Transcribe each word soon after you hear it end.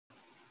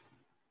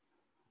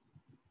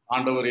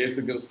ஆண்டவர் இயேசு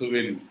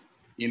கிறிஸ்துவின்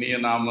இனிய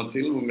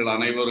நாமத்தில் உங்கள்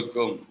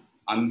அனைவருக்கும்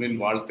அன்பின்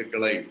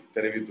வாழ்த்துக்களை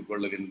தெரிவித்துக்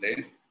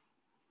கொள்ளுகின்றேன்.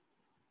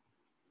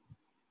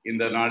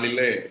 இந்த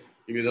நாளிலே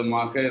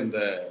இவ்விதமாக இந்த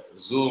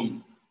ஜூம்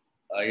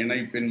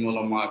இணைப்பின்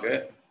மூலமாக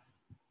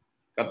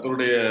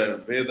கர்த்தருடைய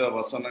வேத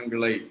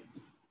வசனங்களை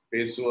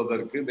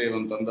பேசுவதற்கு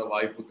தேவன் தந்த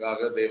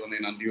வாய்ப்புக்காக தேவனை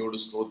நன்றியோடு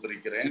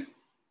ஸ்தோத்திரிக்கிறேன்.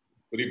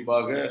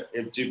 குறிப்பாக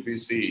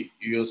FGPC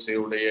USA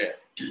உடைய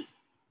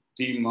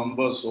டீம்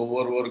மெம்பர்ஸ்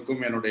ஒவ்வொருவருக்கும்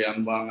என்னுடைய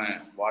அன்பான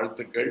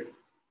வாழ்த்துக்கள்.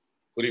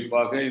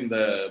 குறிப்பாக இந்த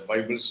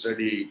பைபிள்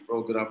ஸ்டடி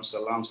ப்ரோக்ராம்ஸ்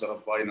எல்லாம்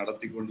சிறப்பாய்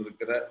நடத்தி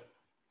கொண்டிருக்கிற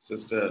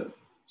சிஸ்டர்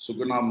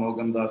சுகுணா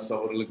மோகன்தாஸ்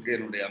அவர்களுக்கு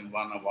என்னுடைய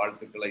அன்பான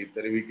வாழ்த்துக்களை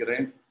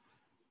தெரிவிக்கிறேன்.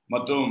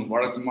 மற்றும்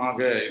வழக்கமாக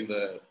இந்த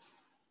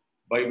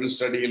பைபிள்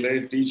ஸ்டடியிலே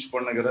டீச்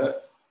பண்ணுகிற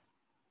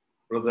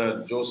பிரதர்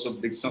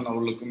ஜோசப் டிக்சன்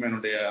அவர்களுக்கும்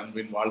என்னுடைய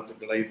அன்பின்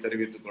வாழ்த்துக்களை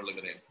தெரிவித்துக்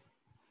கொள்கிறேன்.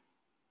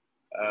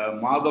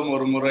 மாதம்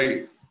ஒரு முறை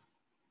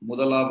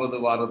முதலாவது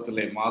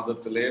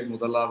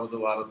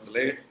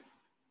வாரத்திலே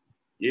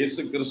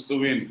இயேசு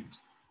கிறிஸ்துவின்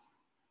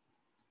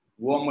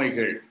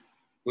உவமைகள்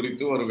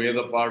குறித்து ஒரு வேத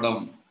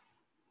பாடம்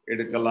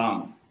எடுக்கலாம்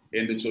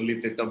என்று சொல்லி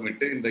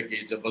திட்டமிட்டு இன்றைக்கு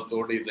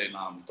ஜெபத்தோடு இதை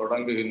நாம்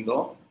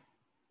தொடங்குகின்றோம்.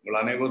 உங்கள்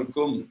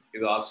அனைவருக்கும்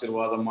இது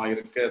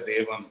ஆசீர்வாதமாயிருக்க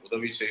தேவன்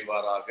உதவி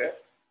செய்வாராக.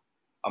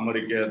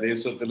 அமெரிக்க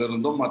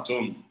தேசத்திலிருந்தும்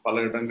மற்றும் பல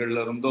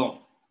இடங்களிலிருந்தும்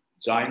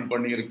ஜாயின்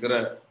பண்ணி இருக்கிற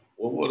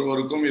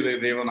ஒவ்வொருவருக்கும் இதை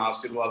தேவன்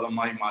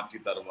ஆசீர்வாதமாய் மாற்றி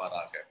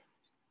தருவாராக.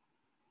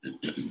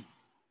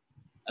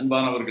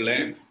 அன்பானவர்களே,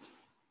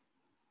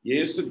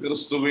 இயேசு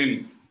கிறிஸ்துவின்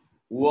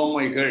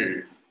உவமைகள்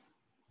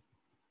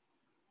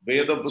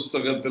வேத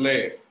புஸ்தகத்திலே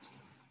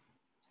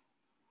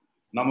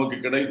நமக்கு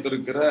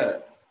கிடைத்திருக்கிற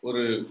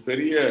ஒரு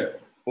பெரிய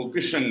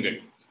பொக்கிஷங்கள்.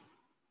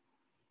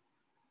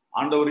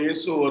 ஆண்டவர்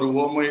இயேசு ஒரு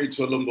உவமையை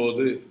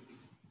சொல்லும்போது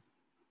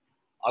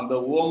அந்த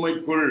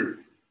உவமைக்குள்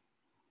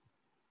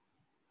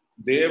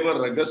தேவ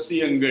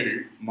ரகசியங்கள்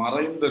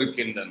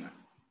மறைந்திருக்கின்றன.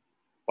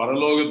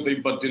 பரலோகத்தை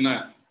பற்றின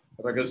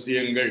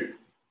ரகசியங்கள்,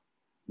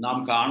 நாம்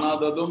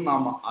காணாததும்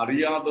நாம்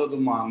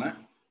அறியாததுமான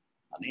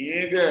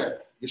அநேக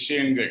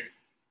விஷயங்கள்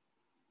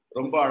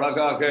ரொம்ப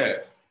அழகாக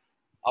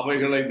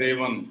அவைகளை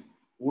தேவன்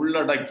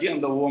உள்ளடக்கி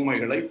அந்த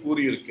உவமைகளை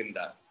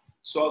கூறியிருக்கின்றார்.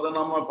 ஸோ அதை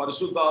நம்ம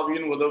பரிசுத்த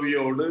ஆவியின்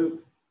உதவியோடு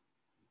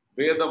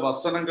வேத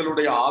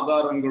வசனங்களுடைய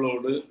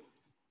ஆதாரங்களோடு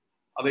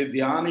அதை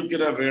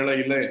தியானிக்கிற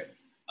வேளையில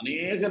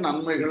அநேக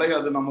நன்மைகளை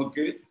அது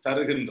நமக்கு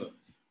தருகின்றது.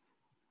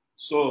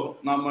 ஸோ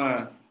நம்ம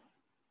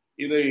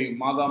இதை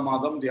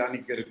மாதம்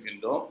தியானிக்க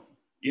இருக்கின்றோம்.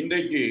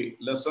 இன்றைக்கு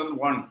லெசன்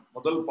 1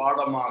 முதல்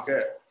பாடமாக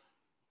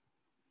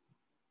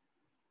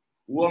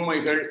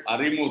உவமைகள்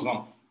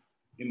அறிமுகம்.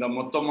 இந்த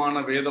மொத்தமான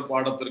வேத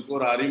பாடத்திற்கு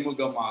ஒரு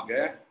அறிமுகமாக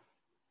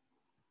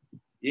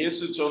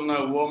இயேசு சொன்ன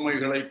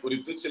உவமைகளை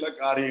குறித்து சில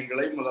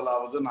காரியங்களை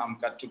முதலாவது நாம்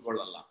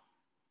கற்றுக்கொள்ளலாம்.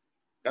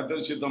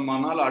 கர்த்தர்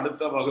சித்தமானால்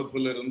அடுத்த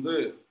வகுப்பிலிருந்து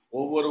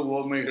ஒவ்வொரு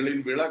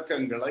உவமைகளின்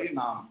விளக்கங்களை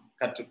நாம்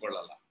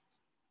கற்றுக்கொள்ளலாம்.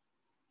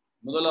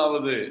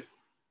 முதலாவது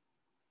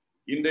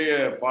இன்றைய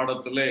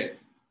பாடத்திலே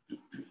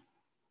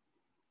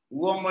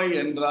உவமை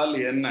என்றால்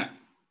என்ன?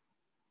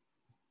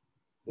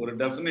 ஒரு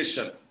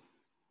டெஃபினிஷன்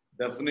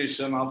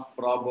ஆஃப்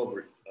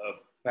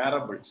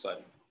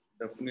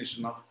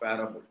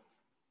parable.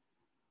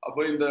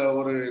 அப்போ இந்த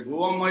ஒரு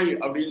உவமை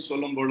அப்படின்னு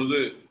சொல்லும் பொழுது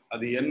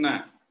அது என்ன?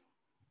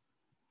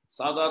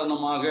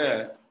 சாதாரணமாக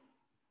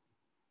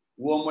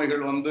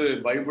உவமைகள்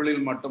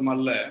பைபிளில்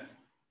மட்டுமல்ல,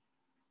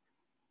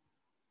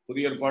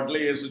 புதிய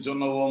ஏற்பாட்டில் இயேசு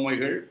சொன்ன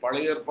உவமைகள்,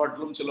 பழைய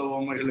ஏற்பாட்டிலும் சில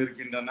உவமைகள்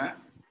இருக்கின்றன.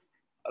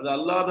 அது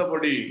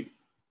அல்லாதபடி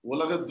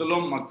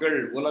உலகத்திலும் மக்கள்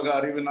உலக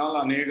அறிவினால்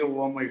அநேக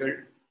உவமைகள்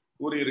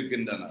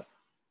கூறியிருக்கின்றனர்.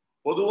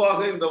 பொதுவாக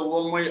இந்த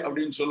உவமை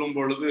அப்படின்னு சொல்லும்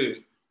பொழுது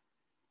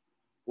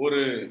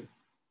ஒரு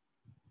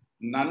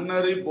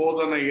நன்னறி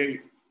போதனையை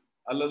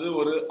அல்லது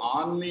ஒரு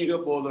ஆன்மீக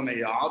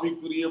போதனையை,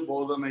 ஆவிக்குரிய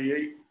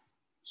போதனையை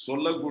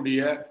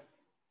சொல்லக்கூடிய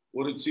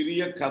ஒரு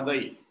சிறிய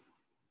கதை,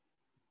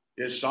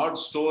 a short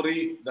story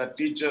that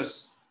teaches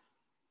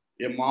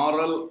a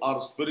moral or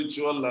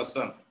spiritual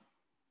lesson.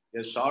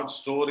 A short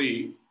story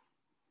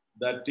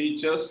that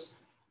teaches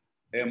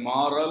a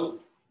moral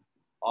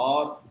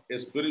or a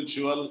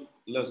spiritual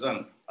lesson.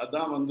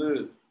 அதான்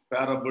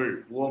parable,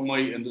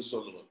 உவமை என்று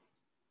சொல்லுவது.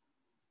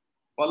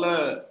 பல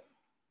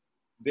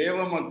தேவ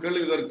மக்கள்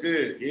இதற்கு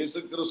இயேசு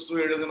கிறிஸ்து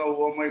எழுதின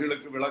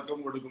உவமைகளுக்கு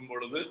விளக்கம் கொடுக்கும்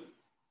பொழுது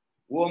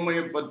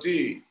உவமையை பற்றி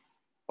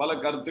பல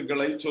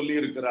கருத்துக்களை சொல்லி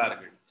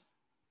இருக்கிறார்கள்.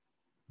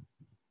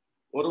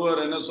 ஒருவர்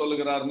என்ன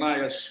சொல்லுகிறார்னா,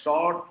 a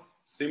short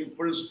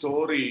simple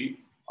story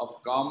of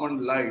common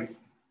life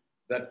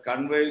that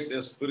conveys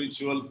a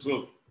spiritual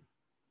truth.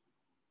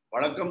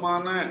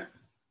 வழக்கமான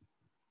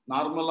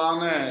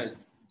நார்மலான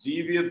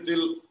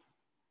ஜீவியத்தில்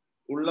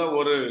உள்ள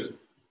ஒரு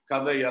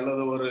கதை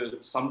அல்லது ஒரு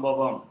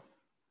சம்பவம்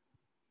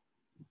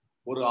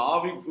ஒரு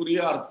ஆவிக்குரிய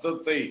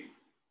அர்த்தத்தை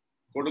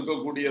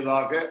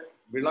கொடுக்கக்கூடியதாக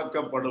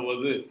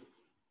விளக்கப்படுவது,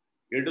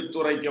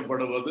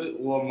 எடுத்துரைக்கப்படுவது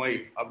உவமை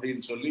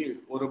அப்படின்னு சொல்லி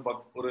ஒரு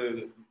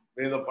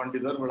வேத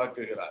பண்டிதர்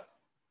விளக்குகிறார்.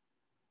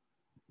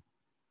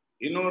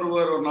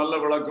 இன்னொருவர் ஒரு நல்ல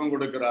விளக்கம்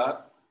கொடுக்கிறார்.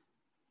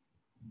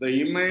 The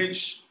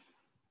image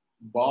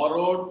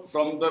borrowed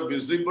from the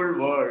visible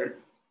world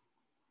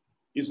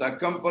is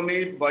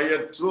accompanied by a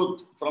truth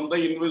from the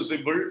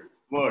invisible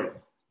world.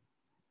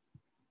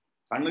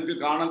 கண்ணுக்கு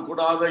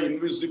காணக்கூடாத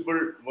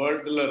இன்விசிபிள்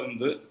வேர்ல்டுல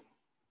இருந்து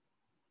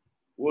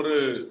ஒரு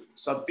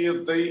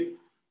சத்தியத்தை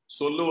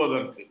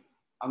சொல்லுவதற்கு,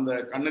 அந்த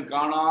கண்ணு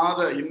காணாத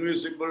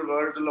இன்விசிபிள்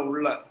வேர்ல்டுல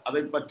உள்ள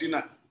அதை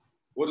பற்றின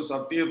ஒரு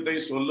சத்தியத்தை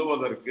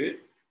சொல்லுவதற்கு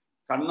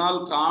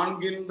கண்ணால்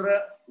காண்கின்ற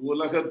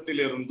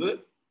உலகத்திலிருந்து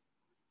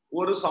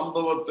ஒரு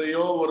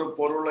சம்பவத்தையோ ஒரு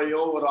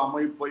பொருளையோ ஒரு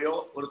அமைப்பையோ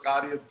ஒரு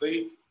காரியத்தை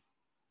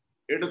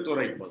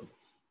எடுத்துரைப்பது.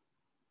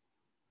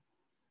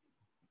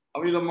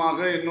 அவ்விதமாக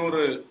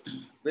இன்னொரு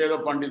வேத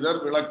பண்டிதர்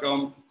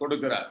விளக்கம்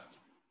கொடுக்கிறார்.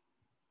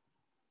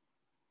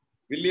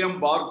 வில்லியம்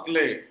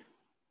பார்க்லே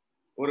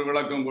ஒரு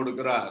விளக்கம்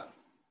கொடுக்கிறார்.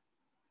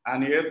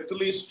 An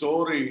earthly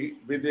story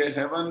with a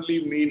heavenly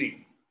meaning.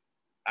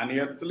 An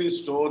earthly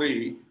story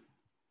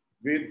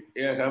with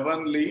a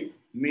heavenly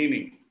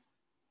meaning.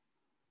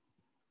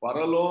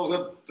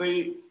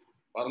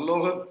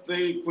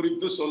 பரலோகத்தை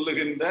குறித்து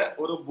சொல்லுகின்ற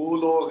ஒரு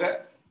பூலோக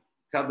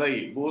கதை,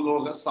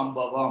 பூலோக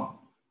சம்பவம்,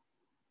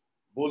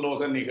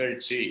 பூலோக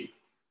நிகழ்ச்சி.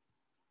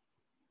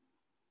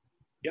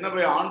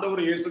 எனவே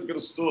ஆண்டவர் இயேசு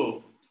கிறிஸ்து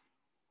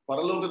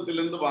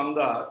பரலோகத்திலிருந்து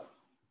வந்தார்.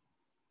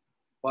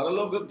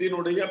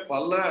 பரலோகத்தினுடைய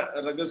பல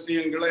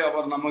ரகசியங்களை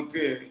அவர்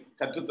நமக்கு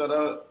கற்றுத்தர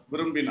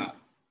விரும்பினார்.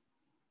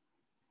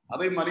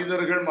 அதை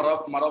மனிதர்கள்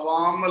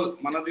மறவாமல்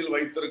மனதில்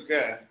வைத்திருக்க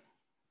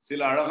சில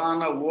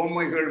அழகான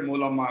உவமைகள்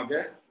மூலமாக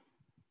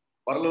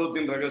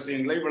பரலோகத்தின்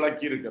ரகசியங்களை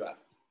விளக்கி இருக்கிறார்.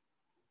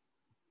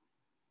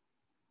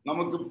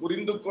 நமக்கு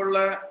புரிந்து கொள்ள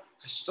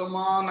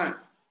கஷ்டமான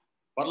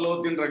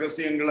பரலோகத்தின்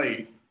ரகசியங்களை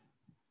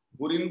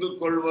புரிந்து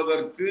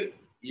கொள்வதற்கு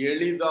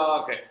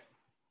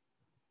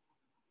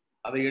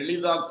அதை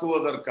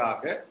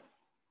எளிதாக்குவதற்காக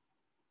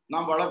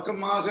நாம்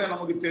வழக்கமாக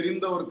நமக்கு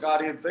தெரிந்த ஒரு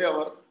காரியத்தை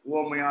அவர்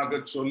உவமையாக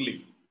சொல்லி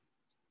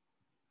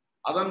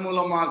அதன்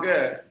மூலமாக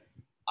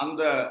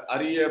அந்த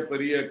அரிய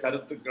பெரிய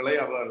கருத்துக்களை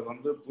அவர்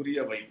புரிய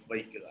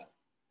வைக்கிறார்.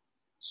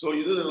 ஸோ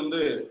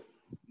இது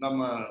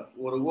நம்ம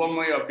ஒரு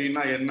உவமை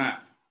அப்படின்னா என்ன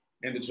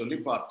என்று சொல்லி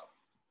பார்த்தோம்.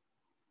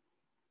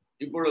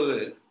 இப்பொழுது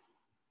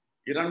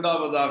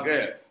இரண்டாவதாக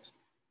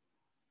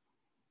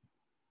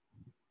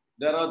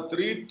there are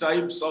 3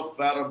 types of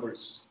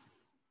parables.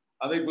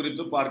 அதை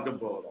குறித்து பார்க்க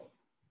போகிறோம்.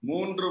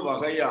 3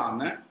 வகையான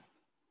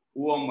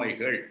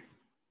உவமைகள்.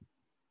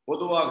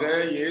 பொதுவாக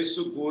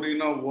இயேசு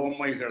கூறின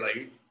உவமைகளை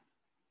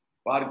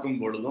பார்க்கும்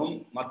பொழுதும்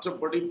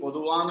மற்றபடி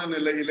பொதுவான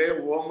நிலையிலே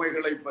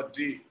உவமைகளை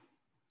பற்றி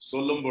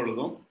சொல்லும்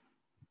பொழுதும்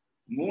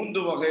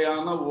 3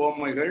 வகையான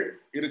உவமைகள்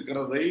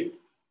இருக்கிறதை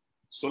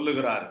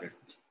சொல்லுகிறார்கள்.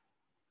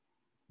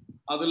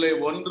 அதிலே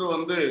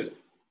ஒன்று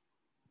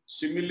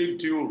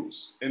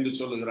சிமிலிட்யூட்ஸ் என்று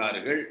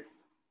சொல்லுகிறார்கள்,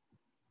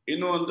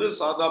 இன்னொன்று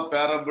சாதா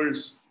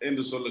பேரபிள்ஸ்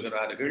என்று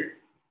சொல்லுகிறார்கள்,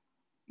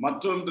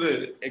 மற்றொன்று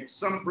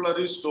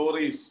எக்ஸம்பிளரி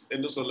ஸ்டோரிஸ்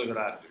என்று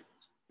சொல்லுகிறார்கள்.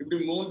 இப்படி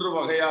 3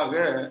 வகையாக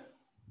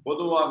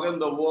பொதுவாக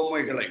இந்த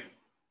உவமைகளை,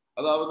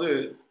 அதாவது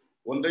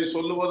ஒன்றை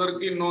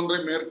சொல்லுவதற்கு இன்னொன்றை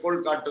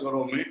மேற்கோள்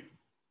காட்டுகிறோமே,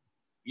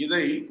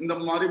 இதை இந்த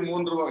மாதிரி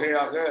 3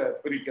 வகையாக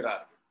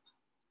பிரிக்கிறார்கள்.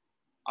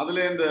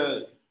 அதுல இந்த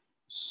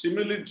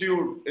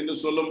சிமிலிட்யூட் என்று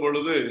சொல்லும்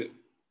பொழுது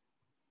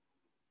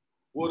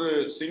ஒரு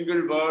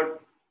சிங்கிள் வேர்ட்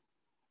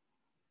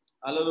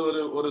அல்லது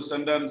ஒரு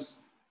சென்டென்ஸ்,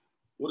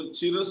 ஒரு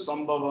சிறு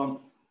சம்பவம்,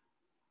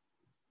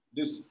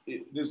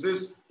 திஸ்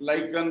இஸ்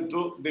லைக்கன்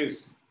டு திஸ்,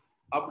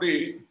 அப்படி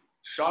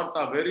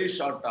ஷார்ட்டா, வெரி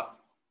ஷார்ட்டா,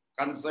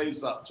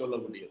 கன்சைஸா சொல்ல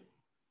முடியும்.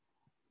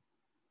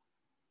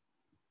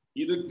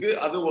 இதுக்கு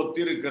அது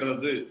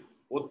ஒத்திருக்கிறது,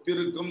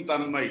 ஒத்திருக்கும்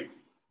தன்மை.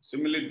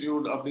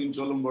 சிமிலிட்யூட் அப்படின்னு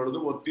சொல்லும் பொழுது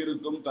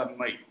ஒத்திருக்கும்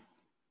தன்மை,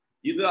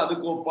 இது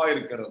அதுக்கு ஒப்பா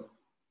இருக்கிறது,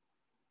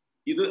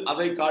 இது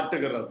அதை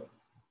காட்டுகிறது.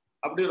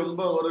 அப்படி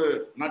ரொம்ப ஒரு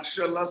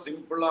நட்ஷல்லா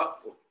சிம்பிளா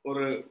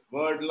ஒரு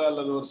வேர்ட்ல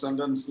அல்லது ஒரு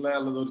சென்டென்ஸ்ல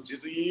அல்லது ஒரு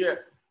சிறிய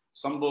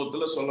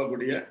சம்பவத்துல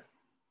சொல்லக்கூடிய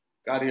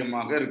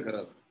காரியமாக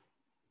இருக்கிறது.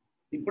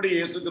 இப்படி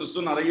இயேசு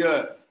கிறிஸ்து நிறைய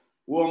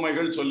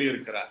உவமைகள் சொல்லி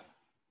இருக்கிறார்.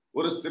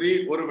 ஒரு ஸ்திரீ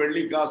ஒரு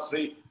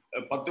வெள்ளிக்காசை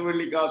 10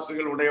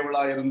 வெள்ளிக்காசுகள்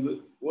உடையவளா இருந்து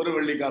ஒரு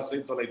வெள்ளிக்காசை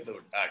தொலைத்து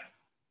விட்டாள்.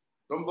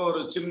 ரொம்ப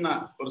ஒரு சின்ன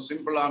ஒரு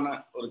சிம்பிளான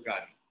ஒரு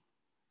காரியம்.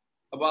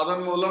 அப்ப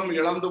அதன் மூலம்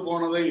இழந்து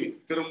போனதை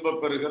திரும்ப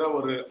பெறுகிற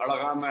ஒரு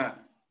அழகான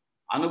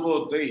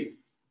அனுபவத்தை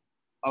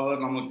அவர்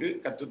நமக்கு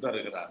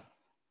கற்றுத்தருகிறார்.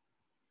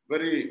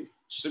 வெரி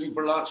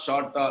சிம்பிளா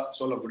ஷார்ட்டா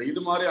சொல்லக்கூடிய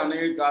இது மாதிரி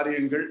அநேக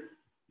காரியங்கள்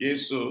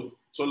இயேசு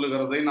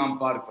சொல்லுகிறதை நாம்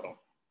பார்க்கிறோம்.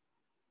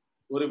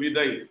 ஒரு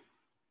விதை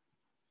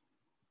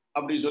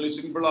அப்படி சொல்லி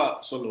சிம்பிளா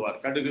சொல்லுவார்,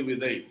 கடுகு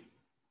விதை,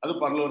 அது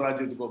பரலோக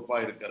ராஜ்யத்துக்கு ஒப்பா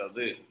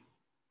இருக்கிறது.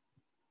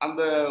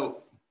 அந்த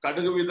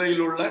கடுகு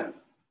விதையில் உள்ள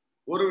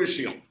ஒரு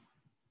விஷயம்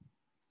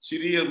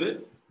சிறியது,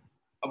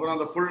 அப்புறம்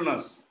அந்த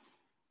ஃபுல்னஸ்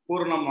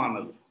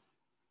பூர்ணமானது,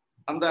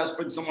 அந்த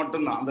ஆஸ்பெக்ட்ஸ்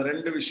மட்டும்தான், அந்த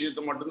 2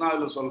 விஷயத்தை மட்டும்தான்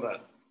அதுல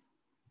சொல்றாரு.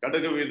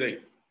 கடுகு விதை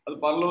அது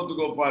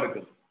பரலோகத்துக்கு ஒப்பா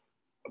இருக்குது.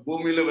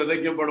 பூமியில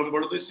விதைக்கப்படும்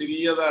பொழுது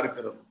சிறியதா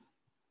இருக்கிறது,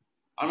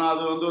 ஆனா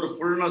அது ஒரு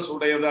ஃபுல்னஸ்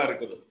உடையதா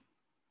இருக்குது.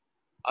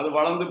 அது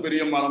வளர்ந்து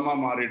பெரிய மரமா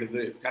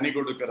மாறிடுது, கனி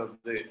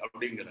கொடுக்கிறது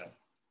அப்படிங்கிறார்.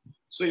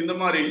 ஸோ இந்த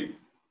மாதிரி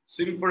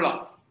சிம்பிளா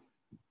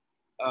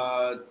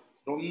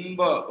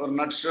ரொம்ப ஒரு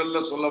நட்ஷல்ல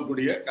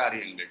சொல்லக்கூடிய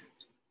காரியங்கள்.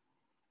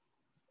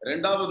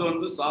 ரெண்டாவது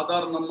வந்து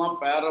சாதாரணமா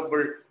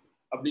பேரபிள்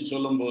அப்படி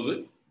சொல்லும்போது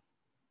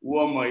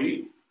உவமை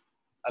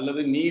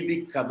அல்லது நீதி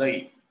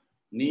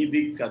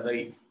கதை.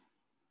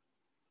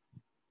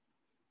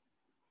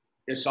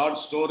 A short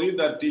story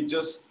that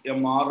teaches a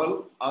moral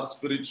or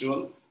spiritual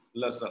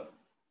lesson.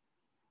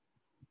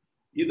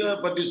 இத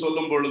பற்றி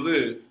சொல்லும் பொழுது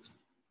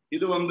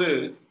இது வந்து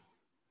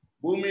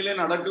பூமியிலே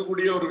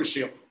நடக்கக்கூடிய ஒரு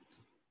விஷயம்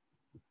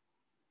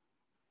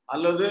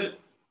அல்லது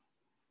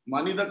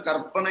மனித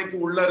கற்பனைக்கு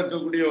உள்ள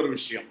இருக்கக்கூடிய ஒரு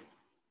விஷயம்.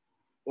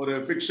 ஒரு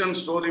ஃபிக்ஷன்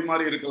ஸ்டோரி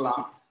மாதிரி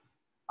இருக்கலாம்,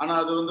 ஆனா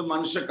அது வந்து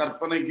மனுஷ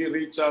கற்பனைக்கு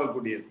ரீச்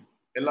ஆகக்கூடியது,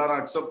 எல்லாரும்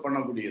அக்செப்ட்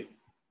பண்ணக்கூடியது.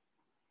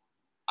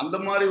 அந்த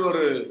மாதிரி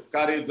ஒரு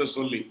காரியத்தை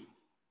சொல்லி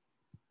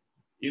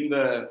இந்த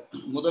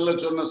முதல்ல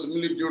சொன்ன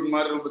சிமிலிட்யூட்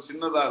மாதிரி ரொம்ப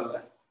சின்னதா இல்லை,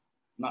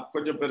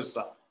 கொஞ்சம்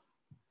பெருசா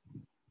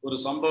ஒரு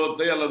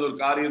சம்பவத்தை அல்லது ஒரு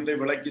காரியத்தை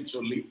விளக்கி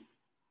சொல்லி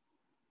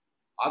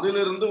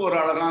அதிலிருந்து ஒரு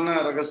அழகான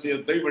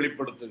ரகசியத்தை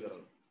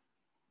வெளிப்படுத்துகிறது.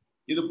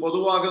 இது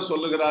பொதுவாக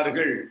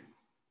சொல்லுகிறார்கள்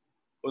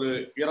ஒரு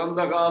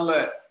இறந்த கால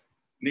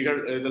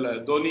இதுல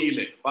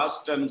தொனியிலே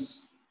பாஸ்ட் டென்ஸ்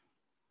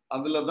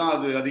அதுலதான்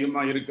அது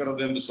அதிகமா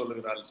இருக்கிறது என்று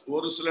சொல்லுகிறார்கள்.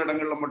 ஒரு சில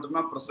இடங்கள்ல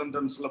மட்டும்தான் பிரசன்ட்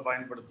டென்ஸ்ல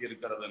பயன்படுத்தி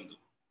இருக்கிறது என்று.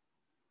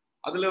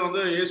 அதுல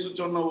வந்து இயேசு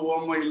சொன்ன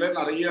உவமையில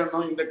நிறைய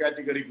எண்ணம் இந்த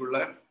கேட்டகரிக்குள்ள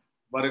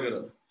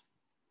வருகிறது.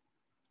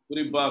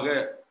 குறிப்பாக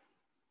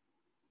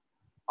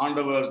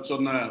ஆண்டவர்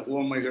சொன்ன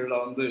உவமைகள்ல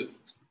வந்து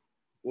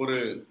ஒரு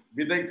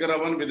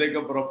விதைக்கிறவன் விதைக்க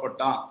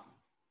புறப்பட்டான்.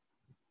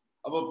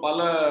 அப்போ பல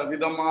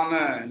விதமான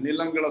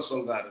நிலங்களை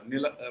சொல்றாரு.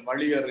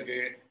 வழி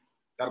அருகே,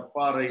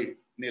 கற்பாறை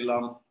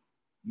நிலம்,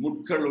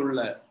 முட்கள் உள்ள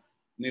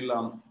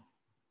நிலம்,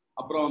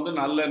 அப்புறம் வந்து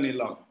நல்ல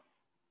நிலம்.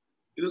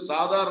 இது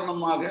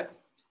சாதாரணமாக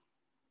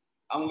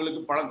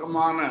அவங்களுக்கு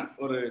பழக்கமான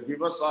ஒரு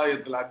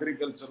விவசாயத்துல,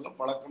 அக்ரிகல்ச்சர்ல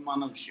பழக்கமான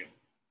விஷயம்.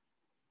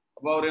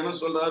 அப்ப அவர் என்ன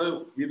சொல்றாரு?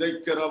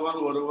 விதைக்கிறவன்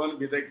ஒருவன்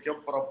விதைக்க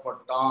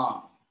புறப்பட்டான்,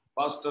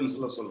 பாஸ்ட்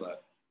டென்ஸ்ல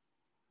சொல்றாரு.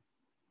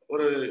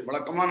 ஒரு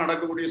வழக்கமா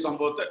நடக்கக்கூடிய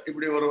சம்பவத்தை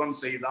இப்படி ஒருவன்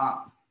செய்தான்,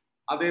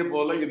 அதே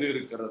போல இது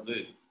இருக்கிறது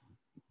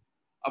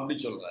அப்படி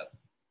சொல்றாரு.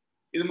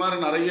 இது மாதிரி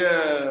நிறைய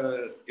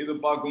இது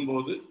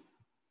பார்க்கும்போது,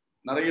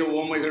 நிறைய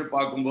உவமைகள்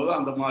பார்க்கும்போது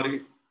அந்த மாதிரி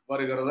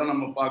வருகிறத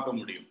நம்ம பார்க்க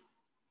முடியும்.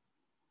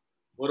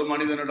 ஒரு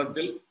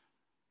மனிதனிடத்தில்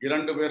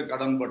 2 பேர்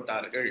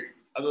கடன்பட்டார்கள்.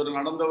 அது ஒரு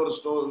நடந்த ஒரு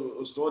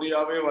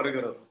ஸ்டோரியாவே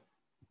வருகிறது.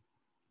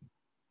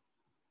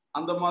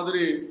 அந்த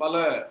மாதிரி பல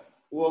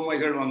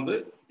உவமைகள் வந்து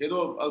ஏதோ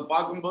அது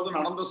பார்க்கும்போது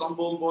நடந்த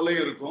சம்பவம் போல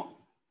இருக்கும்,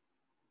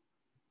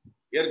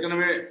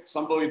 ஏற்கனவே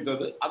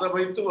சம்பவித்தது. அதை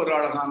வைத்து ஒரு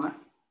அழகான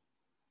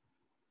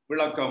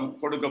விளக்கம்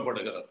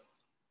கொடுக்கப்படுகிறது.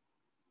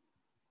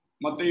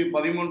 மத்தேயு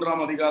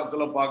 13ஆம்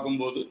அதிகாரத்துல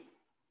பார்க்கும்போது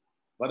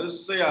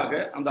வரிசையாக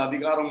அந்த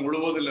அதிகாரம்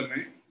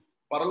முழுவதிலுமே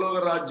பரலோக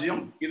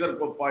ராஜ்யம்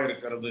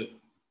இதற்கொப்பாயிருக்கிறது,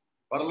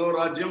 பரலோக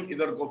ராஜ்யம்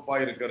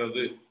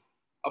இதற்கொப்பாயிருக்கிறது,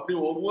 அப்படி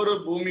ஒவ்வொரு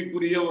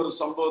பூமிக்குரிய ஒரு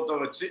சம்பவத்தை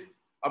வச்சு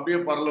அப்படியே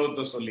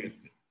பரலோகத்தை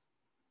சொல்லியிருக்கு.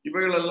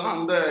 இவைகளெல்லாம்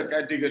அந்த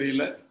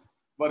கேட்டகரியில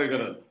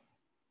வருகிறது.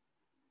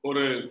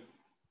 ஒரு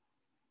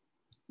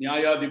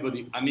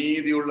நியாயாதிபதி,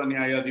 அநீதியுள்ள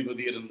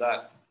நியாயாதிபதி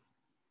இருந்தார்.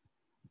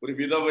 ஒரு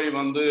விதவை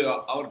வந்து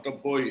அவர்கிட்ட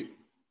போய்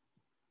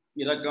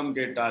இரக்கம்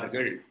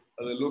கேட்டார்கள்.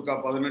 அது லூக்கா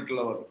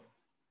 18 வரும்.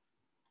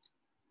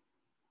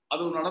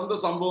 அது நடந்த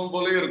சம்பவம்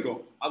போலே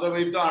இருக்கும். அதை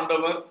வைத்து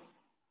ஆண்டவர்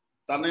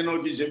தன்னை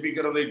நோக்கி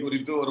ஜெபிக்கிறதை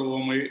குறித்து ஒரு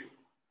உவமை,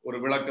 ஒரு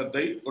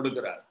விளக்கத்தை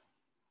கொடுக்கிறார்.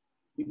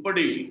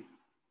 இப்படி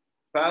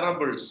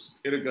பேரபிள்ஸ்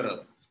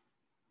இருக்கிறது.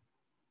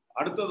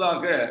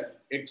 அடுத்ததாக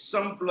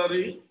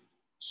எக்ஸம்ப்ளரி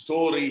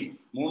ஸ்டோரி,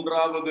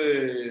 மூன்றாவது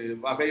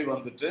வகை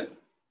வந்துட்டு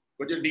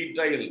கொஞ்சம்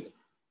டீடைல்.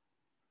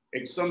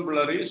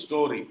 எக்ஸம்ப்ளரி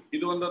ஸ்டோரி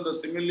இது வந்து அந்த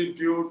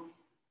சிமிலிட்யூட்,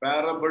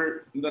 பேரபிள்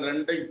இந்த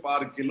ரெண்டை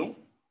பார்க்கிலும்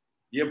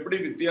எப்படி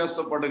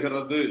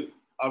வித்தியாசப்படுகிறது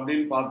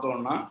அப்படின்னு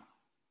பார்த்தோம்னா,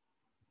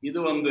 இது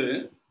வந்து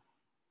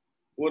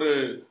ஒரு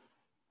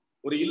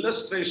ஒரு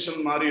இல்லஸ்ட்ரேஷன்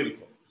மாதிரி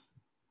இருக்கும்.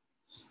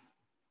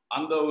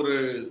 அந்த ஒரு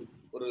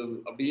ஒரு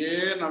அப்படியே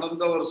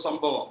நடந்த ஒரு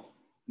சம்பவம்,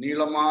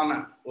 நீளமான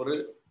ஒரு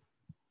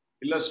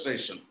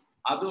இல்லஸ்ட்ரேஷன்,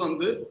 அது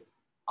வந்து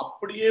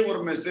அப்படியே ஒரு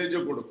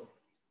மெசேஜை கொடுக்கும்.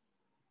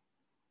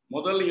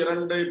 முதல்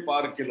 2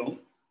 பார்க்கிலும்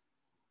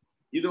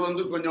இது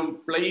வந்து கொஞ்சம்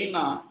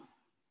பிளைனா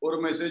ஒரு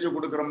மெசேஜை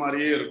கொடுக்குற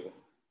மாதிரியே இருக்கும்.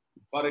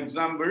 ஃபார்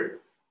எக்ஸாம்பிள்,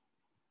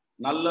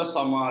 நல்ல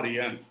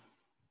சமாரியன்,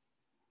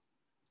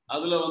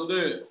 அதுல வந்து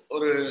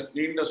ஒரு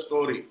நீண்ட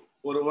ஸ்டோரி.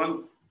 ஒருவன்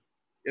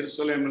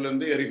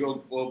எருசலேமிலிருந்து எரிகோ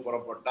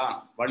புறப்பட்டான்,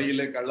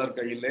 வழியிலே கள்ளர்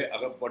கையிலே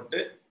அகப்பட்டு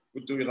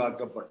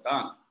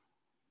குற்றுயிராக்கப்பட்டான்.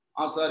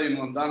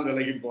 ஆசாரியன் வந்தான்,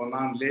 விலகி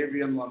போனான்.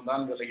 லேவியன்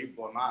வந்தான், விலகி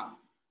போனான்.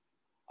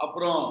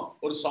 அப்புறம்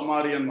ஒரு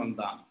சமாரியன்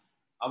வந்தான்,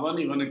 அவன்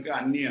இவனுக்கு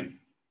அந்நியன்,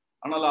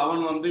 ஆனால்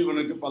அவன் வந்து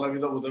இவனுக்கு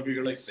பலவித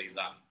உதவிகளை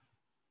செய்தான்.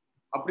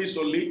 அப்படி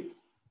சொல்லி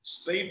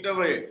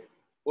ஸ்ட்ரெயிட்டவே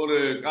ஒரு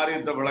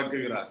காரியத்தை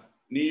விளக்குகிறார்.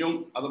 நீயும்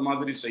அது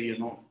மாதிரி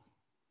செய்யணும்,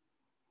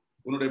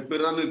 உன்னுடைய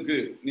பிறனுக்கு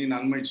நீ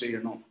நன்மை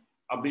செய்யணும்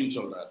அப்படின்னு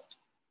சொல்றார்.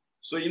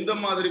 ஸோ இந்த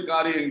மாதிரி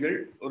காரியங்கள்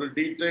ஒரு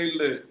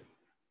டீடைல்டு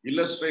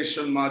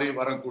இல்லஸ்ட்ரேஷன் மாதிரி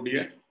வரக்கூடிய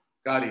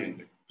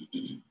காரியங்கள்.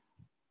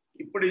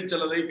 இப்படி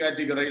சிலதை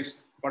கேட்டகரைஸ்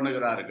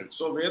பண்ணுகிறார்கள்.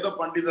 ஸோ வேத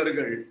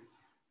பண்டிதர்கள்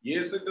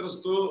இயேசு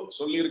கிறிஸ்து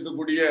சொல்லி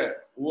இருக்கக்கூடிய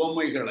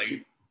உவமைகளை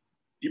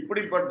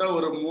இப்படிப்பட்ட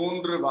ஒரு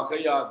 3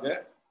 வகையாக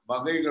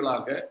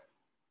வகைகளாக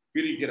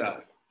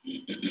பிரிக்கிறார்.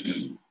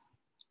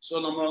 சோ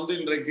நம்ம வந்து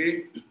இன்றைக்கு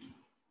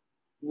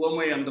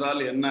உவமை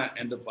என்றால் என்ன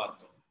என்று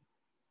பார்த்தோம்.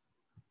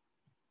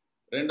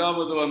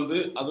 இரண்டாவது வந்து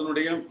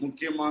அதனுடைய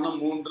முக்கியமான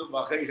 3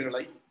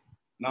 வகைகளை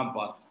நாம்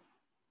பார்த்தோம்.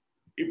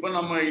 இப்ப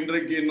நம்ம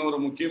இன்றைக்கு இன்னொரு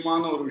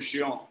முக்கியமான ஒரு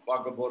விஷயம்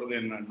பார்க்க போறது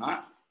என்னன்னா,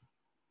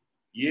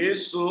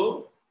 இயேசு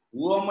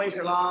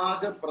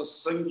உவமைகளாக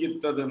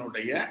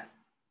பிரசங்கித்ததனுடைய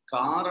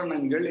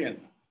காரணங்கள்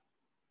என்ன?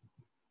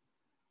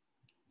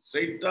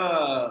 ஸ்ட்ரைட்டா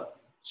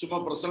சும்மா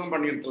பிரசங்கம்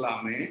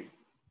பண்ணியிருக்கலாமே,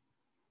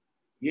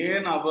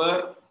 ஏன்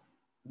அவர்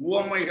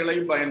உவமைகளை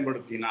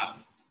பயன்படுத்தினார்?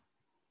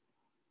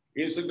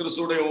 இயேசு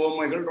கிறிஸ்துடைய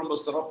உவமைகள் ரொம்ப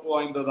சிறப்பு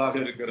வாய்ந்ததாக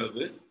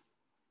இருக்கிறது.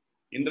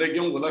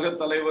 இன்றைக்கும் உலக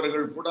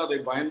தலைவர்கள் கூட அதை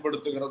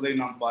பயன்படுத்துகிறதை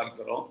நாம்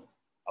பார்க்கிறோம்.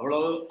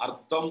 அவ்வளவு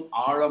அர்த்தம்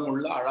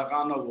ஆழமுள்ள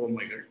அழகான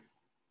உவமைகள்.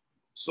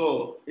 சோ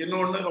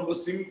இன்னொன்னு ரொம்ப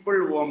சிம்பிள்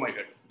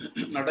உவமைகள்,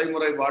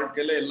 நடைமுறை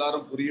வாழ்க்கையில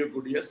எல்லாரும்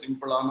புரியக்கூடிய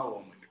சிம்பிளான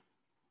உவமைகள்.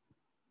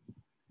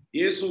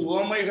 இயேசு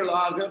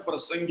உவமைகளாக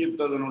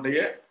பிரசங்கித்ததனுடைய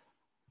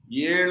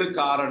 7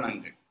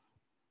 காரணங்கள்,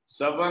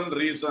 7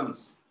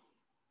 ரீசன்ஸ்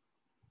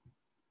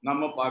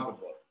நம்ம பார்க்க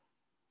போறோம்.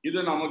 இது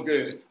நமக்கு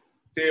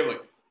தேவை.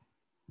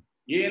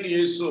 ஏன்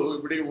இயேசு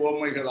இப்படி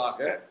உவமைகளாக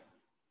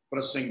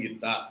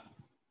பிரசங்கித்தார்?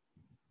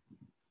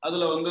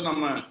 அதுல வந்து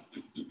நம்ம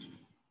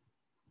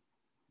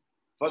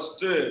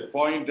ஃபர்ஸ்ட்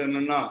பாயிண்ட்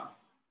என்னன்னா,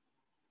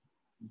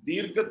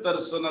 தீர்க்க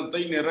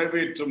தரிசனத்தை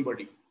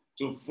நிறைவேற்றும்படி,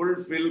 டு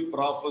ஃபுல்ஃபில்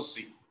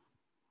ப்ராஃபஸி.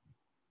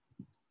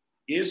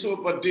 இயேசுவை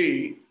பற்றி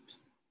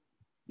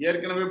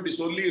ஏற்கனவே இப்படி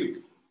சொல்லி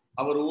இருக்கு.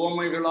 அவர்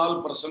உவமைகளால்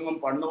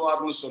பிரசங்கம்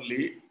பண்ணுவார்னு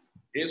சொல்லி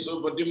இயேசுவை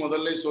பற்றி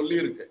முதல்ல சொல்லி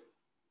இருக்கு.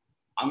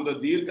 அந்த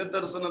தீர்க்க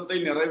தரிசனத்தை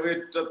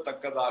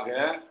நிறைவேற்றத்தக்கதாக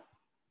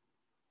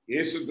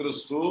இயேசு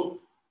கிறிஸ்து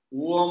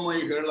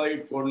உவமைகளை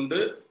கொண்டு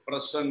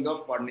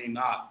பிரசங்கம்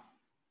பண்ணினார்.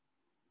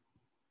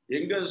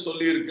 எங்க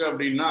சொல்லி இருக்கு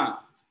அப்படின்னா,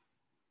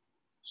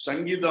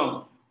 சங்கீதம்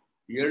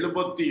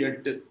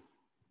 78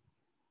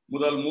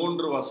 முதல்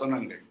 3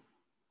 வசனங்கள்.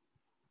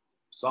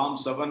 Psalm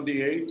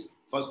 78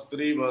 first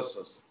 3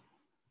 verses.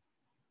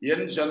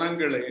 என்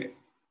ஜனங்களே,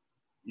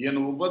 என்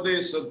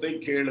உபதேசத்தை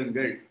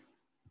கேளுங்கள்,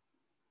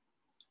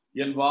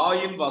 என்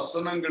வாயின்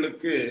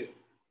வசனங்களுக்கு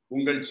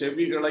உங்கள்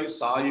செவிகளை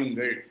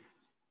சாயுங்கள்.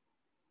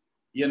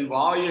 என்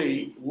வாயை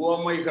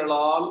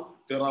உவமைகளால்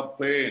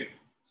திறப்பேன்,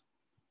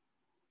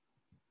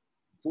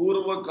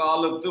 பூர்வ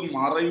காலத்து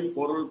மறை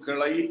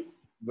பொருட்களை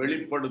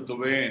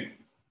வெளிப்படுத்துவேன்.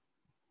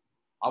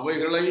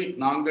 அவைகளை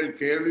நாங்கள்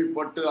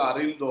கேள்விப்பட்டு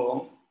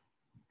அறிந்தோம்,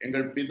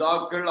 எங்கள்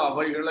பிதாக்கள்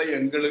அவைகளை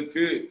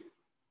எங்களுக்கு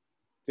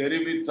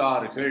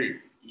தெரிவித்தார்கள்.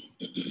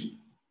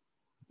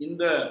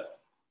 இந்த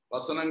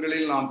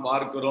வசனங்களில் நாம்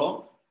பார்க்கிறோம்,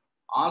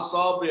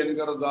 ஆசாப்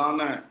என்கிறதான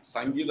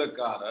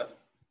சங்கீதக்காரர்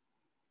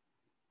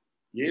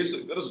இயேசு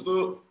கிறிஸ்து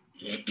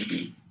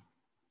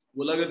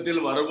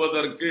உலகத்தில்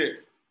வருவதற்கு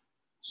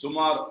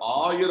சுமார்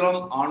 1000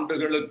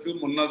 ஆண்டுகளுக்கு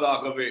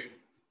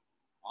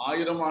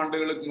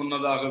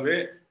முன்னதாகவே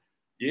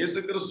இயேசு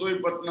கிறிஸ்துவை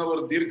பற்றின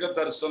ஒரு தீர்க்க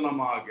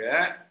தரிசனமாக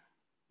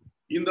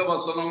இந்த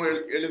வசனம்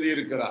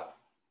எழுதியிருக்கிறார்.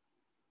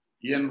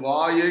 என்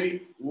வாயை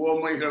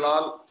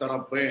உவமைகளால்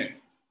திறப்பேன்,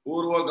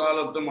 பூர்வ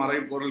காலத்து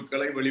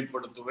மறைபொருட்களை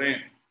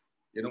வெளிப்படுத்துவேன்,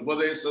 என்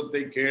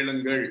உபதேசத்தை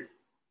கேளுங்கள்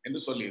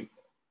என்று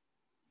சொல்லியிருக்கிறார்.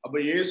 அப்ப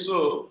இயேசு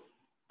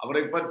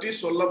அவரை பற்றி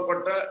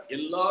சொல்லப்பட்ட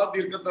எல்லா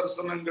தீர்க்க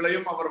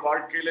தரிசனங்களையும் அவர்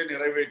வாழ்க்கையில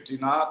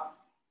நிறைவேற்றினார்.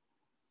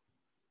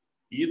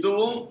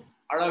 இதுவும்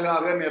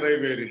அழகாக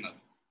நிறைவேறினது.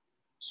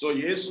 சோ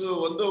இயேசு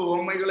வந்து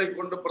உவமைகளை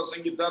கொண்டு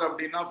பிரசங்கித்தார்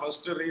அப்படின்னா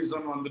ஃபர்ஸ்ட்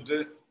ரீசன் வந்துட்டு,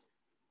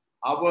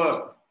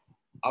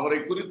 அவரை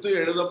குறித்து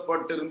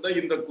எழுதப்பட்டிருந்த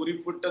இந்த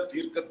குறிப்பிட்ட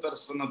தீர்க்க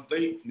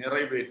தரிசனத்தை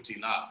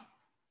நிறைவேற்றினார்.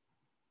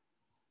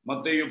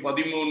 மத்தேயு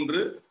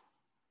 13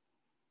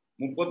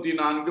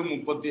 34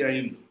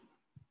 35,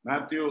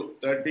 Matthew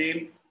 13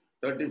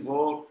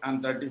 34 and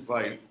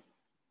 35.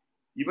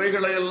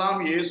 இவைகளையெல்லாம்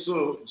இயேசு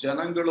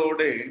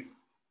ஜனங்களோட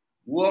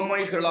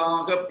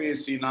உவமைகளாக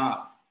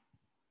பேசினார்.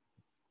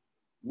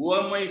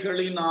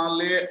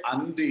 உவமைகளினாலே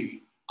அன்றி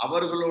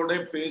அவர்களோட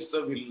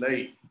பேசவில்லை.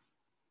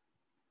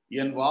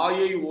 என்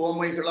வாயை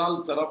உவமைகளால்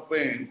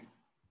திறப்பேன்,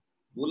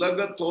 உலக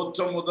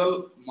தோற்றம் முதல்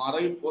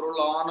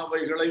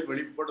மறைபொருளானவைகளை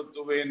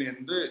வெளிப்படுத்துவேன்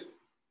என்று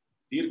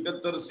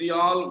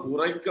தீர்க்கதரிசியால்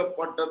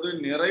உரைக்கப்பட்டது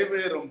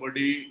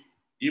நிறைவேறும்படி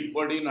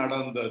இப்படி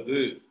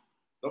நடந்தது.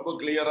 ரொம்ப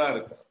கிளியரா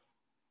இருக்கு.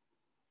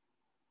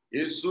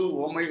 இயேசு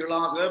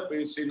உவமைகளாக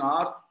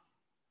பேசினார்.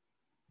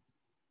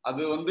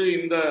 அது வந்து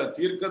இந்த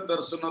தீர்க்க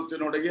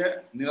தரிசனத்தினுடைய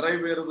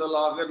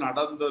நிறைவேறுதலாக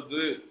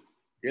நடந்தது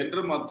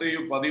என்று மத்தேயு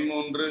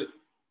 13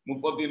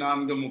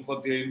 34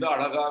 35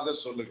 அழகாக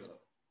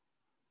சொல்லுகிறார்.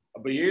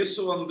 அப்ப இயேசு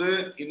வந்து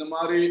இந்த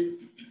மாதிரி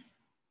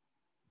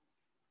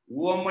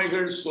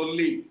உவமைகள்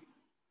சொல்லி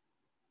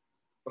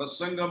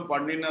பிரசங்கம்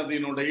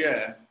பண்ணினதினுடைய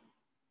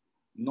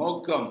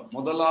நோக்கம்,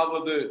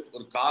 முதலாவது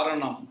ஒரு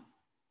காரணம்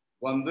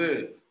வந்து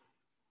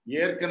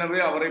ஏற்கனவே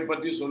அவரை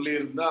பற்றி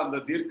சொல்லியிருந்த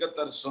அந்த தீர்க்க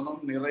தரிசனம்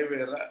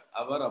நிறைவேற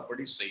அவர்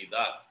அப்படி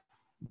செய்தார்.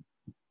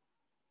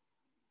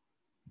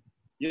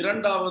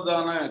 இரண்டாவது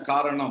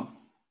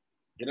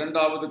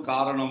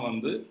காரணம்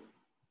வந்து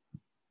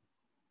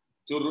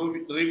டு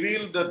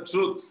ரிவீல் த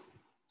ட்ரூத்,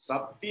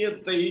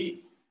 சத்தியத்தை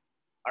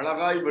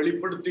அழகாய்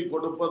வெளிப்படுத்தி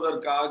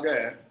கொடுப்பதற்காக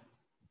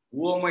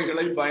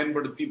உவமைகளை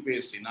பயன்படுத்தி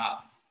பேசினார்.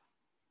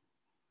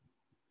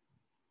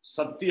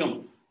 சத்தியம்,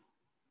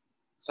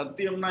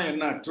 சத்தியம்னா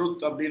என்ன,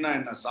 ட்ரூத் அப்படின்னா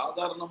என்ன?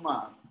 சாதாரணமா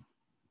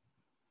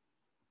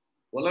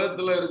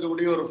உலகத்துல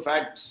இருக்கக்கூடிய ஒரு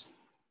ஃபேக்ட்,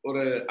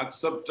 ஒரு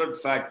அக்செப்டட்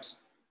ஃபேக்ட்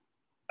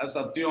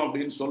சத்தியம்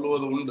அப்படின்னு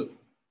சொல்லுவது உண்டு.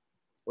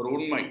 ஒரு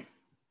உண்மை,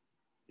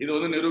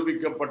 இது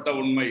நிரூபிக்கப்பட்ட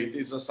உண்மை. It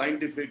is a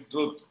scientific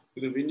truth,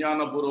 இது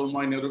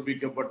விஞ்ஞானபூர்வமாய்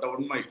நிரூபிக்கப்பட்ட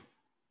உண்மை.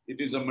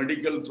 It is a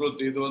medical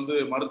truth, இது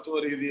மருத்துவ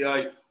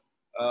ரீதியாய்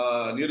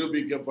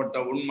நிரூபிக்கப்பட்ட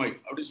உண்மை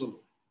அப்படி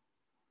சொல்லுவோம்.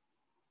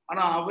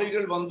 ஆனா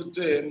அவைகள்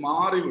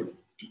மாறிவிடும்.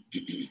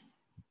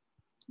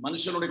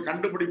 மனுஷனுடைய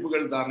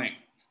கண்டுபிடிப்புகள் தானே,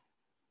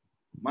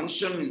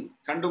 மனுஷன்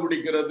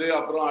கண்டுபிடிக்கிறது.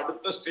 அப்புறம்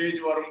அடுத்த ஸ்டேஜ்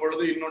வரும்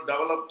பொழுது இன்னும்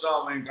டெவலப்டா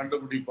அவன்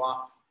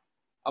கண்டுபிடிப்பான்.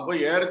 அப்ப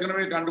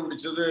ஏற்கனவே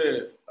கண்டுபிடிச்சது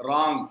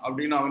ராங்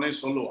அப்படின்னு அவனே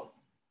சொல்லுவான்.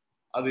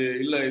 அது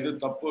இல்ல, இது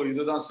தப்பு,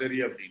 இதுதான் சரி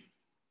அப்படின்னு.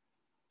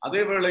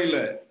 அதே வேளையில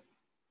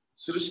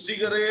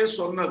சிருஷ்டிகரே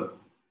சொன்னது,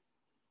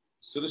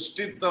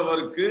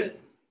 சிருஷ்டித்தவருக்கு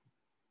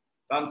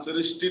தான்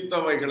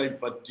சிருஷ்டித்தவைகளை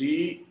பற்றி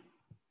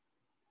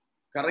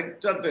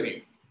கரெக்டா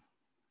தெரியும்.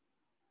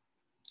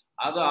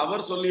 அது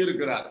அவர் சொல்லி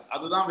இருக்கிறார்.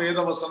 அதுதான் வேத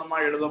வசனமா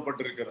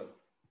எழுதப்பட்டிருக்கிறது.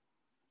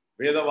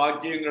 வேத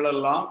வாக்கியங்கள்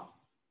எல்லாம்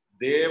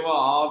தேவ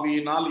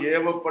ஆவியினால்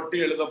ஏவப்பட்டு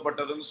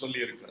எழுதப்பட்டதுன்னு சொல்லி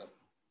இருக்கிறார்.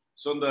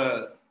 சோ இந்த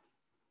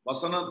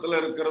வசனத்துல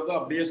இருக்கிறது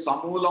அப்படியே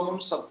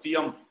சமூலமும்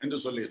சத்தியம் என்று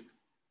சொல்லியிருக்கு.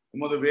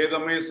 உமது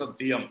வேதமே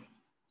சத்தியம்,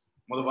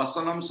 உமது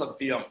வசனம்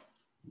சத்தியம்,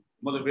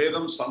 உமது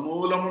வேதம்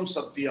சமூலமும்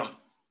சத்தியம்.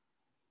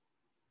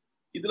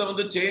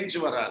 இதுல சேஞ்ச்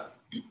வராது.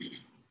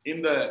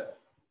 இந்த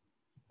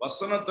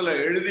வசனத்துல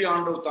எழுதி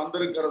ஆண்டவர்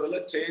தந்திருக்கிறதுல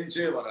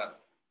சேஞ்சே வராது.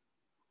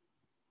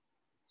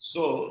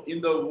 சோ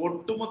இந்த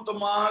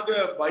ஒட்டுமொத்தமாக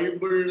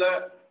பைபிள்ல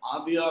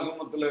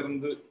ஆதியாகமத்துல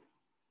இருந்து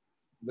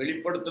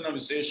வெளிப்படுத்தின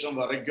விசேஷம்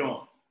வரைக்கும்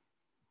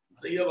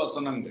நிறைய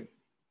வசனங்கள்.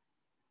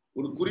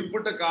 ஒரு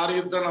குறிப்பிட்ட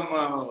காரியத்தை நம்ம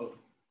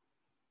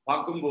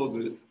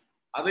பார்க்கும்போது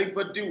அதை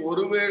பற்றி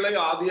ஒருவேளை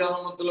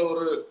ஆதியாகமத்துல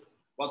ஒரு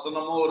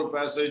வசனமோ ஒரு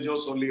பேசேஜோ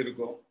சொல்லி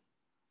இருக்கோம்,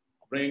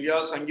 அப்புறம்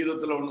எங்கேயாவது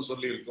சங்கீதத்துல ஒண்ணு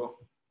சொல்லியிருக்கோம்,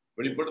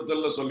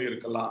 வெளிப்படுத்தல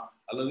சொல்லியிருக்கலாம்,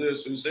 அல்லது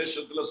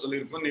சுவிசேஷத்துல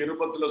சொல்லியிருக்கோம்,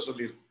 நிருபத்துல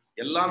சொல்லியிருக்கோம்.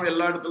 எல்லாம்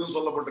எல்லா இடத்துலும்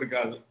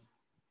சொல்லப்பட்டிருக்காது.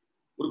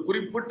 ஒரு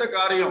குறிப்பிட்ட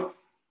காரியம்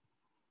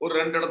ஒரு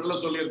 2 இடத்துல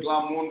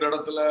சொல்லியிருக்கலாம், 3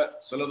 இடத்துல,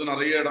 சிலது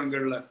நிறைய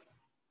இடங்கள்ல.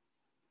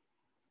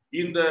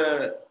 இந்த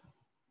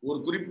ஒரு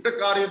குறிப்பிட்ட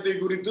காரியத்தை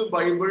குறித்து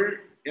பைபிள்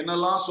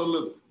என்னெல்லாம்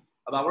சொல்லுது,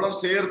 அது அவ்வளவு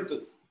சேர்த்து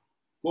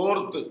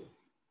கோர்த்து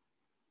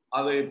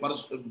அதை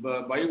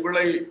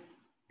பைபிளை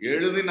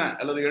எழுதின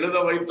அல்லது எழுத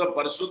வைத்த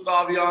பரிசுத்த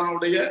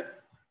ஆவியானுடைய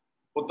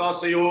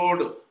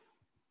ஒத்தாசையோடு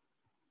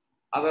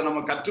அதை நம்ம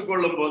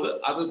கற்றுக்கொள்ளும் போது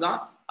அதுதான்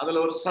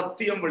அதுல ஒரு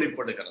சத்தியம்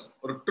வெளிப்படுகிறது,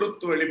 ஒரு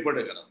ட்ருத்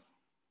வெளிப்படுகிறது.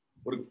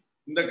 ஒரு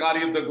இந்த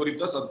காரியத்தை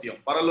குறித்த சத்தியம்,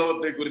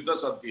 பரலோகத்தை குறித்த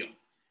சத்தியம்,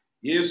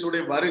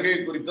 இயேசுடைய வருகை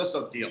குறித்த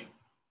சத்தியம்,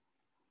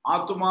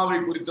 ஆத்துமாவை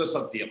குறித்த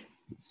சத்தியம்,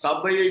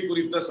 சபையை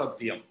குறித்த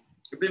சத்தியம்,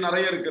 இப்படி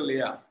நிறைய இருக்கு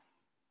இல்லையா?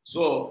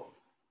 சோ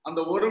அந்த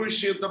ஒரு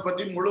விஷயத்தை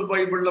பற்றி முழு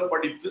பைபிள்ல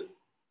படித்து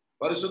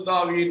பரிசுத்த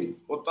ஆவியின்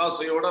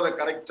ஒத்தாசையோட அதை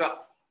கரெக்டா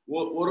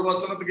ஒரு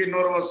வசனத்துக்கு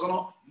இன்னொரு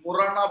வசனம்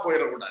முரணா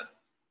போயிடக்கூடாது.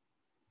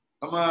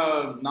 நம்ம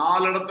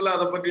 4 இடத்துல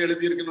அதை பற்றி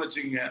எழுதியிருக்குன்னு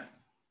வச்சுங்க,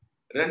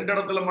 2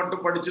 இடத்துல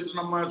மட்டும்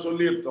படிச்சுட்டு நம்ம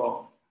சொல்லியிருக்கோம்,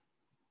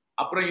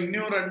 அப்புறம்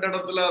இன்னும் 2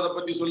 இடத்துல அதை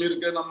பற்றி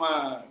சொல்லியிருக்க நம்ம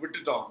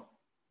விட்டுட்டோம்.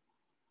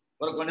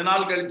 ஒரு கொஞ்ச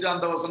நாள் கழிச்சு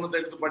அந்த வசனத்தை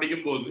எடுத்து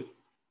படிக்கும் போது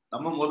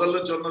நம்ம முதல்ல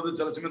சொன்னது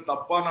சில சின்ன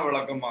தப்பான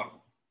விளக்கமா இருக்கும்.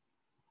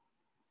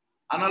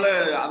 அதனால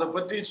அதை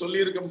பற்றி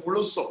சொல்லியிருக்க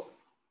முழுசும்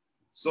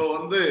சோ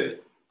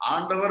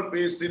ஆண்டவர்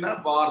பேசின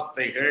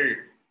வார்த்தைகள்,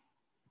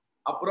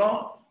 அப்புறம்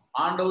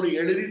ஆண்டவர்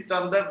எழுதி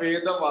தந்த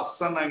வேத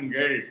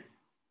வசனங்கள்,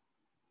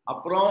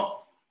 அப்புறம்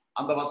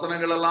அந்த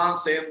வசனங்கள் எல்லாம்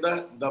சேர்ந்த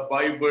த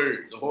பைபிள்,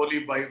 ஹோலி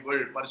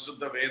பைபிள்,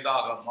 பரிசுத்த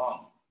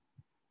வேதாகமம்,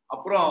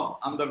 அப்புறம்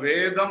அந்த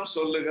வேதம்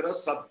சொல்லுகிற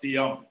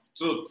சத்தியம்,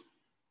 ட்ரூத்.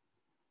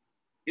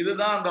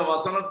 இதுதான் அந்த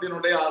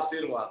வசனத்தினுடைய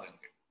ஆசீர்வாதங்கள்.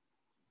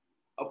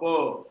 அப்போ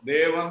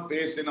தேவன்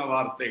பேசின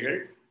வார்த்தைகள்,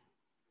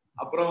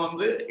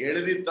 அப்புறம்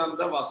எழுதி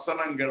தந்த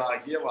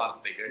வசனங்களாகிய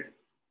வார்த்தைகள்,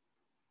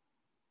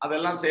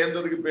 அதெல்லாம்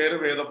சேர்ந்ததுக்கு பேரு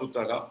வேத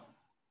புத்தகம்.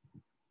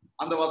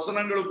 அந்த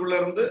வசனங்களுக்குள்ள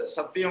இருந்து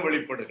சத்தியம்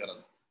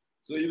வெளிப்படுகிறது.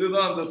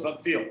 இதுதான் அந்த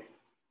சத்தியம்.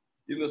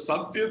 இந்த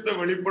சத்தியத்தை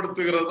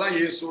வெளிப்படுத்துகிறது தான்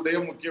இயேசுடைய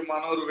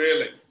முக்கியமான ஒரு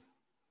வேலை.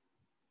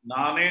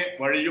 நானே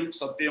வழியும்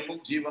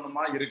சத்தியமும்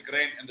ஜீவனுமா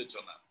இருக்கிறேன் என்று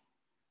சொன்னார்.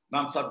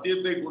 நான்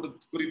சத்தியத்தை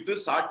குறித்து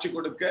சாட்சி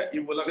கொடுக்க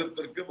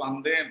இவ்வுலகத்திற்கு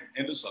வந்தேன்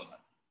என்று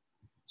சொன்னார்.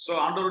 சோ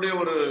ஆண்டவருடைய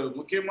ஒரு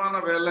முக்கியமான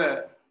வேலை,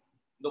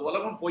 இந்த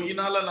உலகம்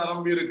பொய்யினால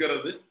நிரம்பி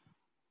இருக்கிறது,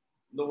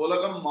 இந்த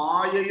உலகம்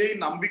மாயையை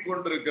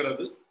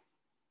நம்பிக்கொண்டிருக்கிறது,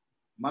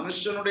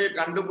 மனுஷனுடைய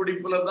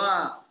கண்டுபிடிப்புல தான்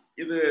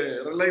இது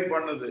ரிலை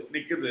பண்ணுது,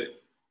 நிக்குது.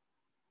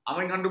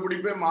 அவன்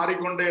கண்டுபிடிப்பே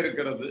மாறிக்கொண்டே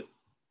இருக்கிறது.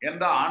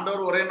 எந்த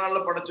ஆண்டவர் ஒரே நாள்ல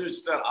படைச்சு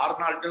வச்சுட்டார், 6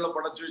 நாட்கள்ல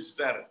படைச்சு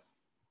வச்சுட்டாரு.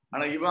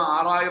 ஆனா இவன்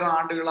 6000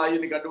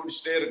 ஆண்டுகளாகி நீ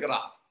கண்டுபிடிச்சிட்டே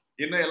இருக்கிறான்,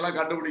 இன்னும் எல்லாம்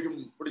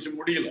பிடிச்சு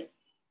முடியல.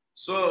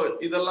 சோ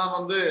இதெல்லாம்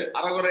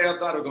அறகுறையா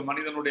தான் இருக்கும்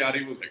மனிதனுடைய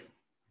அறிவுகள்.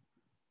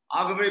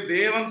 ஆகவே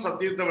தேவன்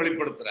சத்தியத்தை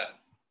வெளிப்படுத்துறார்.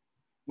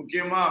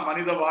 முக்கியமா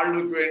மனித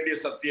வாழ்வுக்கு வேண்டிய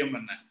சத்தியம்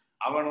என்ன?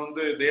 அவன்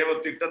தேவ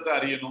திட்டத்தை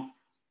அறியணும்,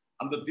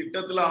 அந்த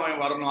திட்டத்துல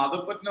அவன் வரணும். அதை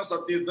பற்றின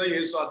சத்தியத்தை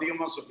இயேசு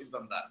அதிகமா சொல்லி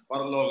தந்தார்.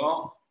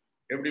 பரலோகம்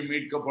எப்படி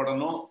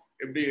மீட்கப்படணும்,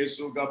 எப்படி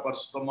இயேசுக்கா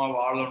பரிசுத்தமா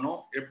வாழணும்,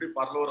 எப்படி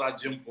பரலோக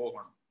ராஜ்யம்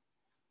போகணும்.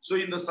 சோ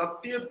இந்த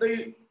சத்தியத்தை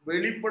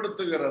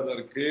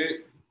வெளிப்படுத்துகிறதற்கு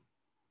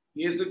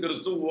இயேசு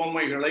கிறிஸ்து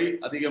உவமைகளை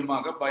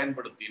அதிகமாக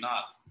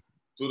பயன்படுத்தினார்.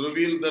 To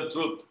reveal the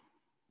truth.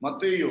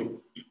 மத்தேயு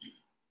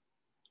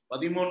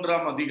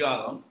 13ஆம்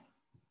அதிகாரம்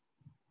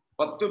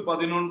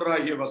 10-11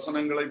 ஆகிய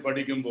வசனங்களை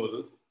படிக்கும் போது,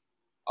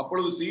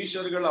 அப்பொழுது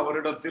சீஷர்கள்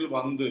அவரிடத்தில்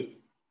வந்து,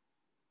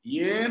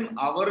 ஏன்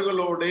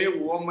அவர்களோட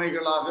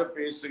உவமைகளாக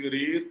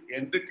பேசுகிறீர்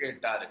என்று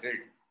கேட்டார்கள்.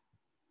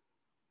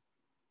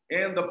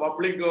 ஏன் இந்த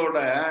பப்ளிக்கோட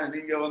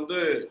நீங்க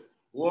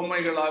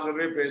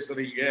உவமைகளாகவே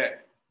பேசுறீங்க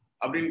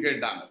அப்படின்னு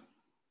கேட்டாங்க.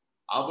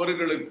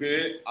 அவர்களுக்கு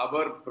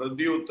அவர்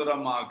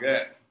பிரதியுத்தரமாக,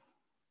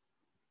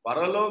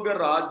 பரலோக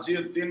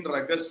ராஜ்யத்தின்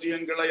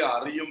ரகசியங்களை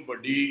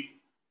அறியும்படி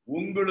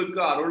உங்களுக்கு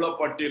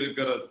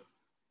அருளப்பட்டிருக்கிறது,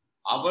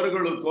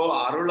 அவர்களுக்கோ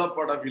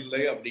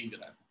அருளப்படவில்லை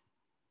அப்படிங்கிறார்.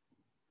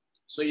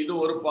 சோ இது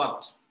ஒரு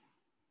பார்ட்.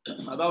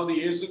 அதாவது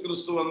இயேசு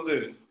கிறிஸ்து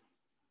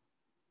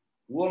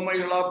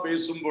உவமைகளா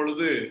பேசும்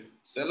பொழுது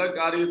சில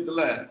காரியத்துல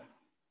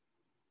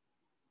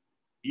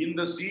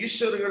இந்த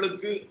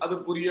சீஷர்களுக்கு அது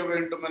புரிய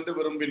வேண்டும் என்று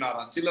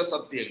விரும்பினாராம். சில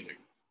சத்தியங்கள்,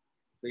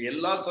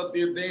 எல்லா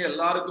சத்தியத்தையும்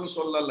எல்லாருக்கும்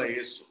சொல்லல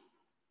இயேசு.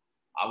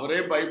 அவரே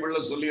பைபிள்ல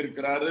சொல்லி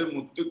இருக்கிறாரு,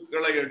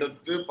 முத்துக்களை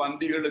எடுத்து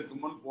பன்றிகளுக்கு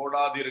முன்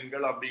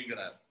போடாதிருங்கள்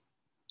அப்படிங்கிறார்.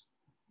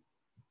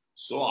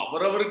 சோ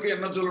அவரவருக்கு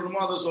என்ன சொல்லணுமோ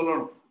அதை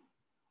சொல்லணும்.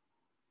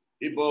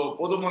 இப்போ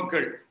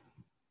பொதுமக்கள்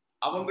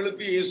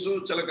அவங்களுக்கு இயேசு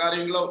சில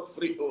காரியங்களை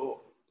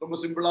ரொம்ப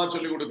சிம்பிளா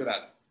சொல்லி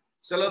கொடுக்கிறார்.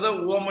 சிலத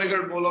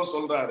உவமைகள் மூலம்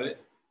சொல்றாரு.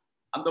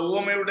 அந்த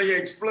உவமையுடைய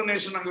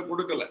எக்ஸ்பிளனேஷன் அங்க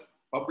கொடுக்கல,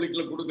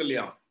 பப்ளிக்ல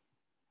கொடுக்கலையா.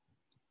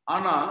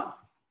 ஆனா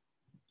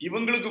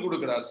இவங்களுக்கு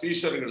கொடுக்கிறார்,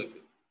 சீஷர்களுக்கு.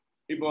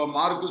 இப்போ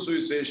மார்க்கு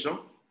சுவிசேஷம்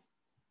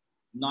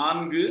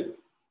 4:34,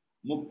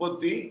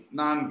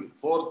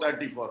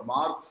 4:34,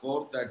 மார்க்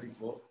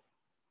 4:34,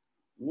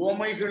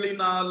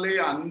 உவமைகளினாலே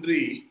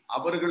அன்றி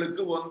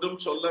அவர்களுக்கு ஒன்றும்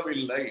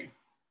சொல்லவில்லை,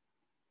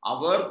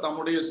 அவர்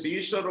தம்முடைய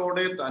சீஷரோட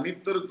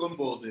தனித்திருக்கும்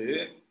போது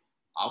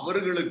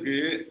அவர்களுக்கு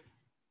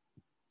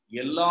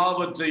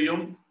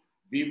எல்லாவற்றையும்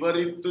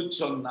விவரித்து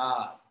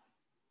சொன்னார்.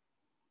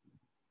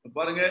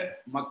 பாருங்க,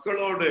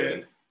 மக்களோடு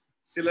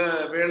சில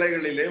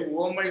வேளைகளிலே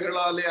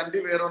உவமைகளாலே அன்றி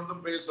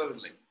வேறொன்றும்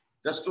பேசவில்லை.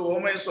 ஜஸ்ட்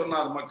உவமை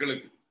சொன்னார்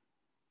மக்களுக்கு,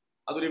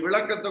 அதோடைய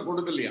விளக்கத்தை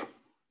கொடுக்கலையா.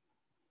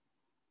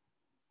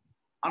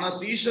 ஆனா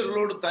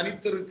சீஷர்களோடு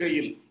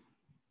தனித்திருக்கையில்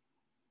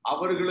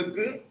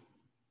அவர்களுக்கு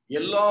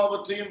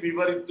எல்லாவற்றையும்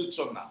விவரித்து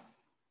சொன்னார்.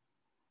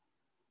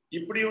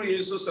 இப்படியும்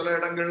இயேசு சில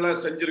இடங்கள்ல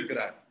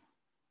செஞ்சிருக்கிறார்.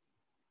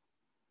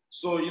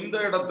 சோ இந்த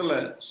இடத்துல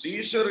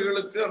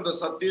சீஷர்களுக்கு அந்த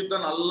சத்தியத்தை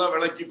நல்லா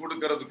விளக்கி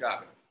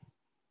கொடுக்கிறதுக்காக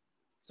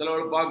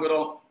சிலவர்கள்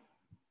பார்க்கிறோம்,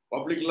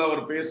 பப்ளிக்ல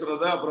அவர்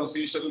பேசுறத அப்புறம்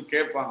சீஷர்கள்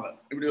கேட்பாங்க,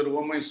 இப்படி ஒரு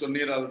உவமை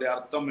சொன்னீர், அதோடைய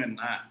அர்த்தம்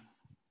என்ன?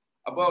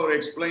 அப்போ அவர்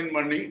எக்ஸ்பிளைன்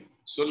பண்ணி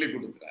சொல்லி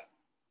கொடுக்கிறார்.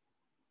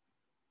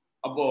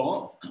 அப்போ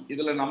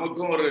இதுல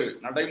நமக்கும் ஒரு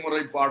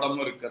நடைமுறை பாடம்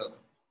இருக்கிறது.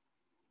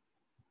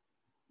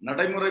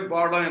 நடைமுறை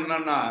பாடம்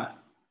என்னன்னா,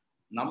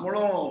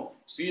 நம்மளும்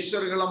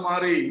சீஷர்களை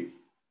மாதிரி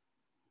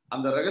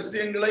அந்த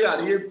ரகசியங்களை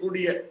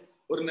அறியக்கூடிய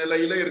ஒரு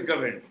நிலையில இருக்க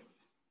வேண்டும்.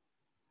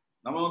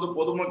 நம்ம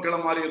பொதுமக்களை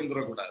மாதிரி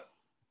இருந்துடக்கூடாது.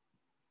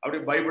 அப்படி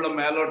பைபிளை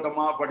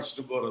மேலோட்டமா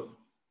படிச்சுட்டு போறது,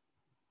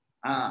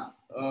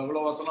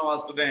 இவ்வளவு வசனம்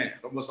வாசிட்டேன்,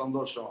 ரொம்ப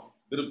சந்தோஷம்,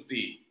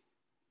 திருப்தி,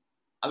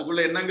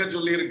 அதுக்குள்ள என்னங்க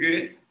சொல்லி இருக்கு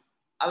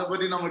அதை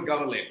பற்றி நமக்கு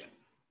கவலை இல்லை.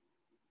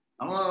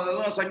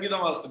 நம்ம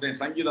சங்கீதம்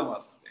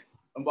வாசிட்டேன்,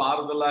 ரொம்ப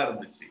ஆறுதலா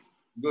இருந்துச்சு,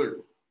 குட்.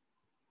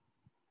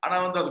 ஆனா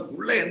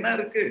அதுக்குள்ள என்ன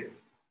இருக்கு,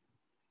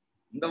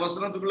 இந்த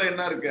வசனத்துக்குள்ள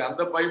என்ன இருக்கு,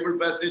 அந்த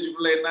பைபிள்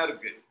பேசேஜுக்குள்ள என்ன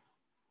இருக்கு,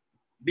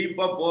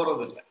 டீப்பா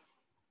போறது இல்லை.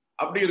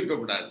 அப்படி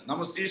இருக்கக்கூடாது.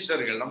 நம்ம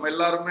சீஷர்கள், நம்ம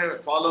எல்லாருமே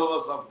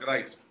followers of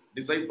Christ,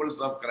 disciples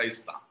of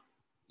Christ தான்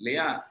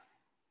இல்லையா?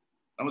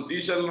 நம்ம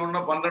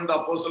சீஷர்கள்னு 12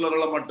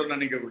 அப்போஸ்தலர்களை மட்டும்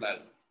நினைக்க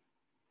கூடாது.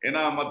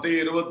 ஏன்னா மத்தேயு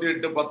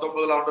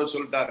 28:19 ஆண்டவர்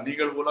சொல்லிட்டார்,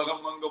 நீங்கள்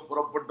உலகம் அங்கு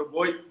புறப்பட்டு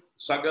போய்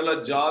சகல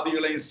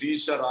ஜாதிகளையும்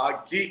சீஷர்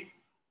ஆக்கி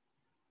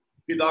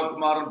பிதா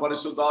குமாரன்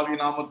பரிசுத்த ஆவி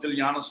நாமத்தில்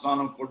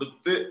ஞானஸ்நானம்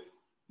கொடுத்து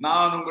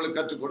நான் உங்களுக்கு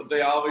கற்றுக் கொடுத்த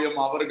யாவையும்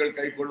அவர்கள்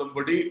கை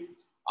கொள்ளும்படி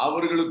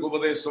அவர்களுக்கு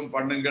உபதேசம்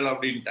பண்ணுங்கள்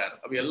அப்படின்ட்டார்.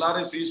 அப்ப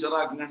எல்லாரும்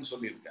சீஷராக்குங்கன்னு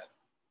சொல்லியிருக்காரு.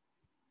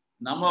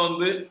 நம்ம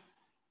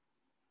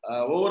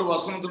ஒவ்வொரு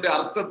வசனத்துடைய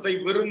அர்த்தத்தை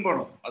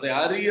விரும்பணும், அதை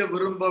அறிய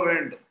விரும்ப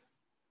வேண்டும்,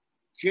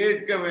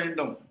 கேட்க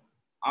வேண்டும்.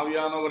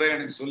 ஆவியானவரே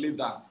எனக்கு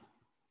சொல்லித்தாங்க,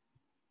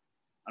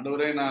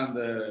 ஆண்டவரே நான்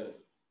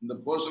இந்த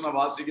போர்ஷனை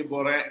வாசிக்க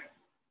போறேன்,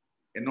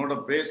 என்னோட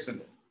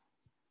பேசுங்க,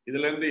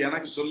 இதுல இருந்து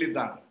எனக்கு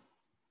சொல்லித்தாங்க.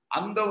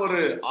 அந்த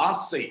ஒரு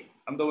ஆசை,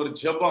 அந்த ஒரு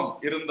ஜெபம்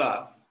இருந்தா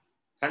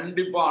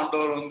கண்டிப்பா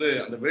ஆண்டவர்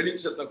அந்த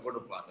வெளிச்சத்தை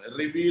கொடுப்பார்,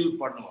 ரிவீல்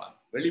பண்ணுவார்,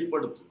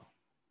 வெளிப்படுத்துவார்.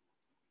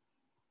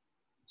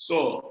 சோ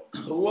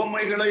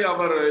உவமைகளை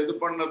அவர் இது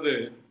பண்ணது,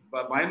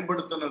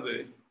 பயன்படுத்தினது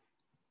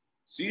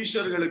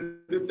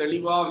சீஷர்களுக்கு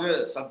தெளிவாக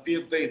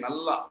சத்தியத்தை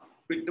நல்லா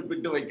பிட்டு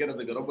பிட்டு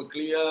வைக்கிறதுக்கு, ரொம்ப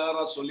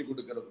கிளியரா சொல்லி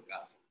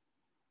கொடுக்கிறதுக்காக.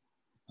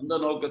 அந்த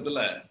நோக்கத்துல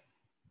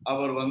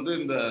அவர்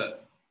இந்த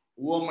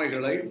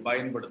உவமைகளை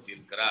பயன்படுத்தி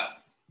இருக்கிறார்.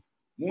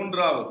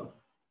 மூன்றாவது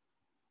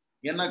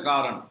என்ன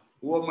காரணம்?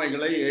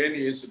 உவமைகளை ஏன்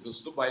இயேசு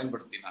கிறிஸ்து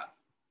பயன்படுத்தினார்?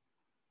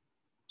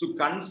 To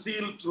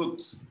கன்சீல்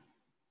truth.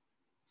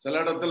 சில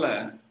இடத்துல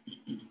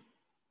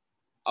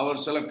அவர்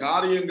சில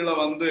காரியங்களை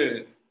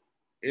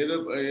எது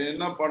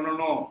என்ன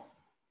பண்ணணும்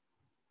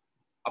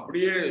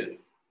அப்படியே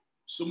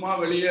சும்மா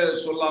வெளியே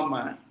சொல்லாம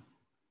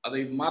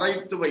அதை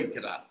மறைத்து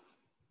வைக்கிறார்,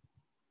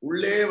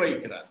 உள்ளே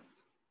வைக்கிறார்.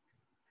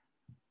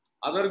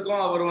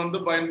 அதற்கும் அவர்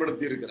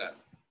பயன்படுத்தி இருக்கிறார்.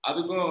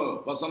 அதுக்கும்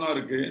வசனம்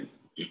இருக்கு.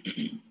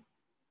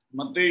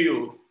 மத்தேயு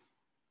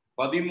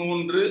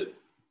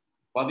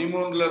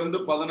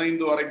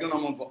 13:13 வரைக்கும்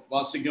நம்ம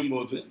வாசிக்கும்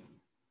போது,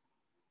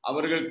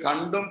 அவர்கள்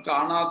கண்டும்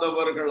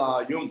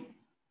காணாதவர்களாயும்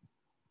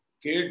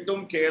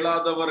கேட்டும்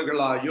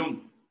கேளாதவர்களாயும்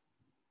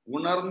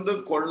உணர்ந்து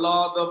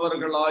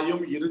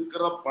கொள்ளாதவர்களாயும்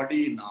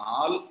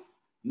இருக்கிறபடியினால்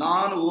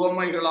நான்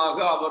உவமைகளாக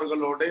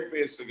அவர்களோட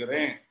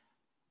பேசுகிறேன்.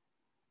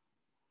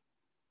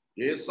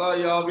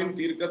 ஏசாயாவின்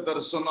தீர்க்க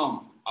தரிசனம்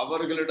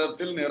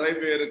அவர்களிடத்தில்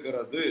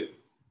நிறைவேறுகிறது.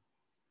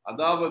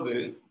 அதாவது,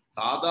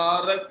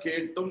 காதார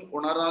கேட்டும்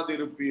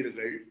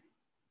உணராதிருப்பீர்கள்,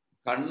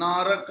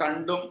 கண்ணார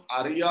கண்டும்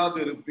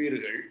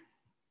அறியாதிருப்பீர்கள்.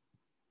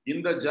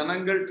 இந்த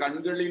ஜனங்கள்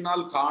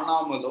கண்களினால்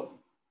காணாமலும்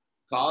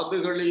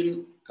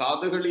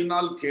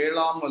காதுகளினால்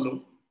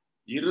கேளாமலும்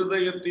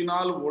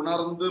இருதயத்தினால்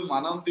உணர்ந்து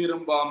மனம்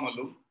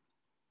திரும்பாமலும்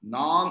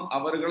நான்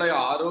அவர்களை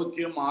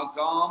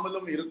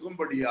ஆரோக்கியமாக்காமலும்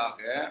இருக்கும்படியாக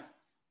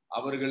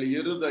அவர்கள்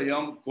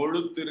இருதயம்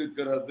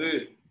கொழுத்திருக்கிறது.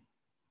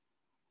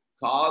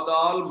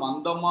 காதால்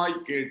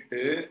மந்தமாய்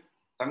கேட்டு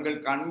தங்கள்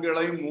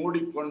கண்களை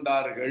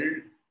மூடிக்கொண்டார்கள்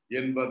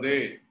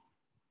என்பதே.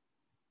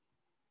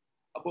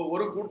 அப்போ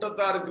ஒரு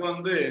கூட்டத்தாருக்கு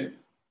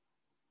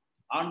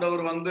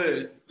ஆண்டவர்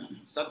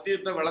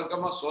சத்தியத்தை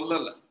விளக்கமா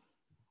சொல்லல.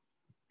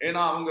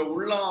 ஏன்னா அவங்க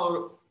உள்ளம் அவர்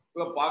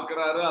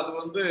பார்க்கிறாரு, அது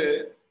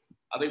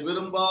அதை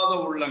விரும்பாத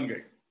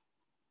உள்ளங்கள்.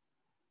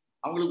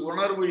 அவங்களுக்கு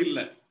உணர்வு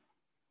இல்லை,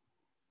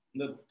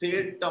 இந்த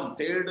தேட்டம்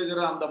தேடுகிற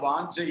அந்த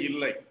வாஞ்சை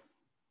இல்லை.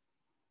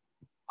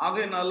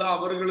 ஆகையினால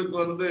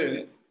அவர்களுக்கு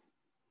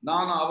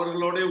நான்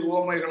அவர்களோட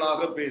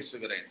உவமைகளாக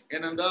பேசுகிறேன்.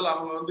 ஏனென்றால்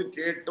அவங்க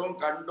கேட்டும்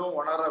கண்டும்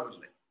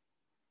உணரவில்லை.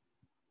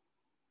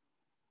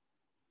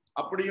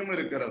 அப்படியும்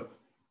இருக்கிறது.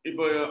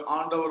 இப்போ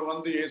ஆண்டவர்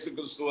இயேசு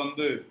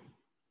கிறிஸ்து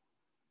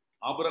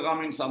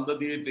ஆபிரகாமின்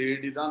சந்ததியை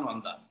தேடிதான்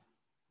வந்தார்.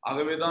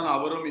 ஆகவேதான்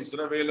அவரும்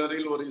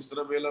இஸ்ரவேலரில் ஒரு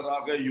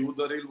இஸ்ரவேலராக,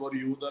 யூதரில் ஒரு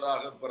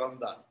யூதராக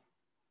பிறந்தார்.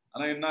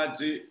 ஆனா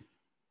என்னாச்சு?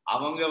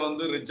 அவங்க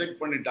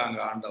ரிஜெக்ட் பண்ணிட்டாங்க,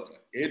 ஆண்டவரை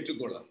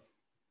ஏற்றுக்கொள்ள.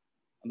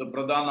 அந்த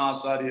பிரதான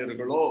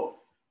ஆசாரியர்களோ,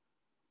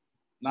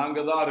 நாங்க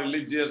தான்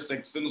ரிலிஜியஸ்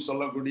செக்ஸ்ன்னு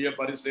சொல்லக்கூடிய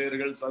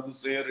பரிசேயர்கள்,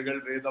 சதுசேயர்கள்,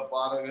 வேத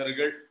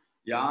பாரகர்கள்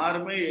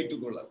யாருமே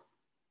ஏற்றுக்கொள்ள.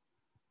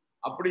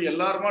 அப்படி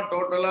எல்லாருமா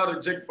டோட்டலா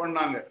ரிஜெக்ட்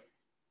பண்ணாங்க.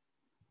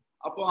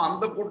 அப்போ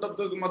அந்த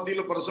கூட்டத்துக்கு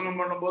மத்தியில பிரசனம்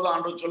பண்ணும்போது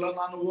ஆண்டவர் சொல்ல,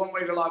 நான்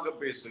உவமைகளாக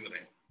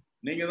பேசுகிறேன்.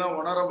 நீங்க தான்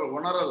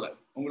உணரல,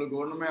 உங்களுக்கு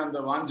ஒண்ணுமே அந்த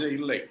வாஞ்சை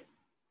இல்லை.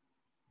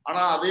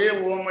 ஆனா அதே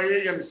உவமையை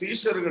என்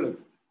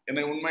சீஷர்களுக்கு,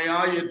 என்னை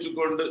உண்மையாய்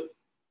ஏற்றுக்கொண்டு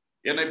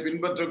என்னை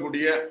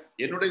பின்பற்றக்கூடிய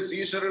என்னுடைய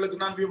சீஷர்களுக்கு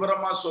நான்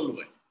விவரமா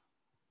சொல்லுவேன்.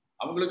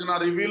 அவங்களுக்கு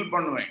நான் ரிவீல்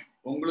பண்ணுவேன்,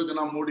 உங்களுக்கு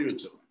நான் மூடி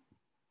வச்சிருவேன்.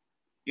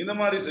 இந்த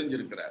மாதிரி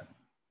செஞ்சிருக்கிறார்.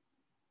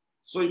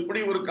 ஸோ இப்படி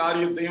ஒரு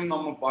காரியத்தையும்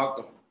நம்ம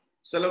பார்க்கணும்.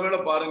 சில வேளை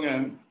பாருங்க,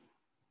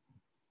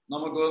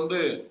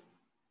 நமக்கு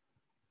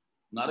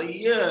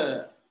நிறைய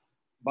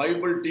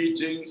பைபிள்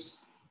டீச்சிங்ஸ்,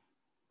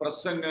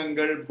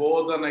 பிரசங்கங்கள்,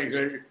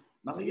 போதனைகள்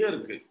நிறைய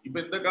இருக்கு. இப்ப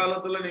இந்த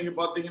காலத்துல நீங்க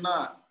பாத்தீங்கன்னா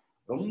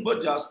ரொம்ப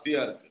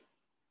ஜாஸ்தியா இருக்கு.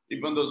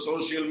 இப்ப இந்த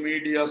சோசியல்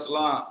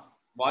மீடியாஸ்லாம்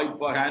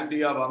வாய்ப்பா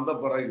ஹேண்டியா வந்த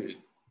பிறகு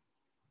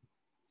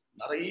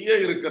நிறைய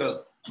இருக்கிறது.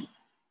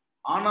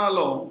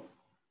 ஆனாலும்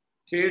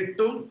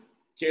கேட்டும்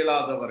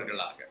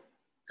கேளாதவர்களாக,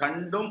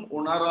 கண்டும்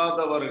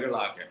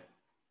உணராதவர்களாக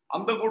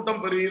அந்த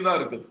கூட்டம் பெரியதா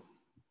இருக்குது.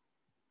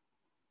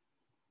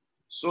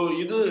 சோ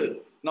இது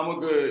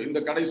நமக்கு இந்த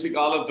கடைசி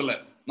காலத்துல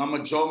நம்ம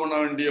ஜெபம் பண்ண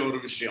வேண்டிய ஒரு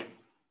விஷயம்.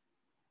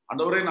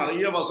 ஆண்டவரே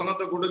நிறைய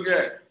வசனத்தை கொடுங்க,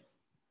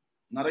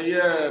 நிறைய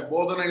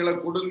போதனைகளை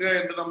கொடுங்க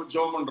என்று நம்ம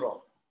ஜெபம் பண்றோம்.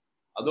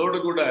 அதோடு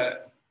கூட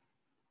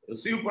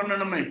ரிசீவ்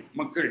பண்ணணுமே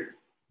மக்கள்.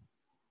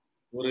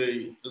 ஒரு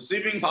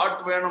ரிசீவிங்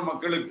ஹார்ட் வேணும்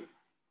மக்களுக்கு.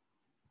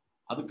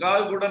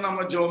 அதுக்காக கூட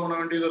நம்ம ஜெபம் பண்ண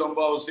வேண்டியது ரொம்ப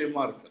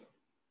அவசியமா இருக்கு.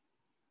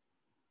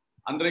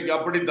 அன்றைக்கு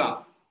அப்படித்தான்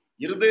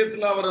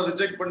இருதயத்துல அவரை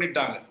ரிஜெக்ட்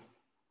பண்ணிட்டாங்க.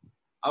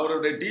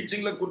 அவருடைய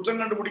டீச்சிங்ல குற்றம்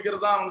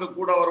கண்டுபிடிக்கிறதா அவங்க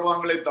கூட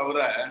வருவாங்களே தவிர,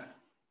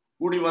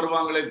 கூடி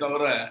வருவாங்களே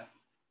தவிர,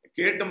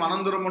 கேட்டு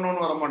மனம்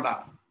திரும்பணும்னு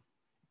வரமாட்டாங்க.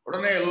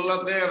 உடனே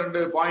எல்லாத்தையும் 2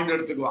 பாயிண்ட்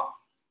எடுத்துக்குவான்.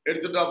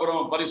 எடுத்துட்டு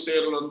அப்புறம்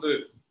பரிசேயர்கள்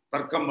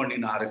தர்க்கம்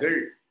பண்ணினார்கள்,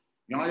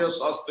 நியாய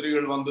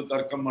சாஸ்திரிகள்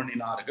தர்க்கம்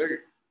பண்ணினார்கள்,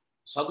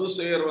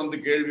 சதுசேயர்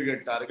கேள்வி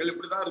கேட்டார்கள்.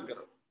 இப்படிதான்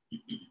இருக்கிறது.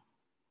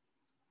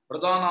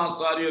 பிரதான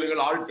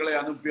ஆசாரியர்கள் ஆட்களை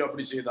அனுப்பி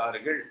அப்படி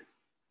செய்தார்கள்.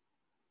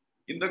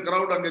 இந்த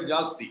கிரௌட் அங்க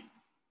ஜாஸ்தி.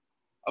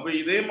 அப்ப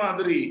இதே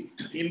மாதிரி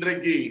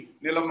இன்றைக்கு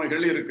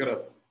நிலைமைகள்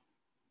இருக்கிறது.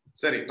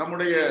 சரி,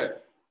 நம்முடைய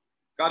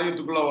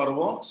காரியத்துக்குள்ள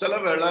வருவோம். சில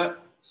வேளை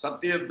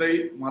சத்தியத்தை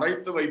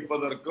மறைத்து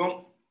வைப்பதற்கும்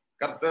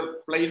கர்த்தர்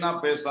பிளைனா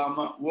பேசாம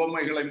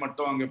உவமைகளை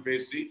மட்டும் அங்க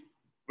பேசி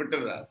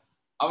விட்டுறார்.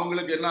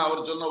 அவங்களுக்கு என்ன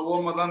அவர் சொன்ன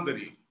ஓமை தான்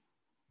தெரியும்,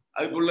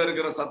 அதுக்குள்ள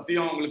இருக்கிற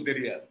சத்தியம் அவங்களுக்கு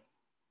தெரியாது.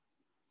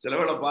 சில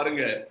வேளை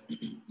பாருங்க,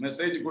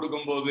 மெசேஜ்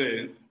கொடுக்கும்போது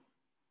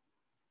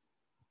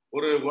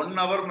ஒரு 1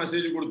 hour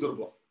மெசேஜ்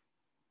கொடுத்துருப்போம்,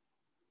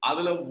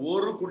 அதுல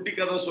ஒரு குட்டி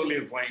கதை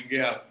சொல்லியிருப்போம்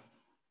எங்கேயா.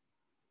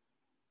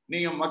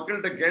 நீங்க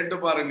மக்கள்கிட்ட கேட்டு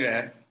பாருங்க,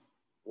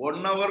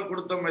 1 hour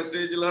கொடுத்த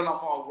மெசேஜ்ல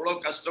நம்ம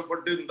அவ்வளவு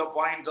கஷ்டப்பட்டு இந்த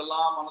பாயிண்ட்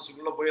எல்லாம்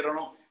மனசுக்குள்ள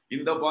போயிடணும்,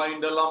 இந்த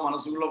பாயிண்ட் எல்லாம்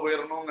மனசுக்குள்ள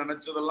போயிடணும்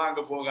நினைச்சதெல்லாம்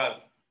அங்க போகாது.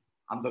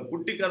 அந்த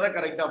குட்டி கதை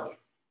கரெக்டா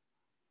போய்,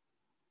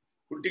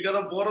 குட்டி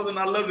கதை போறது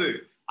நல்லது.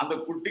 அந்த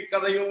குட்டி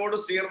கதையோடு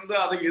சேர்ந்து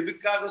அது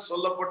எதுக்காக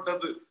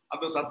சொல்லப்பட்டது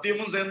அந்த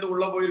சத்தியமும் சேர்ந்து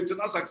உள்ள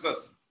போயிருச்சுன்னா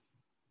சக்சஸ்.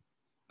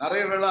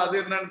 நிறைய வேளை அது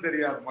என்னன்னு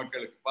தெரியாது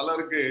மக்களுக்கு,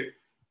 பலருக்கு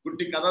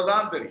குட்டி கதை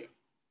தான் தெரியும்.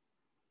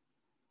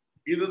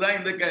 இதுதான்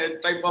இந்த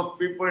டைப் ஆஃப்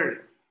பீப்புள்.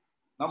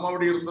 நம்ம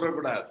அப்படி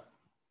இருந்துடக்கூடாது.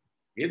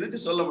 எதுக்கு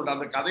சொல்லப்பட்ட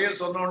அந்த கதையை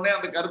சொன்ன உடனே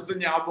அந்த கருத்து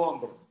ஞாபகம்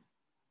வந்துடும்,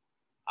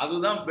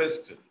 அதுதான்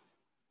பெஸ்ட்.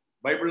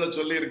 பைபிள்ல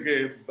சொல்லி இருக்கு,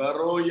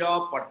 பெரோயா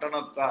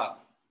பட்டணத்தார்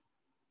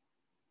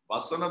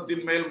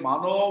வசனத்தின் மேல்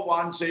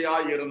மனோவாஞ்சையா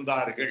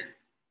இருந்தார்கள்.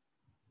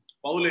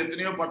 பவுல்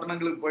எத்தனையோ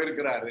பட்டணங்களுக்கு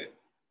போயிருக்கிறாரு,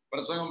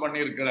 பிரசங்கம்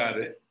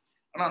பண்ணியிருக்கிறாரு.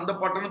 ஆனா அந்த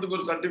பட்டணத்துக்கு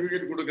ஒரு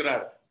சர்டிபிகேட்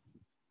கொடுக்கிறார்,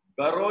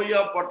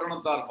 பெரோயா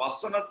பட்டணத்தார்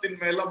வசனத்தின்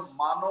மேல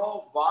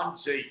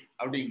மனோவாஞ்சை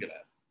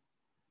அப்படிங்கிறார்.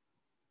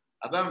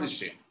 அதான்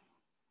விஷயம்.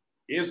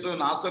 இயேசு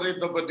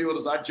நாசரேத்தை பற்றி ஒரு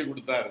சாட்சி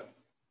கொடுத்தாரு,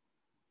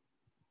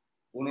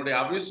 உன்னுடைய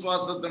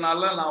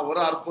அவிசுவாசத்தினால நான்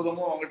ஒரு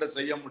அற்புதமும் உங்ககிட்ட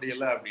செய்ய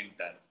முடியல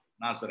அப்படின்ட்டார்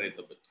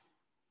நாசரேத்தை பற்றி.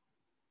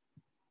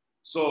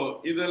 சோ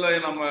இதுல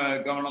நம்ம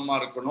கவனமா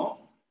இருக்கணும்.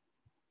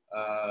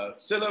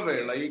 சில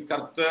வேளை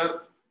கர்த்தர்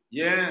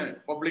ஏன்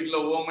பப்ளிக்ல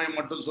ஓமை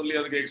மட்டும் சொல்லி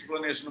அதுக்கு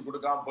எக்ஸ்பிளனேஷன்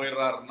கொடுக்காம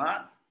போயிடுறாருன்னா,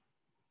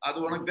 அது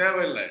உனக்கு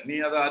தேவையில்லை, நீ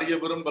அதை அறிய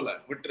விரும்பல,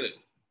 விட்டுரு.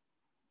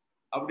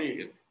 அப்படி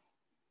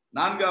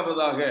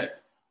 4வதாக,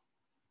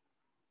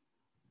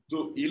 டு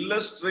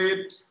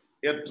இல்லஸ்ட்ரேட்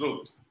எ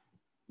ட்ரூத்,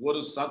 ஒரு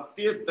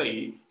சத்தியத்தை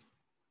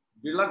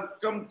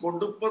விளக்கம்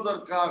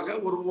கொடுப்பதற்காக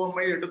ஒரு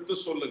உவமை எடுத்து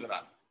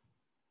சொல்லுகிறார்.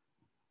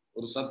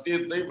 ஒரு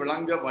சத்தியத்தை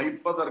விளங்க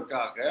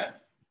வைப்பதற்காக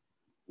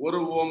ஒரு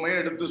உவமை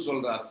எடுத்து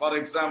சொல்றார். ஃபார்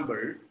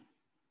எக்ஸாம்பிள்,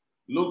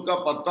 லூக்கா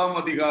 10ஆம்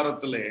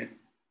அதிகாரத்திலே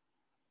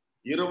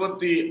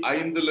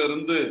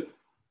 25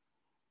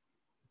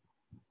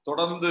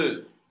 தொடர்ந்து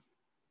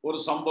ஒரு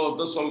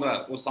சம்பவத்தை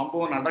சொல்றார். ஒரு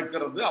சம்பவம்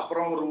நடக்கிறது,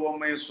 அப்புறம் ஒரு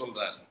உவமையை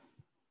சொல்றார்.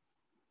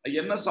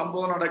 என்ன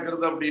சம்பவம்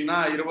நடக்கிறது அப்படின்னா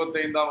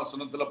 25ஆம்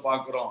வசனத்துல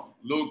பாக்குறோம்.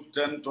 லூக்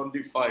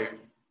 10:25,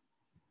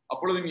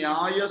 அப்பொழுது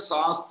நியாய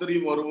சாஸ்திரி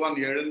ஒருவன்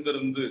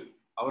எழுந்திருந்து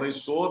அவரை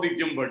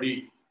சோதிக்கும்படி,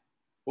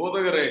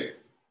 போதகரே,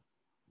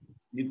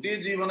 நித்திய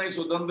ஜீவனை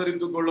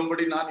சுதந்திரித்துக்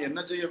கொள்ளும்படி நான் என்ன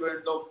செய்ய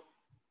வேண்டும்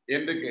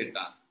என்று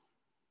கேட்டான்.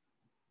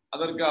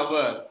 அதற்கு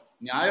அவர்,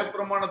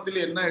 நியாயப்பிரமாணத்தில்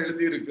என்ன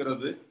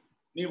எழுதியிருக்கிறது,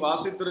 நீ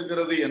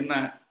வாசித்திருக்கிறது என்ன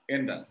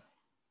என்றார்.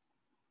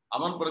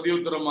 அவன்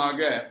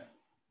பிரதியுத்தரமாக,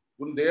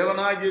 உன்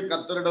தேவனாகிய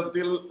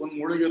கர்த்தரிடத்தில் உன்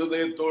முழு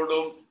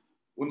இருதயத்தோடும்,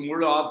 உன்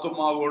முழு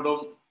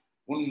ஆத்துமாவோடும்,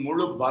 உன்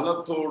முழு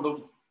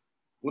பலத்தோடும்,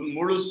 உன்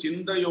முழு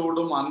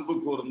சிந்தையோடும் அன்பு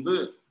கூர்ந்து,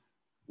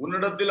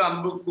 உன்னிடத்தில்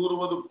அன்பு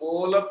கூறுவது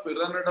போல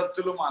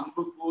பிறனிடத்திலும்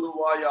அன்பு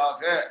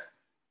கூறுவாயாக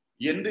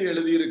என்று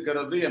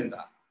எழுதியிருக்கிறது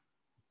என்றார்.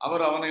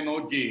 அவர் அவனை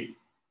நோக்கி,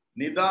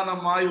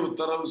 நிதானமாய்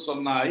உத்தரவு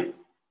சொன்னாய்,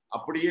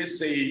 அப்படியே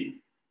செய்,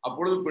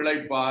 அப்பொழுது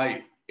பிழைப்பாய்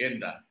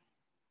என்றார்.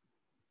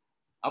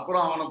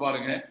 அப்புறம் அவனை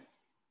பாருங்க,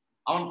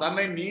 அவன்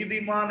தன்னை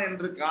நீதிமான்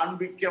என்று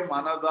காண்பிக்க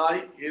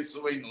மனதாய்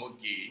இயேசுவை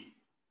நோக்கி,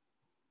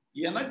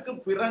 எனக்கு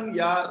பிறன்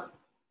யார்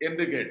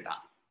என்று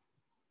கேட்டான்.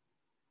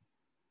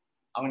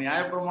 அவன்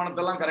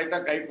நியாயப்பிரமாணத்தெல்லாம் கரெக்டா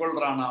கை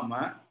கொள்றானாம,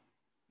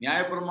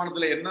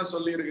 நியாயப்பிரமாணத்துல என்ன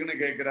சொல்லி இருக்குன்னு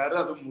கேட்கிறாரு.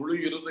 அது முழு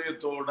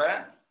இருதயத்தோட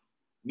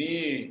நீ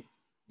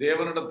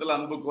தேவனிடத்துல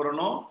அன்பு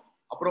கூறணும்,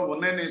 அப்புறம்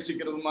உன்னை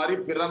நேசிக்கிறது மாதிரி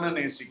பிறனை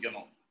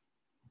நேசிக்கணும்.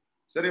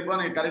 சரிப்பா,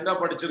 நீ கரெக்டா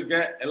படிச்சிருக்க,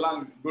 எல்லாம்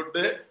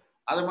குட்டு,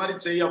 அது மாதிரி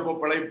செய்ய, அப்போ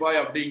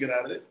பிழைப்பாய்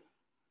அப்படிங்கிறாரு.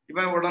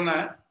 இவன் உடனே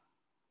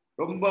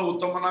ரொம்ப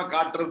உத்தமனா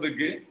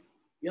காட்டுறதுக்கு,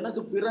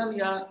 எனக்கு பிறன்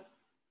யார்,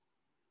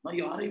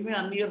 நான் யாரையுமே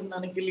அந்நியர்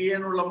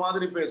நினைக்கலையேன்னு உள்ள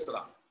மாதிரி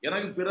பேசுறான்,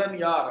 எனக்கு பிறன்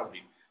யார்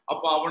அப்படின்னு.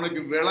 அப்ப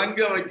அவனுக்கு விளங்க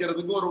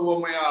வைக்கிறதுக்கு ஒரு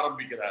உவமையை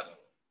ஆரம்பிக்கிறாரு.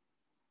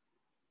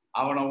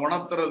 அவனை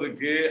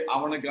உணர்த்துறதுக்கு,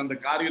 அவனுக்கு அந்த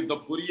காரியத்தை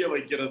புரிய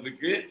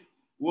வைக்கிறதுக்கு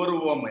ஒரு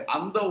உவமை.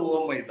 அந்த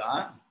உவமை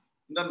தான்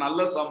இந்த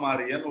நல்ல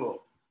சமாரியன்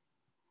உவமை.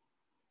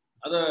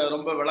 அத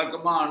ரொம்ப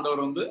விளக்கமா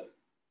ஆண்டவர்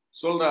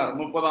சொல்றார்.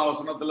 30ஆம்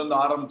வசனத்துல இருந்து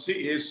ஆரம்பிச்சு,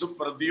 இயேசு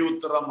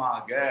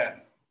பிரதியுத்தரமாக,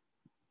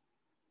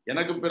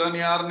 எனக்கு பிறன்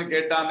யாருன்னு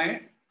கேட்டானே,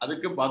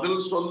 அதுக்கு பதில்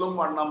சொல்லும்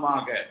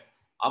வண்ணமாக,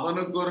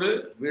 அவனுக்கு ஒரு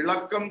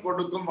விளக்கம்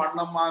கொடுக்கும்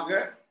வண்ணமாக,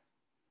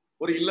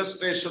 ஒரு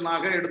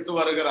இல்லஸ்ட்ரேஷனாக எடுத்து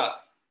வருகிறார்.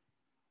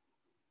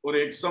 ஒரு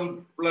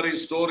எக்ஸாம்பிளரி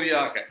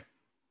ஸ்டோரியாக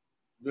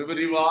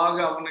விரிவாக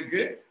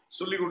அவனுக்கு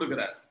சொல்லி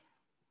கொடுக்கிறார்.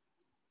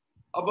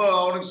 அப்போ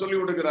அவனுக்கு சொல்லி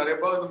கொடுக்கிறார்,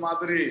 எப்போ இந்த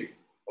மாதிரி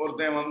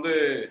ஒருத்தன்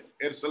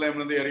எருசலேம்ல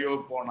இருந்து எரியோ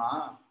போனா,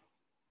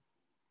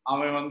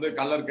 அவன்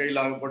கல்லர் கையில்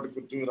ஆகப்பட்டு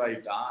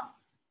குற்றுயிராயிட்டான்.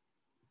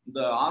 இந்த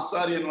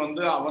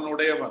ஆசாரியன்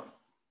அவனுடையவன்,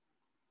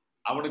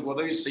 அவனுக்கு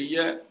உதவி செய்ய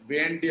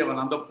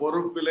வேண்டியவன், அந்த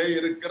பொறுப்பிலே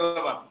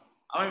இருக்கிறவன்,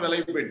 அவன்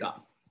விலகி போயிட்டான்.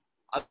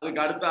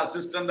 அதுக்கு அடுத்த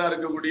அசிஸ்டண்டா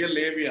இருக்கக்கூடிய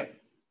லேவியன்,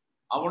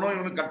 அவனும்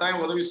இவனுக்கு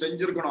கட்டாயம் உதவி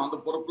செஞ்சிருக்கணும், அந்த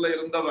பொறுப்புல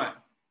இருந்தவன்.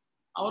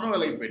 அவனும்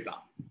விலகி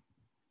போயிட்டான்.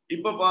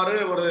 இப்ப பாரு,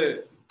 ஒரு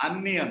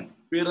அந்நியன்,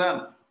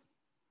 பிறன்,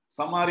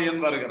 சமாரியன்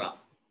வருகிறான்.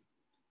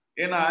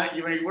 ஏன்னா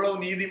இவன் இவ்வளவு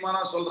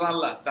நீதிமானா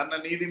சொல்றான்ல, தன்னை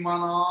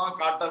நீதிமானா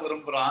காட்ட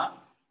விரும்புறான்.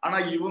 ஆனா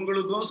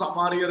இவங்களுக்கும்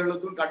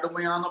சமாரியர்களுக்கும்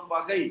கடுமையான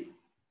பகை.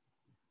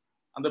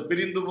 அந்த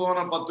பிரிந்து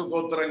போன 10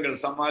 கோத்திரங்கள்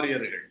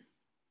சமாரியர்கள்,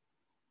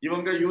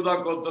 இவங்க யூதா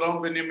கோத்திரம்,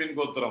 பென்யமீன்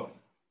கோத்திரம்.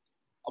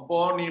 அப்போ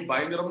நீ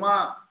பயங்கரமா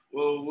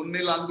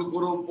உன்னில் அன்பு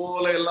கூறு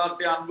போல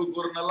எல்லார்ட்டையும் அன்பு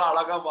கூறுனெல்லாம்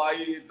அழகா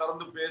வாய்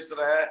திறந்து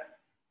பேசுற,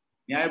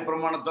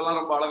 நியாயப்பிரமாணத்தெல்லாம்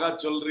ரொம்ப அழகா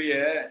சொல்றிய,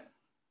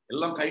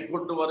 எல்லாம் கை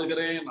கொண்டு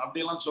வருகிறேன்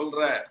அப்படிலாம் சொல்ற.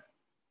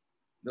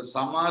 இந்த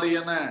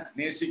சமாரியனை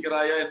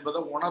நேசிக்கிறாயா என்பதை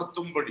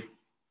உணர்த்தும்படி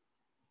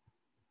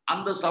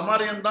அந்த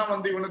சமாரியன் தான்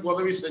வந்து இவனுக்கு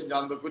உதவி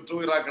செஞ்சான், அந்த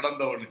குற்றுயிரா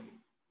கிடந்தவனுக்கு.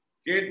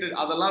 கேட்டு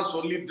அதெல்லாம்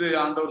சொல்லிட்டு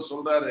ஆண்டவர்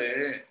சொல்றாரு,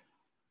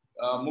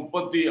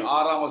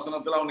 36ஆம்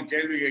வசனத்துல அவனுக்கு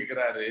கேள்வி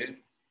கேட்கிறாரு,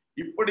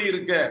 இப்படி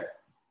இருக்க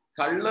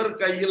கள்ளர்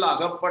கையில்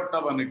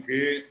அகப்பட்டவனுக்கு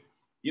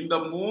இந்த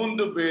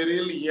 3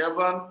 பேரில்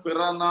எவன்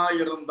பிறனா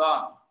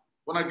இருந்தான்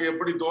உனக்கு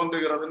எப்படி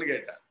தோன்றுகிறதுன்னு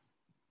கேட்டார்.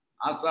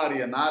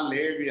 ஆசாரியனா,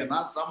 லேவியனா,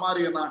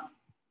 சமாரியனா?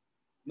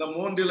 இந்த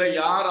 3ல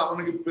யார்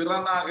அவனுக்கு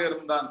பிறனாக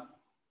இருந்தான்?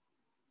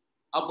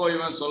 அப்போ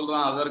இவன்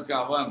சொல்றான், அதற்கு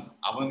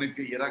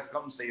அவனுக்கு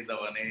இரக்கம்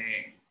செய்தவனே.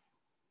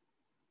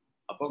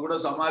 அப்ப கூட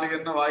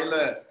சமாரியன் வாயில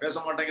பேச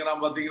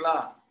மாட்டேங்கிறான், பாத்தீங்களா?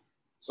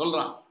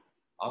 சொல்றான்,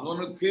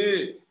 அவனுக்கு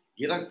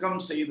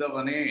இரக்கம்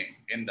செய்தவனே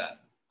என்றார்.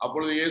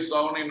 அப்பொழுது இயேசு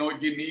அவனை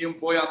நோக்கி, நீயும்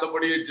போய்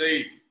அந்தபடியே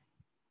செய்.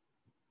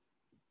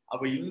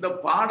 அப்ப இந்த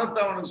பாடத்தை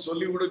அவனுக்கு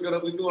சொல்லி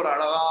கொடுக்கிறதுக்கு ஒரு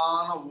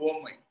அழகான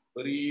உவமை,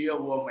 பெரிய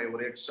உவமை,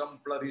 ஒரு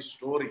எக்ஸம்ப்ளரி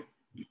ஸ்டோரி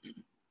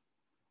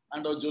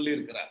ஆண்டவர் சொல்லி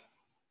இருக்கிறார்.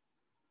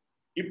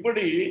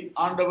 இப்படி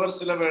ஆண்டவர்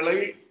சில வேளை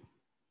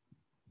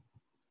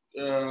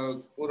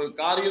ஒரு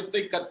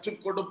காரியத்தை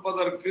கற்றுக்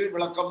கொடுப்பதற்கு,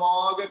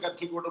 விளக்கமாக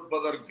கற்றுக்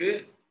கொடுப்பதற்கு,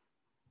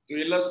 to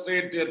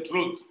illustrate a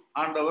truth,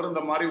 ஆண்டவர்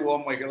இந்த மாதிரி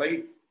உவமைகளை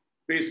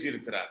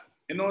பேசியிருக்கிறார்.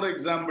 இன்னொரு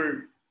எக்ஸாம்பிள்,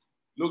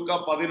 லூக்கா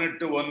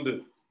 18:1,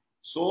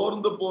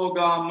 சோர்ந்து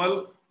போகாமல்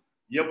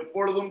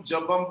எப்பொழுதும்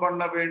ஜெபம்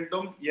பண்ண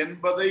வேண்டும்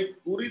என்பதை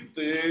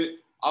குறித்து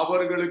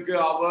அவர்களுக்கு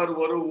அவர்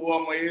ஒரு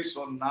உவமையை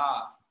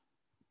சொன்னார்.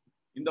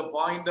 இந்த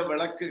பாயிண்ட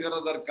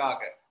விளக்குகிறதற்காக,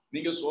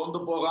 நீங்க சோர்ந்து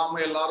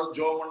போகாம எல்லாரும்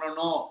ஜெபம்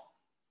பண்ணணும்,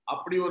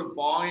 அப்படி ஒரு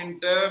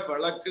பாயிண்ட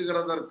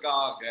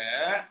விளக்குகிறதற்காக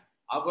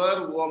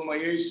அவர்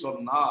உவமையை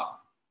சொன்னார்.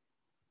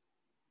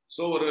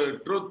 சோ ஒரு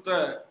ட்ரூத்தை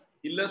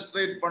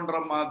இல்லஸ்ட்ரேட் பண்ற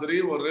மாதிரி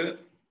ஒரு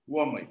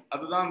உவமை.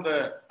 அதுதான் அந்த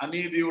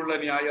அநீதியுள்ள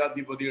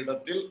நியாயாதிபதி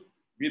இடத்தில்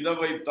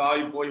விதவை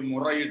தாய் போய்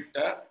முறையிட்ட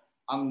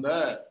அந்த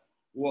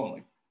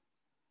உவமை.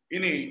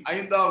 இனி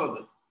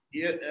 5வது,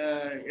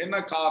 என்ன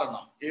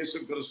காரணம் இயேசு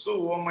கிறிஸ்து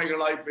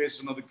உவமைகளாய்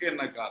பேசுனதுக்கு?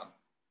 என்ன காரணம்?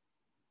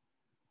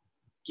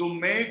 To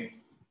make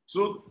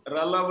truth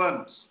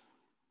relevant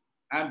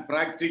and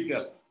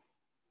practical.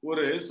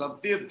 ஒரு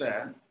சத்தியத்தை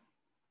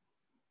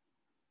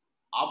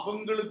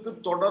அவங்களுக்கு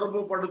தொடர்பு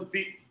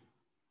படுத்தி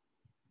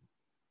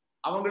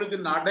அவங்களுக்கு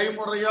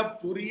நடைமுறையா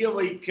புரிய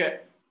வைக்க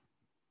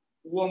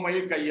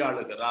உவமையை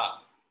கையாளுகிறார்.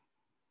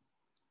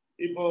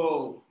 இப்போ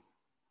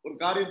ஒரு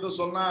காரியத்தை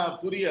சொன்னா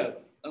புரியாது,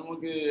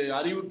 நமக்கு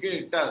அறிவுக்கே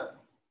எட்டாது.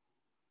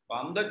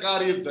 அந்த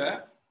காரியத்தை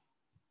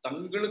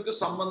தங்களுக்கு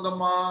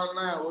சம்பந்தமான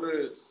ஒரு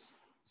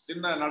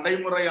சின்ன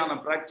நடைமுறையான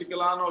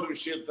பிராக்டிக்கலான ஒரு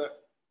விஷயத்த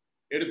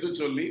எடுத்து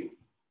சொல்லி,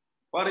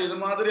 பாரு இது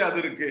மாதிரி அது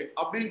இருக்கு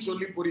அப்படின்னு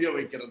சொல்லி புரிய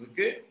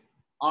வைக்கிறதுக்கு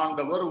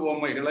ஆண்டவர்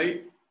உவமைகளை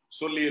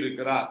சொல்லி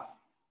இருக்கிறார்.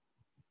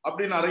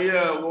 அப்படி நிறைய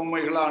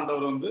உவமைகளை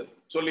ஆண்டவர் வந்து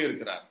சொல்லி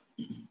இருக்கிறார்.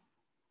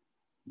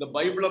 இந்த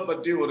பைபிளை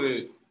பற்றி ஒரு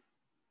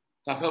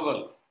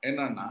தகவல்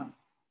என்னன்னா,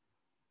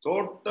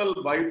 டோட்டல்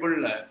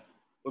பைபிள்ல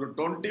ஒரு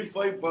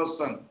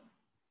 25%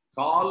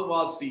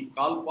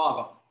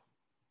 கால்பாகம்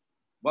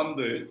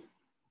வந்து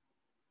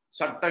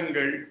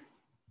சட்டங்கள்,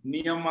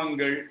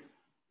 நியமங்கள்,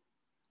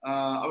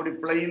 அப்படி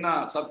பிளைனா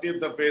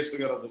சத்தியத்தை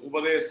பேசுகிறது,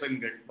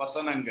 உபதேசங்கள்,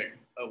 வசனங்கள்,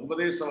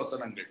 உபதேச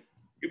வசனங்கள்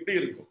இப்படி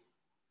இருக்கும்.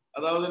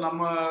 அதாவது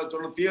நம்ம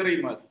சொல்ற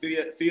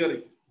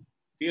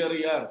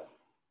தியரியா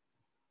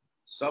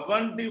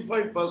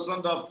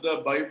 75% ஆஃப் த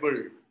பைபிள்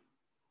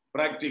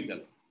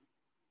பிராக்டிக்கல்.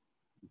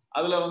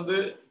 அதுல வந்து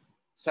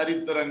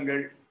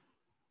சரித்திரங்கள்,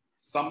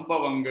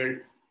 சம்பவங்கள்,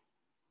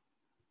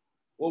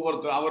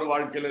 ஒவ்வொருத்தர் அவர்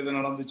வாழ்க்கையில் எது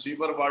நடந்துச்சு,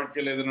 இவர்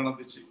வாழ்க்கையில் எது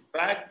நடந்துச்சு,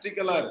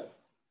 பிராக்டிக்கலா இருக்கு.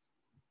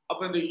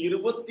 அப்ப இந்த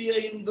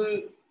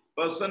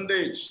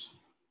 25%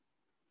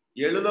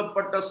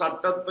 எழுதப்பட்ட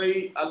சட்டத்தை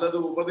அல்லது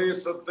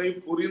உபதேசத்தை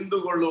புரிந்து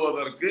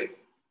கொள்ளுவதற்கு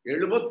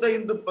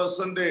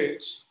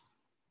 75%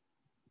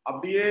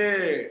 அப்படியே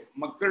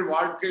மக்கள்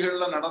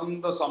வாழ்க்கைகள்ல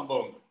நடந்த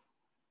சம்பவம்.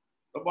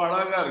 ரொம்ப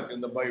அழகா இருக்கு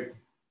இந்த பைபிள்.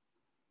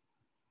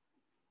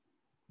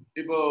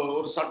 இப்போ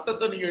ஒரு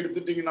சட்டத்தை நீங்க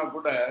எடுத்துட்டீங்கன்னா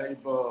கூட,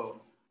 இப்போ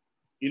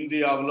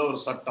இந்தியாவில் ஒரு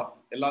சட்டம்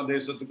எல்லா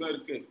தேசத்துக்கும்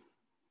இருக்கு.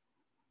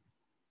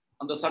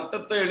 அந்த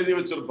சட்டத்தை எழுதி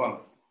வச்சிருப்பாங்க.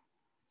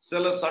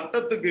 சில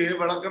சட்டத்துக்கு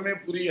விளக்கமே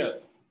புரியாது,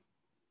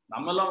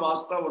 நம்ம எல்லாம்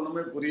வாஸ்தா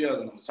ஒண்ணுமே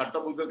புரியாது, நம்ம சட்ட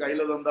புக்க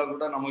கையில தந்தா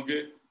கூட நமக்கு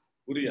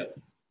புரியாது.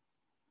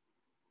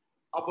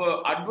 அப்போ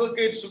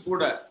அட்வொகேட்ஸ்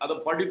கூட, அதை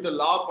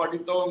லா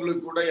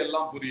படித்தவங்களுக்கு கூட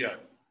எல்லாம்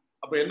புரியாது.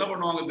 அப்ப என்ன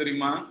பண்ணுவாங்க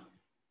தெரியுமா?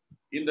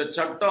 இந்த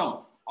சட்டம்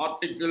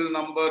ஆர்டிகிள்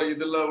நம்பர்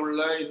இதுல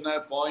உள்ள என்ன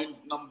பாயிண்ட்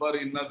நம்பர்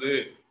என்னது,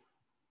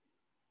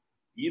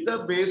 இத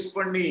பேஸ்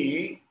பண்ணி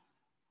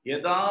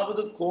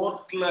ஏதாவது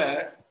கோர்ட்ல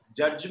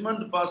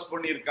ஜட்ஜ்மெண்ட் பாஸ்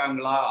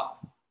பண்ணியிருக்காங்களா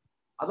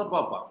அதை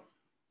பார்ப்பாங்க.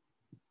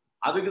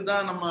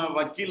 அதுக்குதான் நம்ம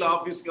வக்கீல்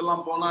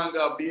ஆபீஸ்க்கெல்லாம் போனா அங்க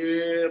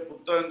அப்படியே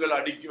புத்தகங்கள்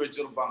அடுக்கி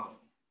வச்சிருப்பாங்க.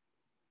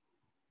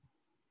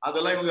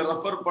 அதெல்லாம் இவங்க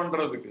ரெஃபர்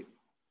பண்றதுக்கு.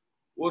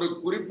 ஒரு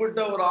குறிப்பிட்ட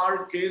ஒரு ஆள்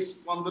கேஸ்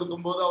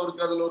வந்திருக்கும் போது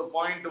அவருக்கு அதுல ஒரு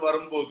பாயிண்ட்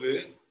வரும்போது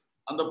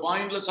அந்த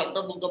பாயிண்ட்ல சட்ட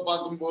புக்கை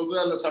பார்க்கும்போது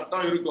அதுல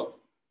சட்டம் இருக்கும்.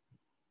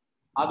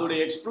 அதோட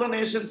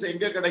எக்ஸ்பிளனேஷன்ஸ்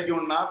எங்க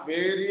கிடைக்கும்னா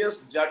various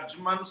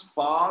judgements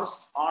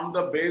passed on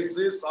the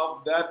basis of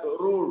that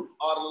rule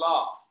R லா.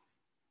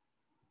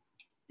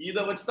 இத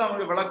வச்சுதான்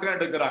அவங்க விளக்கம்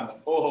எடுக்கிறாங்க.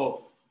 ஓஹோ,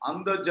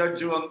 அந்த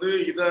ஜட்ஜ் வந்து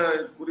இத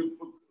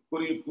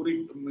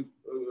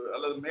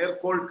அல்லது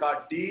மேற்கோள்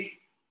காட்டி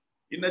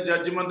இந்த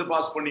ஜட்ஜ்மெண்ட்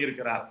பாஸ் பண்ணி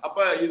இருக்கிறார்.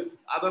 அப்ப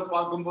அதை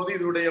பார்க்கும்போது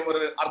இதோடைய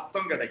ஒரு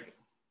அர்த்தம் கிடைக்கும்.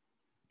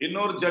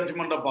 இன்னொரு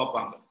ஜட்ஜ்மெண்ட்டை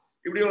பார்ப்பாங்க.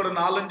 இப்படி ஒரு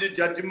 4-5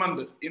 ஜட்ஜ்மெண்ட்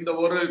இந்த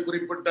ஒரு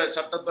குறிப்பிட்ட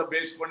சட்டத்தை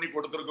பேஸ் பண்ணி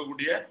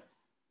கொடுத்திருக்கக்கூடிய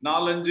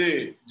 4-5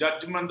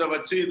 ஜட்ஜ்மெண்ட்டை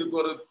வச்சு இதுக்கு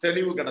ஒரு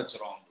தெளிவு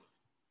கிடைச்சிரும்.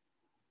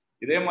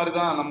 இதே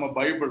மாதிரிதான் நம்ம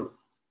பைபிள்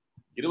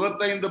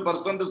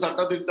 25%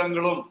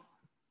 சட்டத்திட்டங்களும்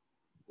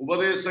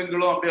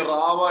உபதேசங்களும் அப்படியே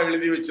ராவா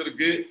எழுதி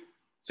வச்சிருக்கு.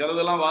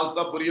 சிலதெல்லாம்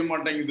வாசித்தா புரிய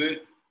மாட்டேங்குது.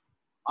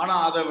 ஆனா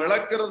அதை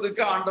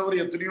விளக்குறதுக்கு ஆண்டவர்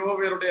எத்தனையோ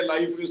பேருடைய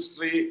லைஃப்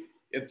ஹிஸ்டரி,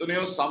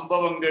 எத்தனையோ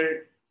சம்பவங்கள்,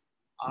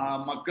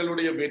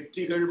 மக்களுடைய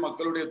வெற்றிகள்,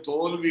 மக்களுடைய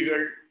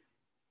தோல்விகள்,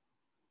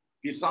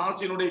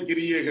 பிசாசினுடைய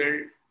கிரியைகள்,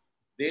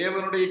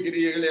 தேவனுடைய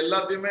கிரியைகள்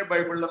எல்லாத்தையுமே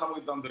பைபிள்ல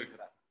நமக்கு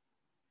தந்திருக்கிறார்.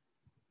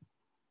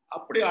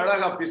 அப்படி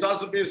அழகா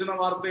பிசாசு பேசின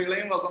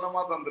வார்த்தைகளையும்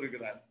வசனமா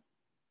தந்திருக்கிறார்.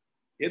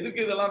 எதுக்கு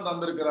இதெல்லாம்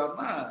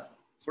தந்திருக்கிறார்னா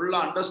ஃபுல்லா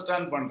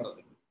அண்டர்ஸ்டாண்ட்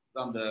பண்றது,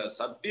 அந்த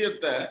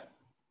சத்தியத்தை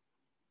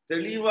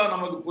தெளிவா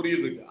நமக்கு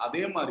புரியுது.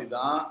 அதே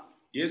மாதிரிதான்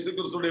இயேசு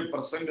கிறிஸ்துடைய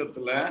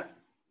பிரசங்கத்துல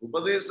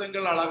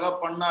உபதேசங்கள் அழகா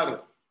பண்ணாரு.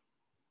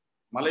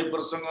 மலை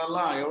பிரசங்கம்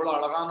எல்லாம் எவ்வளவு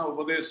அழகான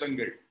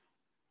உபதேசங்கள்,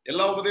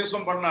 எல்லா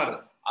உபதேசம் பண்ணாரு.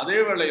 அதே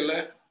வேளையில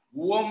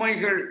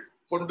உவமைகள்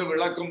கொண்டு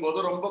விளக்கும் போது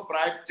ரொம்ப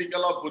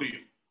பிராக்டிக்கலா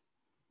புரியும்.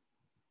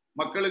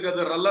 மக்களுக்கு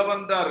அது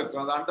ரெலவெண்டா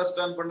இருக்கும், அதை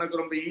அண்டர்ஸ்டாண்ட்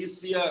பண்ணக்கு ரொம்ப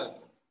ஈஸியா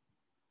இருக்கும்.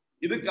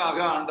 இதுக்காக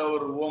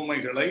ஆண்டவர்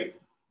உவமைகளை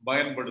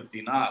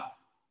பயன்படுத்தினார்.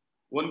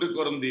 1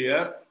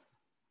 கொரிந்தியர்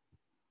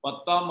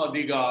 10ஆம்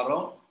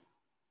அதிகாரம்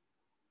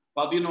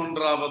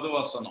 11வது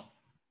வசனம்.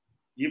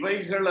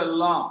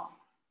 இவைகளெல்லாம்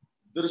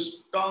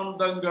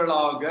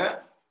திருஷ்டாந்தங்களாக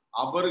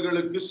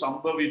அவர்களுக்கு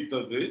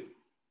சம்பவித்தது,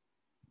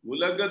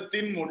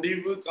 உலகத்தின்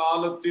முடிவு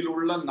காலத்தில்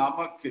உள்ள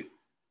நமக்கு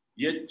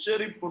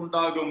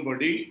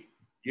எச்சரிப்புண்டாகும்படி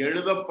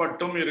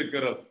எழுதப்பட்டும்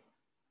இருக்கிறது.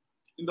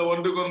 இந்த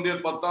 1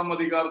 கொரிந்தியர் 10ஆம்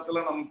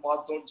அதிகாரத்துல நம்ம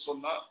பார்த்தோம்னு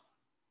சொன்னா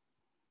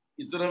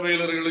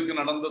இஸ்ரவேலர்களுக்கு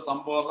நடந்த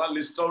சம்பவம் எல்லாம்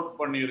லிஸ்ட் அவுட்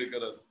பண்ணி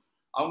இருக்கிறது.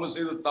 அவங்க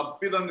செய்த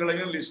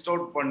தப்பிதங்களையும் லிஸ்ட்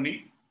அவுட் பண்ணி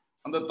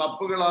அந்த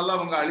தப்புகளால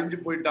அவங்க அழிஞ்சு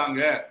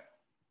போயிட்டாங்க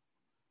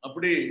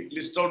அப்படி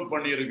லிஸ்ட் அவுட்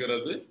பண்ணி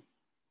இருக்கிறது.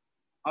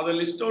 அதை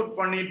லிஸ்ட் அவுட்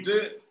பண்ணிட்டு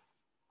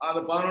அது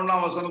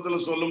 11ஆம் வசனத்துல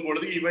சொல்லும்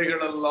பொழுது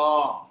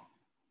இவைகளெல்லாம்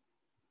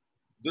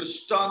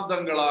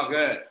திருஷ்டாந்தங்களாக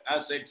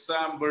as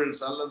examples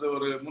அல்லது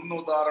ஒரு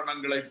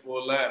முன்னுதாரணங்களை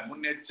போல,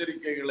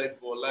 முன்னெச்சரிக்கைகளை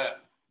போல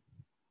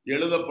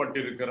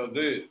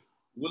எழுதப்பட்டிருக்கிறது.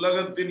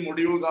 உலகத்தின்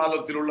முடிவு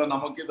காலத்தில் உள்ள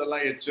நமக்கு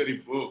இதெல்லாம்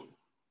எச்சரிப்பு.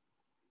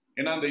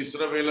 ஏன்னா இந்த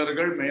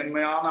இஸ்ரவேலர்கள்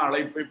மேன்மையான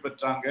அழைப்பை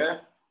பெற்றாங்க.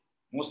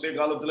 மோசே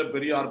காலத்துல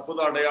பெரிய அற்புத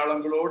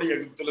அடையாளங்களோடு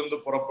எகிப்திலிருந்து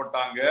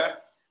புறப்பட்டாங்க.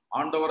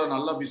 ஆண்டவரை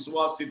நல்லா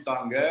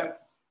விசுவாசித்தாங்க.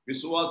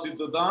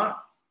 விசுவாசித்து தான்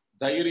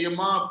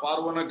தைரியமா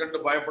பார்வனை கண்டு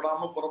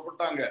பயப்படாம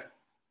புறப்பட்டாங்க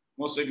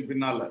மோசைக்கு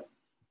பின்னால.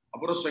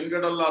 அப்புறம்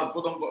செங்கடல்ல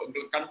அற்புதம்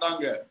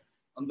கண்டாங்க.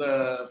 அந்த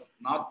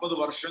 40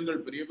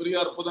 வருஷங்கள் பெரிய பெரிய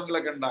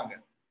அற்புதங்களை கண்டாங்க.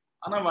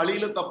 ஆனா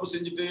வழியில தப்பு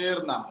செஞ்சுட்டே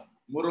இருந்தாங்க.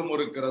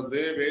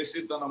 முறுமுறுக்கிறது,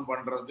 வேசித்தனம்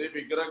பண்றது,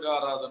 விக்கிரக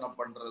ஆராதனை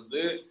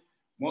பண்றது,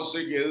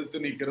 மோசைக்கு எதிர்த்து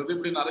நிக்கிறது,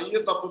 இப்படி நிறைய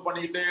தப்பு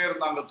பண்ணிக்கிட்டே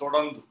இருந்தாங்க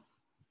தொடர்ந்து.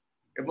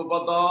 எப்ப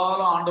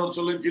பார்த்தாலும் ஆண்டவர்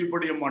சொல்லி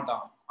கீழ்ப்படிய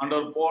மாட்டாங்க.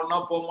 ஆண்டவர் போனா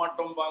போக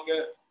மாட்டோம்பாங்க.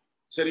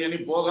 சரி நீ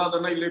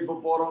போகாதன்னா இல்லை இப்ப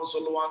போறோம்னு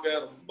சொல்லுவாங்க.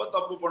 ரொம்ப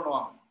தப்பு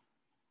பண்ணுவாங்க.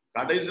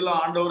 கடைசியில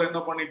ஆண்டவர் என்ன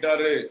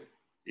பண்ணிட்டாரு,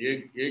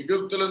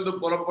 எகிப்துல இருந்து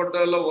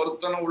புறப்பட்டதுல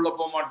ஒருத்தனை உள்ள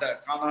போக மாட்டார்,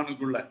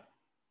 கானானுக்குள்ள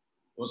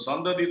ஒரு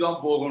சந்ததி தான்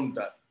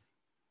போகும்ட்டார்.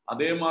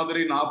 அதே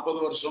மாதிரி 40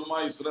 வருஷமா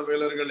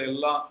இஸ்ரவேலர்கள்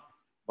எல்லாம்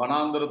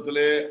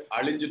வனாந்தரத்திலே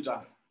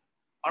அழிஞ்சிட்டாங்க.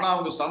 ஆனா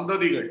அவங்க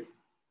சந்ததிகள்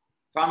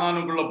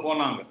கானானுக்குள்ள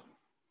போனாங்க.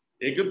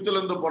 எகிப்துல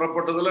இருந்து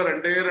புறப்பட்டதுல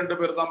 2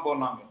 பேர் தான்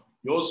போனாங்க,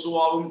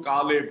 யோசுவாவும்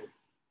காலேபும்.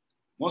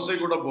 மோசை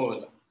கூட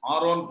போகல,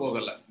 ஆரோன்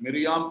போகல,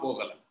 மிரியாம்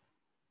போகல.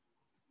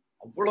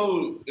 அவ்வளவு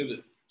இது.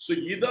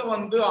 இத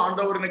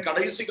ஆண்டவர்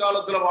கடைசி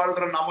காலத்துல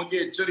வாழ்ற நமக்கு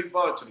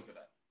எச்சரிப்பா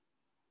வச்சிருக்கிறார்.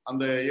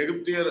 அந்த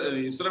எகிப்தியர்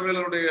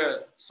இஸ்ரவேலருடைய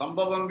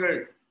சம்பவங்கள்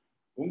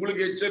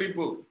உங்களுக்கு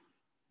எச்சரிப்பு.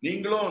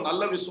 நீங்களும்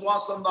நல்ல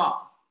விசுவாசம்தான்,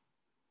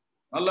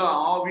 நல்ல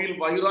ஆவியில்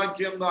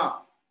வைராக்கியம் தான்,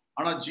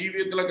 ஆனா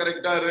ஜீவியத்துல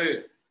கரெக்டா இரு.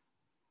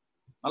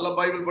 நல்ல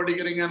பைபிள்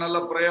படிக்கிறீங்க, நல்ல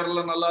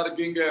பிரேயர்ல நல்லா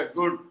இருக்கீங்க,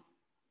 குட்.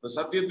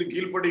 சத்தியத்துக்கு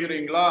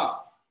கீழ்படுகிறீங்களா,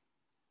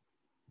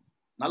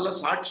 நல்ல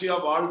சாட்சியா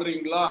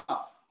வாழ்றீங்களா,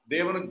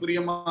 தேவனுக்கு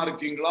பிரியமா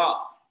இருக்கீங்களா,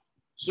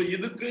 சோ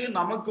இதுக்கு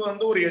நமக்கு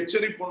ஒரு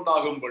எச்சரிப்பு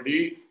உண்டாகும்படி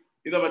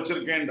இதை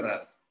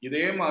வச்சிருக்கேன்றார்.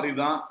 இதே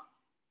மாதிரிதான்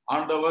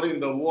ஆண்டவர்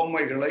இந்த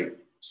உவமைகளை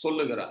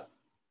சொல்லுகிறார்,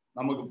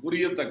 நமக்கு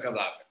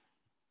புரியத்தக்கதாக.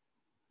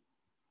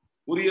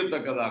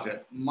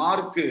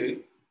 மார்க்கு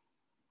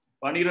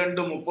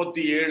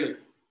 12:37,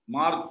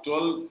 மார்க்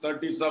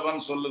 12:37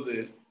 சொல்லுது,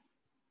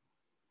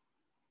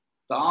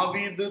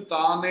 தாவீது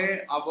தானே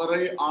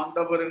அவரை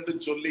ஆண்டவர் என்று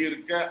சொல்லி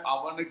இருக்க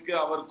அவனுக்கு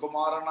அவர்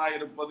குமாரனாய்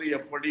இருப்பது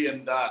எப்படி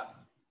என்றார்.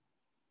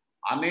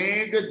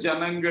 அநேக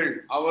ஜனங்கள்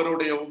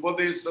அவருடைய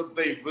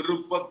உபதேசத்தை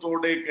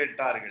விருப்பத்தோட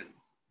கேட்டார்கள்.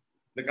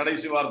 இந்த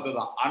கடைசி வார்த்தை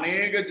தான்,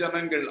 அநேக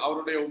ஜனங்கள்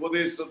அவருடைய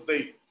உபதேசத்தை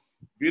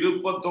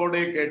விருப்பத்தோட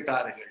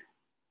கேட்டார்கள்.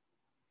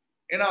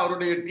 ஏன்னா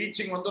அவருடைய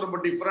டீச்சிங் ரொம்ப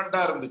டிஃபரெண்டா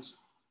இருந்துச்சு,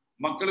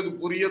 மக்களுக்கு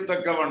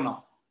புரியத்தக்க வண்ணம்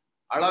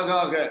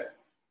அழகாக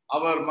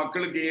அவர்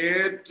மக்களுக்கு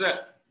ஏற்ற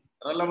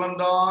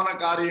ரெலவெண்டான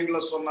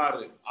காரியங்களை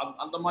சொன்னாரு.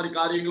 அந்த மாதிரி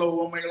காரியங்களை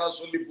உவமைகளா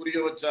சொல்லி புரிய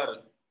வச்சாரு.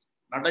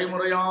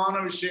 நடைமுறையான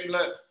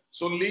விஷயங்களை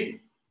சொல்லி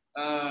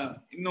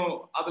இன்னும்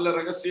அதுல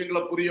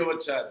ரகசியங்களை புரிய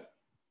வச்சாரு.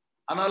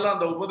 அதனால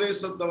அந்த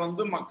உபதேசத்தை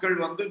மக்கள்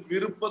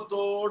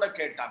விருப்பத்தோட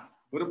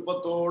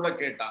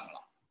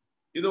கேட்டாங்களாம்.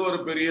 இது ஒரு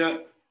பெரிய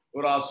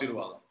ஒரு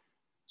ஆசீர்வாதம்.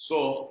 சோ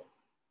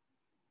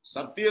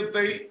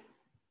சத்தியத்தை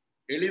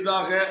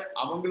எளிதாக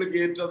அவங்களுக்கு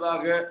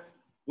ஏற்றதாக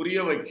புரிய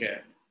வைக்க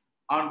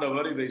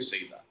ஆண்டவர் இதை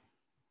செய்தார்.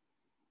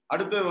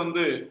 அடுத்து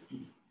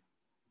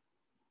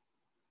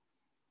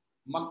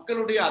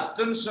மக்களுடைய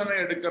அட்டென்ஷனை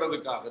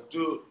எடுக்கிறதுக்காக,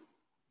 டு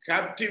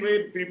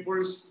captivate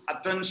people's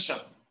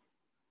attention.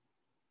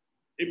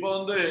 இப்போ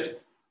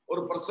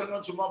ஒரு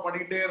பிரசங்கம் சும்மா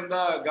பண்ணிக்கிட்டே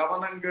இருந்தா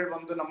கவனங்கள்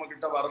நம்ம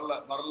கிட்ட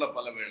வரல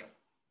பல வேளை.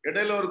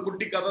 இடையில ஒரு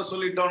குட்டி கதை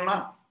சொல்லிட்டோம்னா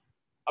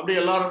அப்படி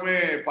எல்லாருமே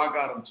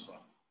பார்க்க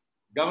ஆரம்பிச்சிருவாங்க,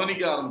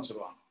 கவனிக்க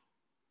ஆரம்பிச்சிருவாங்க.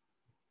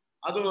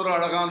 அது ஒரு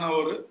அழகான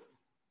ஒரு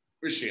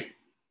விஷயம்.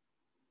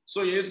 சோ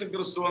இயேசு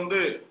கிறிஸ்து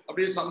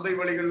அப்படியே சந்தை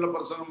வழிகள்ல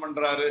பிரசங்கம்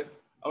பண்றாரு.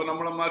 அவர்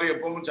நம்மள மாதிரி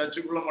எப்பவும்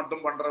சர்ச்சுக்குள்ள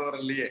மட்டும் பண்றவர்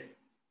இல்லையே.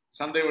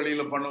 சந்தை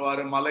வழியில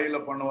பண்ணுவாரு, மலையில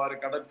பண்ணுவாரு,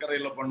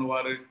 கடற்கரையில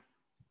பண்ணுவாரு.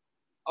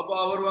 அப்போ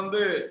அவர்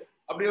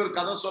அப்படியே ஒரு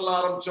கதை சொல்ல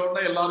ஆரம்பிச்ச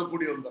உடனே எல்லாரும்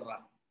கூடி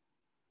வந்துடுறாங்க,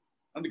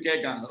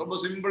 கேட்காங்க. ரொம்ப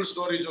சிம்பிள்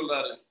ஸ்டோரி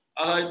சொல்றாரு.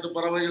 ஆகாயத்து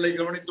பறவைகளை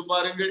கவனித்து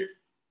பாருங்கள்,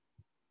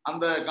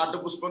 அந்த காட்டு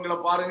புஷ்பங்களை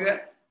பாருங்க,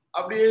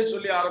 அப்படியே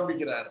சொல்லி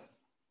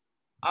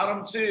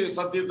ஆரம்பிச்சு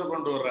சத்தியத்தை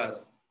கொண்டு வர்றாரு.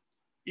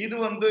 இது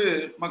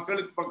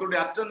மக்களுடைய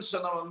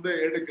அட்டென்ஷனை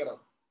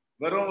எடுக்கிறது.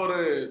 வெறும் ஒரு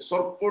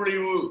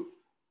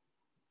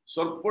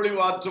சொற்பொழிவு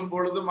ஆற்றும்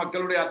பொழுது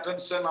மக்களுடைய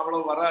அட்டென்ஷன்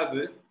அவ்வளவு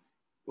வராது.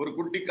 ஒரு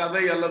குட்டி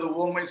கதை அல்லது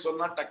உவமை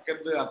சொன்னா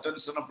டக்குன்னு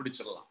அட்டென்ஷனை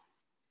பிடிச்சிடலாம்.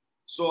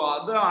 சோ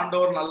அது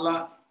ஆண்டவர் நல்லா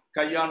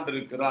கையாண்டு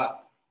இருக்கிறார்.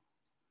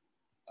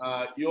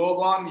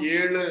 யோவான்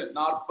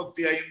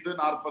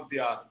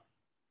 7:45-46,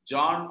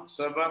 ஜான்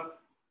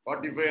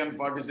 7:45 and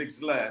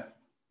 46ல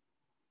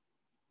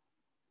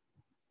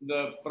இந்த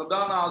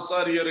பிரதான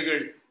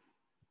ஆசாரியர்கள்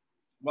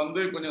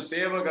கொஞ்சம்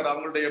சேவகர்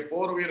அவங்களுடைய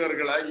போர்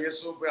வீரர்களை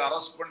இயேசுவை போய்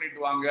அரெஸ்ட் பண்ணிட்டு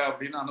வாங்க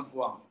அப்படின்னு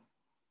அனுப்புவாங்க.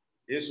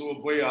 இயேசுவை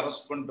போய்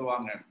அரெஸ்ட் பண்ணிட்டு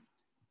வாங்க.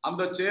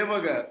 அந்த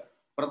சேவகர்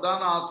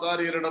பிரதான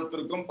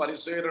ஆசாரியரிடத்திற்கும்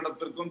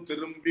பரிசேயரிடத்திற்கும்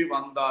திரும்பி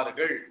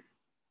வந்தார்கள்.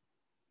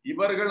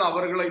 இவர்கள்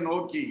அவர்களை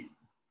நோக்கி,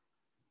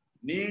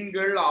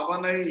 நீங்கள்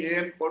அவனை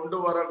ஏன் கொண்டு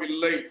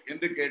வரவில்லை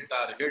என்று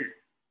கேட்டார்கள்.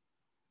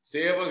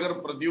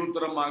 சேவகர்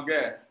பிரதியுத்தரமாக,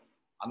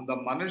 அந்த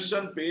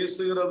மனுஷன்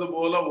பேசுகிறது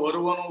போல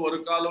ஒருவனும் ஒரு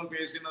காலம்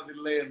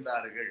பேசினதில்லை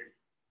என்றார்கள்.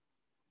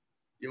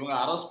 இவங்க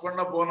அரெஸ்ட்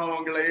பண்ண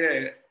போனவங்களையே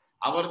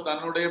அவர்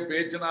தன்னுடைய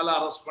பேச்சினால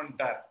அரெஸ்ட்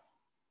பண்ணிட்டார்.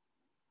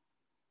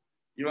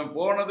 இவன்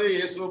போனது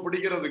இயேசுவை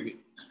பிடிக்கிறதுக்கு.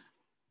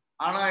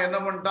 ஆனா என்ன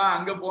பண்ணிட்டான்,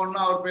 அங்க போனா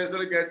அவர்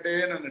பேசுறது கேட்டே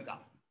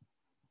நின்னுட்டான்.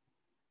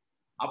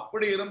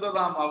 அப்படி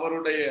இருந்ததாம்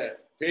அவருடைய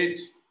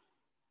பேச்சு.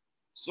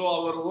 சோ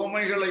அவர்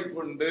உவமைகளை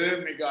கொண்டு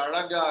மிக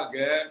அழகாக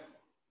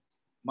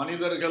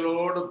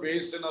மனிதர்களோடு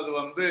பேசினது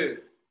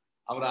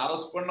அவர்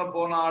அரெஸ்ட் பண்ண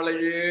போன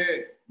ஆளையே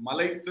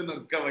மலைத்து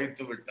நிற்க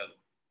வைத்து விட்டது.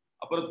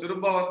 அப்புறம்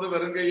திரும்ப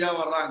வெறுங்கையா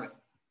வர்றாங்க.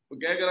 இப்ப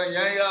கேக்குறான்,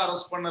 ஏன்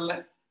அரெஸ்ட் பண்ணல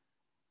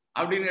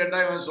அப்படின்னு கேட்டா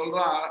இவன்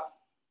சொல்றான்,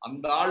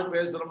 அந்த ஆள்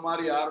பேசுற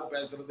மாதிரி யாரும்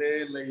பேசுறதே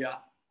இல்லையா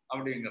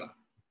அப்படிங்கிறான்.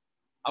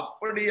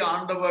 அப்படி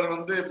ஆண்டவர்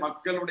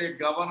மக்களுடைய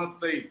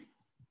கவனத்தை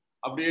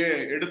அப்படியே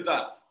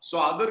எடுத்தார். சோ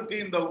அதற்கு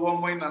இந்த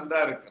உவமை நன்றா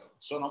இருக்கிறது.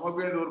 சோ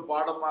நமக்கு இது ஒரு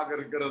பாடமாக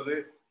இருக்கிறது.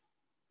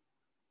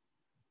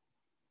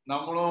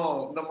 நம்மளும்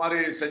இந்த மாதிரி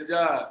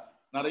செஞ்சா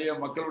நிறைய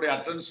மக்களுடைய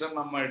அட்டென்ஷன்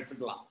நம்ம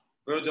எடுத்துக்கலாம்,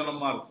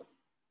 பிரயோஜனமா இருக்கும்.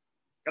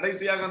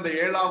 கடைசியாக அந்த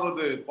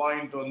 7வது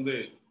point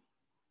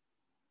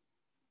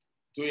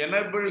to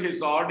enable his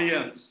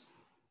audience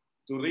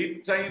to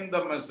retain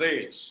the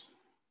message.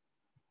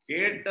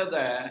 கேட்டத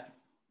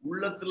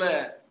உள்ளத்துல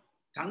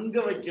தங்க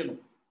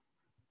வைக்கணும்,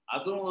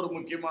 அதுவும் ஒரு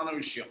முக்கியமான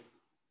விஷயம்.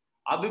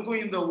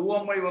 அதுக்கும் இந்த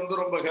உவமை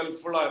ரொம்ப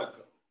ஹெல்ப்ஃபுல்லா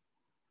இருக்கு.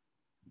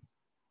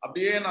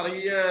 அப்படியே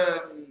நிறைய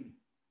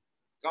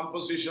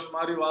கம்போசிஷன்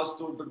மாதிரி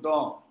வாசித்து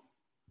விட்டுட்டோம்,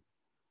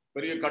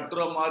 பெரிய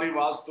கட்டுரை மாதிரி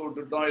வாசித்து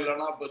விட்டுட்டோம்,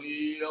 இல்லைன்னா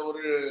பெரிய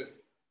ஒரு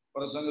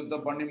பிரசங்கத்தை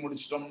பண்ணி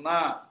முடிச்சிட்டோம்னா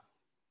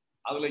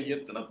அதுல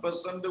எத்தனை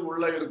பெர்சன்ட்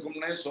உள்ள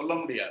இருக்கும்னே சொல்ல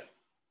முடியாது.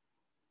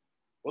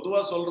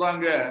 பொதுவா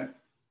சொல்றாங்க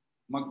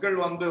மக்கள்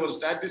ஒரு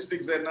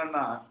ஸ்டாட்டிஸ்டிக்ஸ்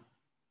என்னன்னா,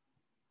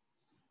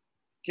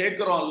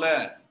 கேட்கிறோம்ல,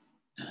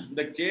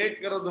 இந்த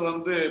கேட்கறது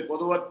வந்து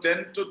பொதுவா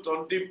 10 to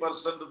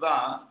 20%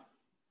 தான்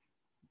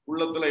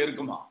உள்ளத்துல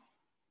இருக்குமா.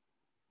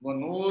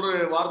 100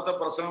 வார்த்தை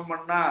பிரசங்கம்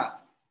பண்ணா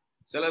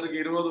சிலருக்கு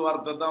 20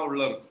 வார்த்தை தான்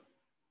உள்ள இருக்கும்.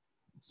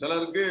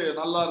 சிலருக்கு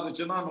நல்லா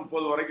இருந்துச்சுன்னா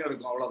 30 வரைக்கும்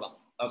இருக்கும், அவ்வளவுதான்.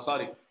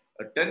 Sorry,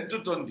 10 to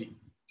 20.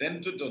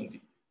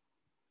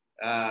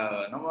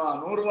 நம்ம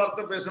 100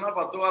 வார்த்தை பேசினா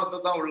 10 வார்த்தை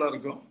தான் உள்ள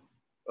இருக்கும்.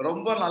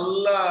 ரொம்ப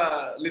நல்லா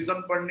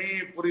லிசன் பண்ணி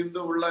புரிந்து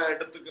உள்ள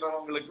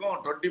எடுத்துக்கிறவங்களுக்கும்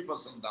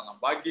 20% தானா,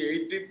 பாக்கி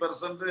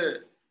 80%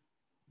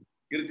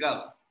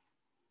 இருக்காது.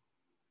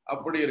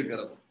 அப்படி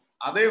இருக்கிறது.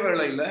 அதே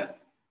வேளையில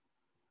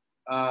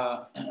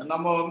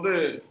நம்ம வந்து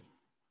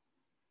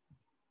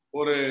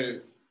ஒரு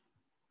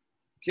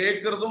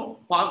கேட்கறதும்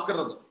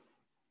பார்க்கறதும்,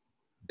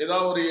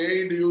 ஏதாவது ஒரு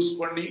எய்டு யூஸ்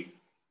பண்ணி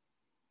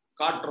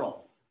காட்டுறோம்,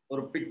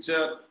 ஒரு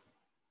பிக்சர்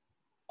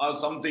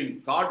சம்திங்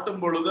காட்டும்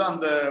பொழுது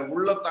அந்த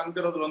உள்ள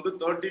தங்குறது வந்து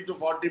 30 to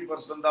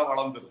 40% தான்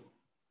வளர்ந்துரும்.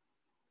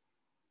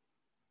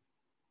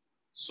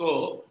 ஸோ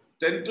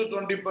 10 to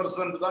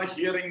 20% தான்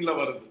ஹியரிங்ல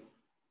வருது.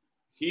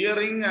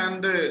 ஹியரிங்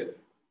அண்ட்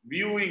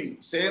வியூயிங்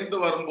சேர்ந்து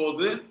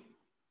வரும்போது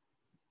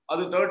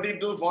அது 30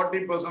 to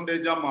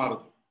 40%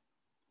 மாறுது.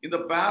 இந்த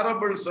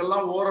பேரபிள்ஸ்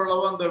எல்லாம்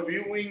ஓரளவு அந்த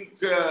வியூவிங்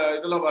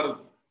இதுல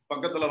வருது,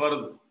 பக்கத்துல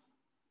வருது.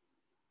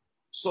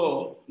 ஸோ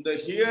இந்த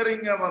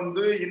ஹியரிங்கை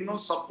வந்து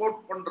இன்னும் சப்போர்ட்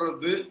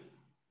பண்றது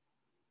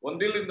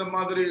ஒன்றில் இந்த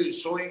மாதிரி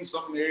ஷோயிங்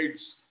சம்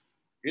எய்ட்ஸ்,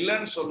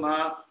 இல்லைன்னு சொன்னா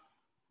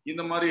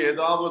இந்த மாதிரி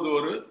ஏதாவது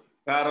ஒரு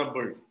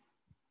பேரபிள்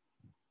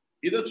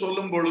இதை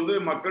சொல்லும் பொழுது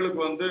மக்களுக்கு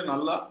வந்து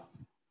நல்லா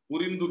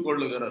புரிந்து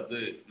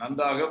கொள்ளுகிறது,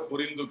 நன்றாக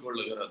புரிந்து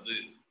கொள்ளுகிறது.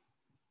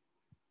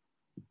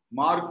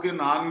 மார்க்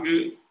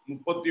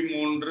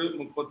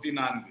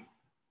 4:33-34.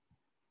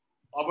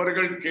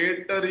 அவர்கள்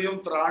கேட்டறியும்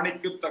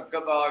திராணிக்கு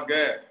தக்கதாக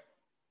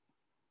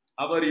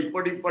அவர்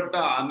இப்படிப்பட்ட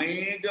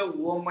அநேக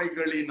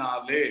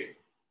உவமைகளினாலே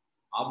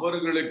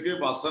அவர்களுக்கு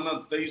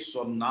வசனத்தை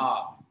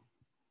சொன்னார்.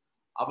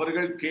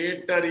 அவர்கள்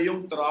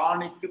கேட்டறியும்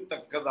திராணிக்கு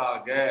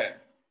தக்கதாக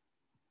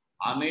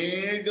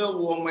அநேக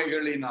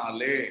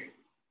உவமைகளினாலே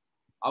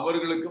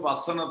அவர்களுக்கு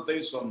வசனத்தை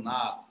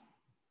சொன்னார்.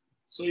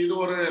 சோ இது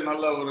ஒரு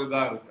நல்ல ஒரு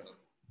இதா இருக்கிறது.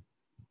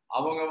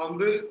 அவங்க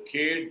வந்து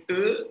கேட்டு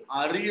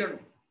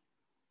அறியணும்,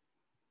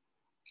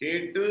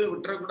 கேட்டு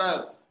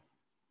விட்டுறக்கூடாது.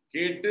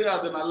 கேட்டு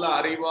அது நல்ல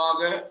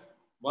அறிவாக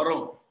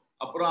வரும்,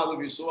 அப்புறம் அது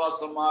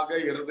விசுவாசமாக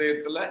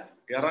இருதயத்துல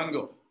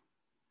இறங்கும்.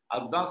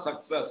 அதுதான்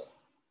சக்சஸ்.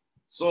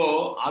 சோ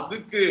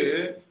அதுக்கு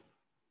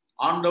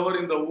ஆண்டவர்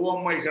இந்த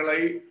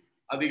உவமைகளை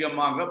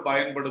அதிகமாக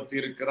பயன்படுத்தி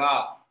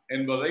இருக்கிறார்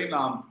என்பதை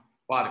நாம்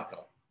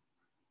பார்க்கிறோம்.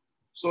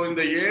 சோ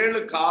இந்த 7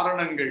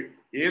 காரணங்கள்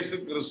இயேசு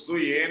கிறிஸ்து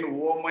ஏன்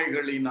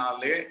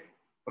உவமைகளினாலே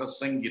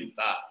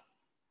பிரசங்கித்தார்.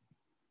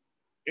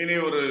 இனி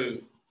ஒரு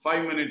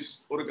 5 minutes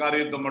ஒரு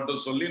காரியத்தை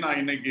மட்டும் சொல்லி நான்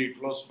இன்னைக்கு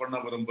க்ளோஸ் பண்ண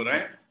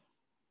விரும்புறேன்.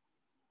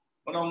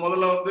 நம்ம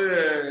முதல்ல வந்து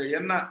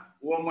என்ன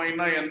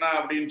உவமைனா என்ன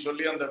அப்படின்னு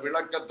சொல்லி அந்த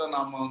விளக்கத்தை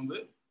நாம வந்து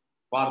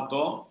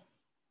பார்த்தோம்.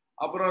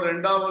 அப்புறம்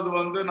 2வது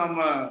வந்து நம்ம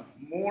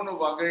 3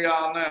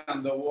 வகையான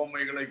அந்த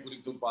உவமைகளை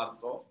குறித்து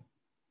பார்த்தோம்.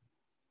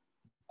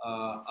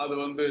 அது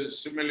வந்து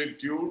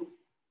சிமிலிட்யூட்,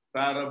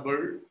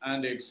 பேரபிள்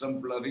அண்ட்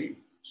எக்ஸம்ப்ளரி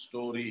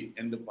ஸ்டோரி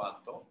என்று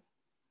பார்த்தோம்.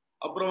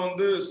 அப்புறம்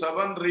வந்து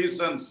 7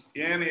 ரீசன்ஸ்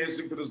ஏன்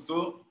இயேசு கிறிஸ்து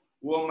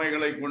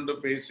உவமைகளை கொண்டு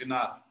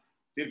பேசினார்.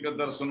 தீர்க்க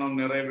தரிசனம்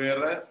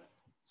நிறைவேற,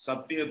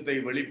 சத்தியத்தை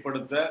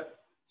வெளிப்படுத்த,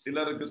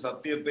 சிலருக்கு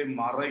சத்தியத்தை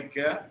மறைக்க,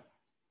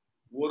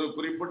 ஒரு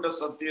குறிப்பிட்ட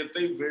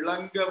சத்தியத்தை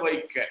விளங்க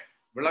வைக்க,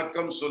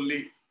 விளக்கம் சொல்லி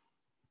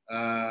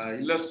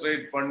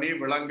இல்லஸ்ட்ரேட் பண்ணி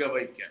விளங்க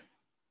வைக்க.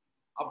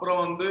 அப்புறம்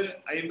வந்து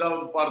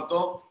 5வது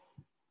பார்த்தோம்,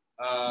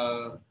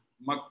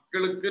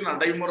 மக்களுக்கு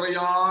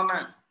நடைமுறையான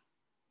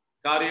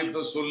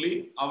காரியத்தை சொல்லி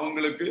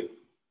அவங்களுக்கு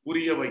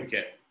புரிய வைக்க.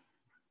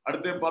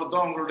 அடுத்து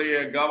பார்த்தோம் அவங்களுடைய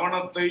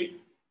கவனத்தை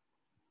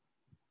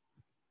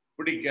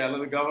பிடிக்க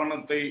அல்லது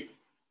கவனத்தை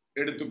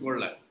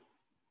எடுத்துக்கொள்ள.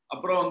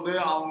 அப்புறம் வந்து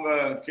அவங்க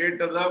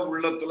கேட்டதை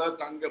உள்ளத்துல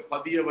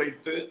பதிய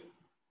வைத்து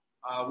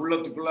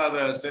உள்ளத்துக்குள்ள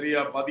அதை சரியா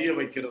பதிய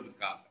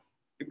வைக்கிறதுக்காக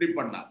இப்படி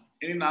பண்ணார்.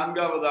 இனி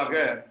 4வதாக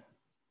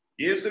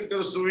இயேசு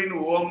கிறிஸ்துவின்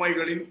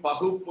உவமைகளின்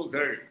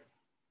பகுப்புகள்,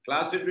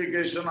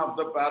 classification of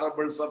the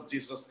parables of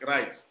Jesus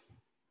Christ.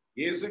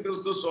 இயேசு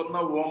கிறிஸ்து சொன்ன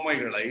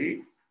உவமைகளை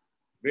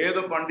வேத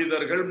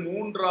பண்டிதர்கள்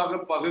 3ஆக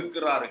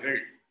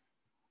பகுக்கிறார்கள்.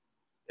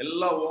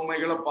 எல்லா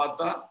உவமைகளை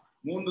பார்த்தா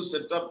 3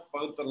 செட்டா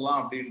பகுத்துடலாம்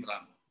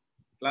அப்படின்றாங்க,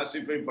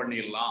 கிளாசிஃபை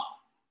பண்ணிடலாம்.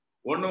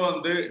 ஒன்று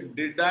வந்து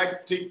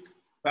டிடாக்டிக்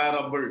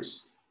பேரபிள்ஸ்,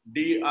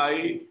 DIDACTIC,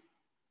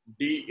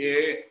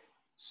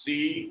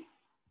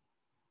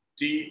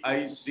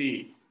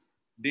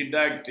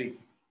 டிடாக்டிக்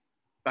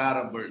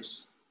பேரபிள்ஸ்,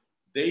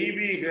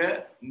 தெய்வீக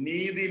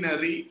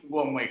நீதிநெறி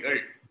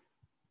உவமைகள்.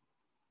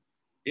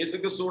 இயேசு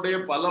கிறிஸ்துவுடைய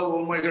பல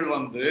உவமைகள்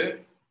வந்து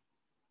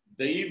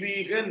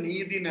தெய்வீக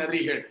நீதி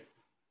நெறிகள்,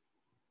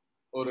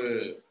 ஒரு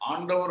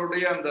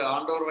ஆண்டவருடைய அந்த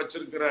ஆண்டவர்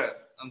வச்சிருக்கிற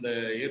அந்த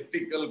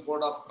எத்திக்கல்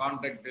கோட் ஆஃப்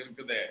கான்டக்ட்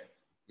இருக்குதே,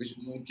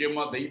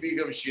 முக்கியமா தெய்வீக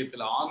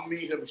விஷயத்துல,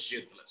 ஆன்மீக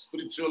விஷயத்துல,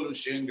 ஸ்பிரிச்சுவல்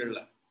விஷயங்கள்ல,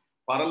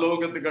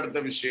 பரலோகத்துக்கு அடுத்த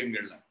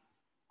விஷயங்கள்ல,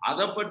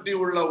 அதை பற்றி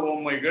உள்ள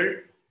உவமைகள்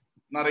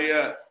நிறைய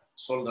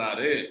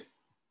சொல்றாரு.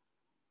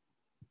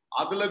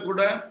 அதுல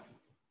கூட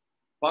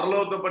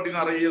பரலோகத்தை பற்றி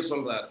நிறைய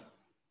சொல்றார்.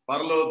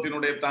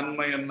 பரலோகத்தினுடைய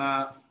தன்மை என்ன,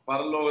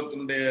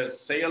 பரலோகத்தினுடைய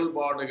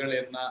செயல்பாடுகள்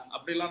என்ன,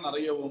 அப்படிலாம்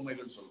நிறைய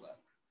உவமைகள் சொல்றார்.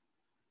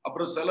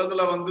 அப்புறம்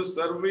சிலதுல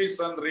சர்வீஸ்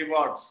அண்ட்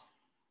ரிவார்ட்ஸ்,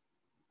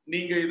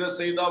 நீங்க இதை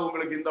செய்தா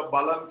உங்களுக்கு இந்த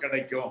பலன்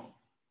கிடைக்கும்,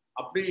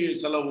 அப்படி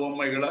சில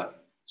உவமைகளை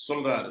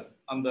சொல்றாரு.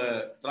 அந்த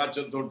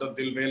திராட்சை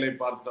தோட்டத்தில் வேலை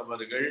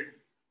பார்த்தவர்கள்,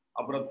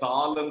 அப்புறம்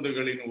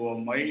தாளந்துகளின்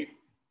உவமை,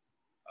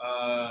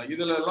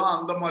 இதுல எல்லாம்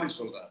அந்த மாதிரி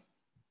சொல்றார்.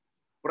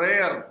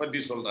 பிரேயர் பற்றி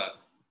சொல்றார்.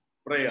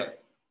 பிரேயர்,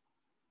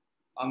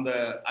 அந்த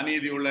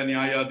அநீதி உள்ள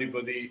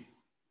நியாயாதிபதி,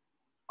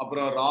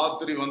 அப்புறம்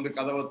ராத்திரி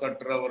கதவை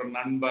தட்டுற ஒரு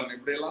நண்பன்,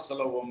 இப்படி எல்லாம்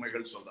சில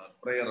உவமைகள் சொல்றார்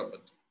பிரேயரை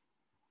பற்றி.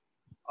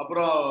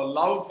 அப்புறம்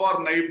லவ்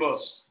ஃபார்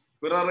நெய்பர்ஸ்,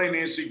 பிறரை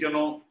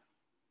நேசிக்கணும்,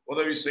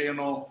 உதவி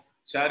செய்யணும்,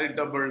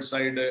 சேரிட்டபிள்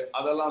சைடு,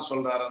 அதெல்லாம்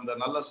சொல்றாரு. அந்த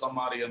நல்ல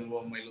சமாரியன்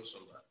உவமையில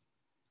சொல்றார்.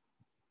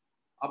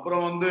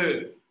 அப்புறம்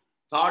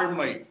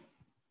தாழ்மை,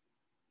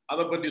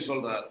 அதை பற்றி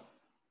சொல்றார்.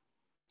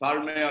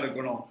 தாழ்மையா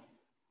இருக்கணும்,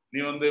 நீ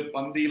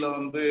பந்தியில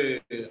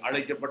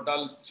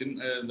அழைக்கப்பட்டால்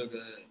இந்த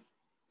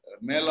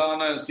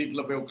மேலான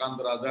சீட்ல போய்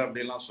உட்கார்ந்துராத,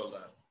 அப்படிலாம்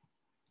சொல்றாரு.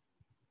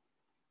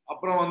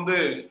 அப்புறம்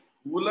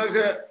உலக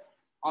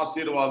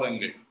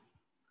ஆசீர்வாதங்கள்,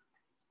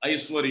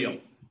 ஐஸ்வர்யம்,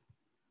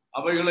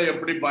 அவைகளை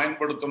எப்படி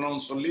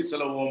பயன்படுத்தணும்னு சொல்லி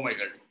சில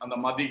உவமைகள். அந்த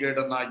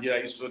மதிகேடன் ஆகிய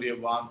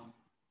ஐஸ்வர்யவான்,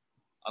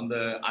 அந்த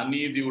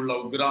அநீதி உள்ள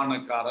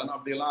உக்ரானக்காரன்,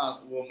 அப்படியெல்லாம்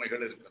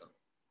உவமைகள் இருக்கிறது.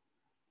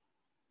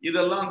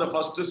 இதெல்லாம் அந்த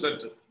ஃபர்ஸ்ட்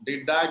செட்,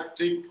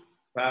 டிடாக்டிக்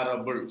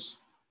பேரபிள்ஸ்.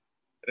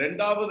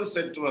 ரெண்டாவது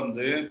செட்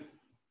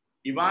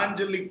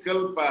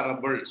இவாஞ்சலிக்கல்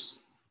பேரபிள்ஸ்,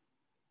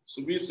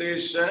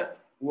 சுவிசேஷ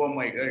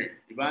உவமைகள்,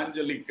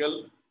 இவாஞ்சலிக்கல்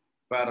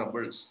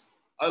பேரபிள்ஸ்.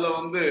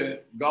 அதுல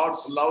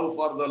God's love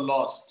for the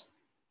last,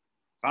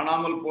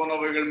 காணாமல்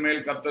போனவைகள்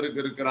மேல்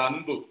கர்த்தருக்கு இருக்கிற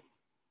அன்பு,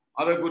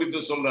 அதை குறித்து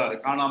சொல்றாரு.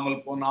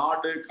 காணாமல் போன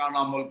ஆடு,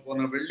 காணாமல்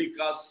போன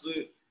வெள்ளிக்காசு,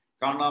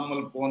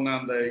 காணாமல் போன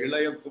அந்த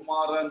இளைய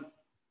குமாரன்,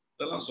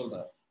 இதெல்லாம்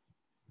சொல்றாரு.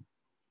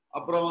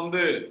 அப்புறம்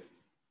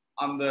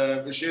அந்த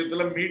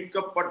விஷயத்துல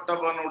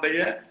மீட்கப்பட்டவனுடைய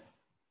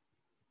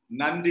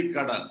நன்றி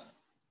கடன்,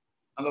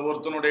 அந்த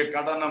ஒருத்தனுடைய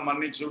கடனை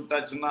மன்னிச்சு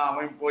விட்டாச்சுன்னா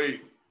அவன் போய்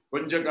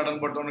கொஞ்சம் கடன்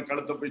பட்டவனு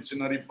கழுத்தை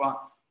போய் நரிப்பான்,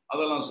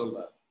 அதெல்லாம்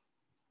சொல்றாரு.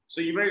 ஸோ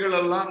இவைகள்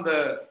எல்லாம் இந்த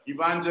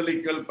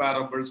இவாஞ்சலிக்கல்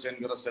பேரபிள்ஸ்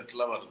என்கிற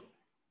செட்ல வருது.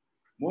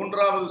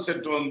 மூன்றாவது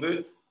set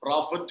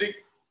prophetic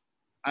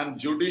and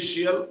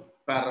judicial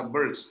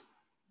parables,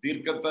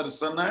 தீர்க்க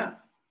தரிசன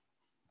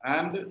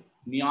அண்ட்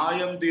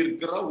நியாயம்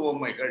தீர்க்கிற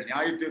உவமைகள்,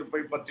 நியாய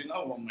தீர்ப்பை பற்றின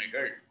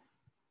உவமைகள்,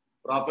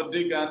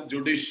 ப்ராஃபட்டிக் அண்ட்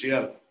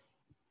ஜுடிஷியல்.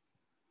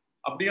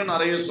 அப்படியும்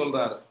நிறைய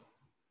சொல்றாரு.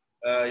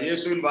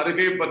 இயேசுவின்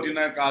வருகை பற்றின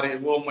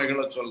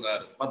உவமைகளை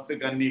சொல்றாரு. 10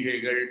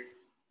 கன்னிகைகள்,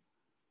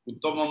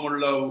 உத்தமம்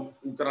உள்ள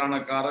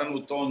உக்ரானக்காரன்,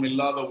 உத்தமம்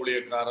இல்லாத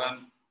ஊழியக்காரன்,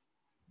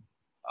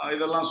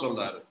 இதெல்லாம்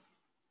சொல்றாரு.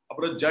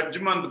 அப்புறம்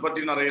ஜட்ஜ்மெண்ட்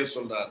பற்றி நிறைய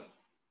சொல்றாரு,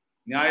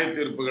 நியாய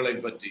தீர்ப்புகளை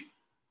பற்றி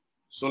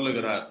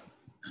சொல்லுகிறார்.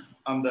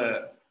 அந்த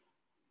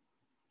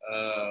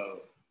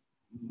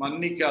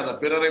மன்னிக்காத,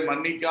 பிறரை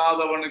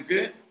மன்னிக்காதவனுக்கு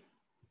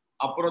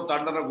அப்புறம்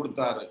தண்டனை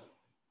கொடுத்தாரு,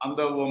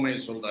 அந்த உவமையை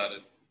சொல்றாரு.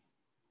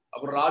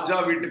 அப்புறம் ராஜா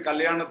வீட்டு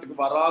கல்யாணத்துக்கு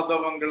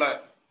வராதவங்களை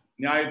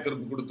நியாய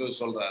தீர்ப்பு கொடுத்து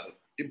சொல்றாரு.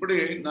 இப்படி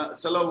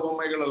சில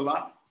உவமைகள்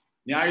எல்லாம்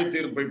நியாய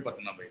தீர்ப்பை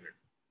பற்றினவைகள்.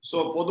 சோ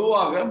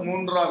பொதுவாக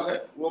மூன்றாக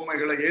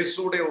உவமைகளை,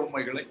 இயேசுடைய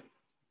உவமைகளை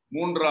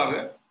மூன்றாக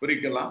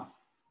பிரிக்கலாம்.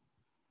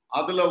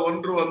 அதுல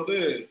ஒன்று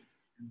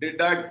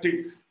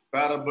டிடாக்டிக்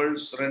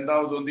பேரபிள்ஸ்,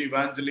 ரெண்டாவது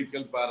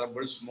இவாஞ்சலிக்கல்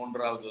பேரபிள்ஸ்,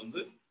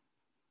 மூன்றாவது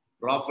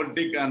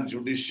prophetic and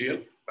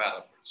judicial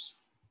parables.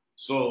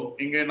 So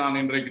இங்கே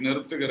நான் இன்றைக்கு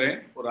நிறுத்துகிறேன்.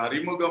 ஒரு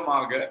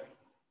அறிமுகமாக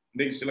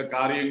இன்றைக்கு சில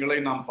காரியங்களை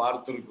நாம்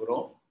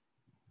பார்த்திருக்கிறோம்.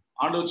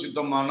 ஆண்டவர்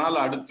சித்தமானால்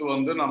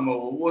அடுத்து நம்ம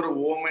ஒவ்வொரு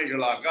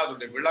உவமைகளாக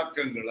அதனுடைய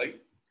விளக்கங்களை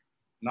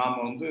நாம்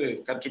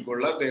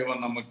கற்றுக்கொள்ள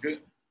தேவன் நமக்கு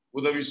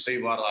உதவி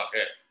செய்வாராக.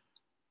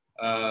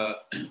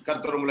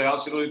 கர்த்தர் உங்களை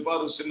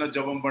ஆசீர்வதிப்பார். ஒரு சின்ன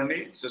ஜெபம் பண்ணி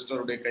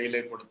சிஸ்டருடைய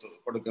கையிலே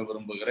கொடுக்க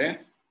விரும்புகிறேன்.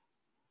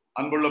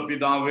 அன்புள்ள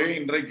பிதாவே,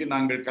 இன்றைக்கு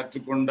நாங்கள்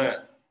கற்றுக்கொண்ட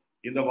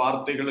இந்த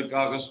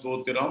வார்த்தைகளுக்காக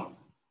ஸ்தோத்திரம்.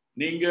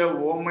 நீங்க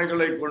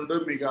உவமைகளை கொண்டு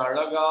மிக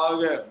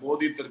அழகாக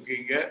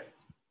போதித்திருக்கீங்க.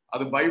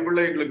 அது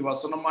பைபிளை எங்களுக்கு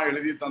வசனமா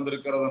எழுதி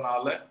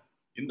தந்திருக்கிறதுனால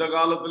இந்த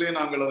காலத்திலே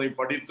நாங்கள் அதை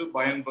படித்து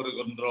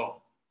பயன்பெறுகின்றோம்.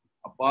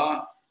 அப்பா,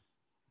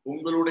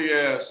 உங்களுடைய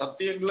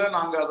சத்தியங்களை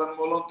நாங்க அதன்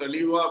மூலம்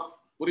தெளிவா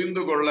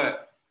புரிந்து கொள்ள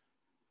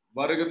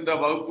வருகின்ற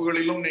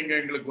வகுப்புகளிலும் நீங்க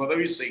எங்களுக்கு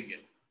உதவி செய்யுங்க.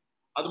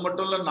 அது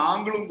மட்டும் இல்ல,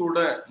 நாங்களும் கூட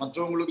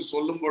மற்றவங்களுக்கு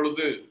சொல்லும்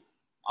பொழுது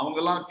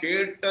அவங்கெல்லாம்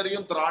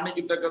கேட்டறியும்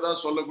திராணிக்கத்தக்கதா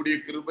சொல்லக்கூடிய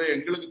கிருபை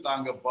எங்களுக்கு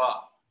தாங்கப்பா,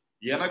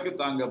 எனக்கு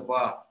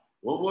தாங்கப்பா,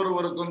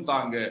 ஒவ்வொருவருக்கும்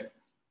தாங்க.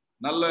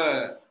 நல்ல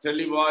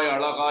தெளிவாய்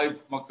அழகாய்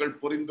மக்கள்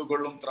புரிந்து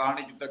கொள்ளும்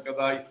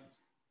திராணிக்கத்தக்கதாய்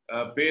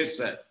பேச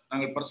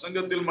நாங்கள்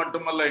பிரசங்கத்தில்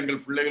மட்டுமல்ல,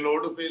 எங்கள்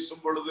பிள்ளைகளோடு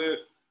பேசும் பொழுது,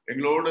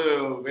 எங்களோடு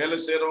வேலை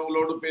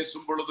செய்யறவங்களோடு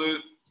பேசும் பொழுது,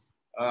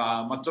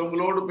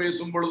 மற்றவங்களோடு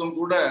பேசும் பொழுதும்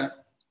கூட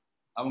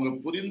அவங்க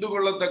புரிந்து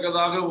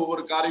கொள்ளத்தக்கதாக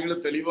ஒவ்வொரு காரியங்களை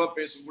தெளிவா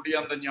பேசக்கூடிய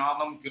அந்த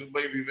ஞானம்,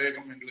 கிருபை,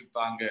 விவேகம் எங்களுக்கு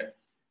தாங்க.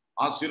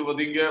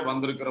 ஆசீர்வதிங்க.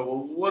 வந்திருக்கிற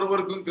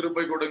ஒவ்வொருவருக்கும்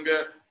கிருபை கொடுங்க.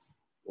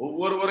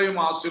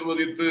 ஒவ்வொருவரையும்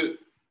ஆசீர்வதித்து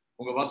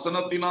உங்க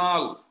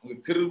வசனத்தினால், உங்க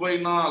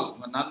கிருபையினால்,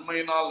 உங்க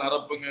நன்மையினால்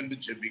நிரப்புங்க என்று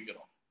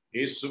ஜெபிக்கிறோம்.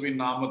 இயேசுவின்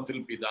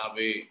நாமத்தில்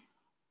பிதாவே,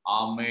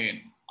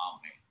 ஆமென்,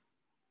 ஆமென்.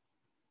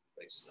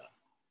 Praise the Lord.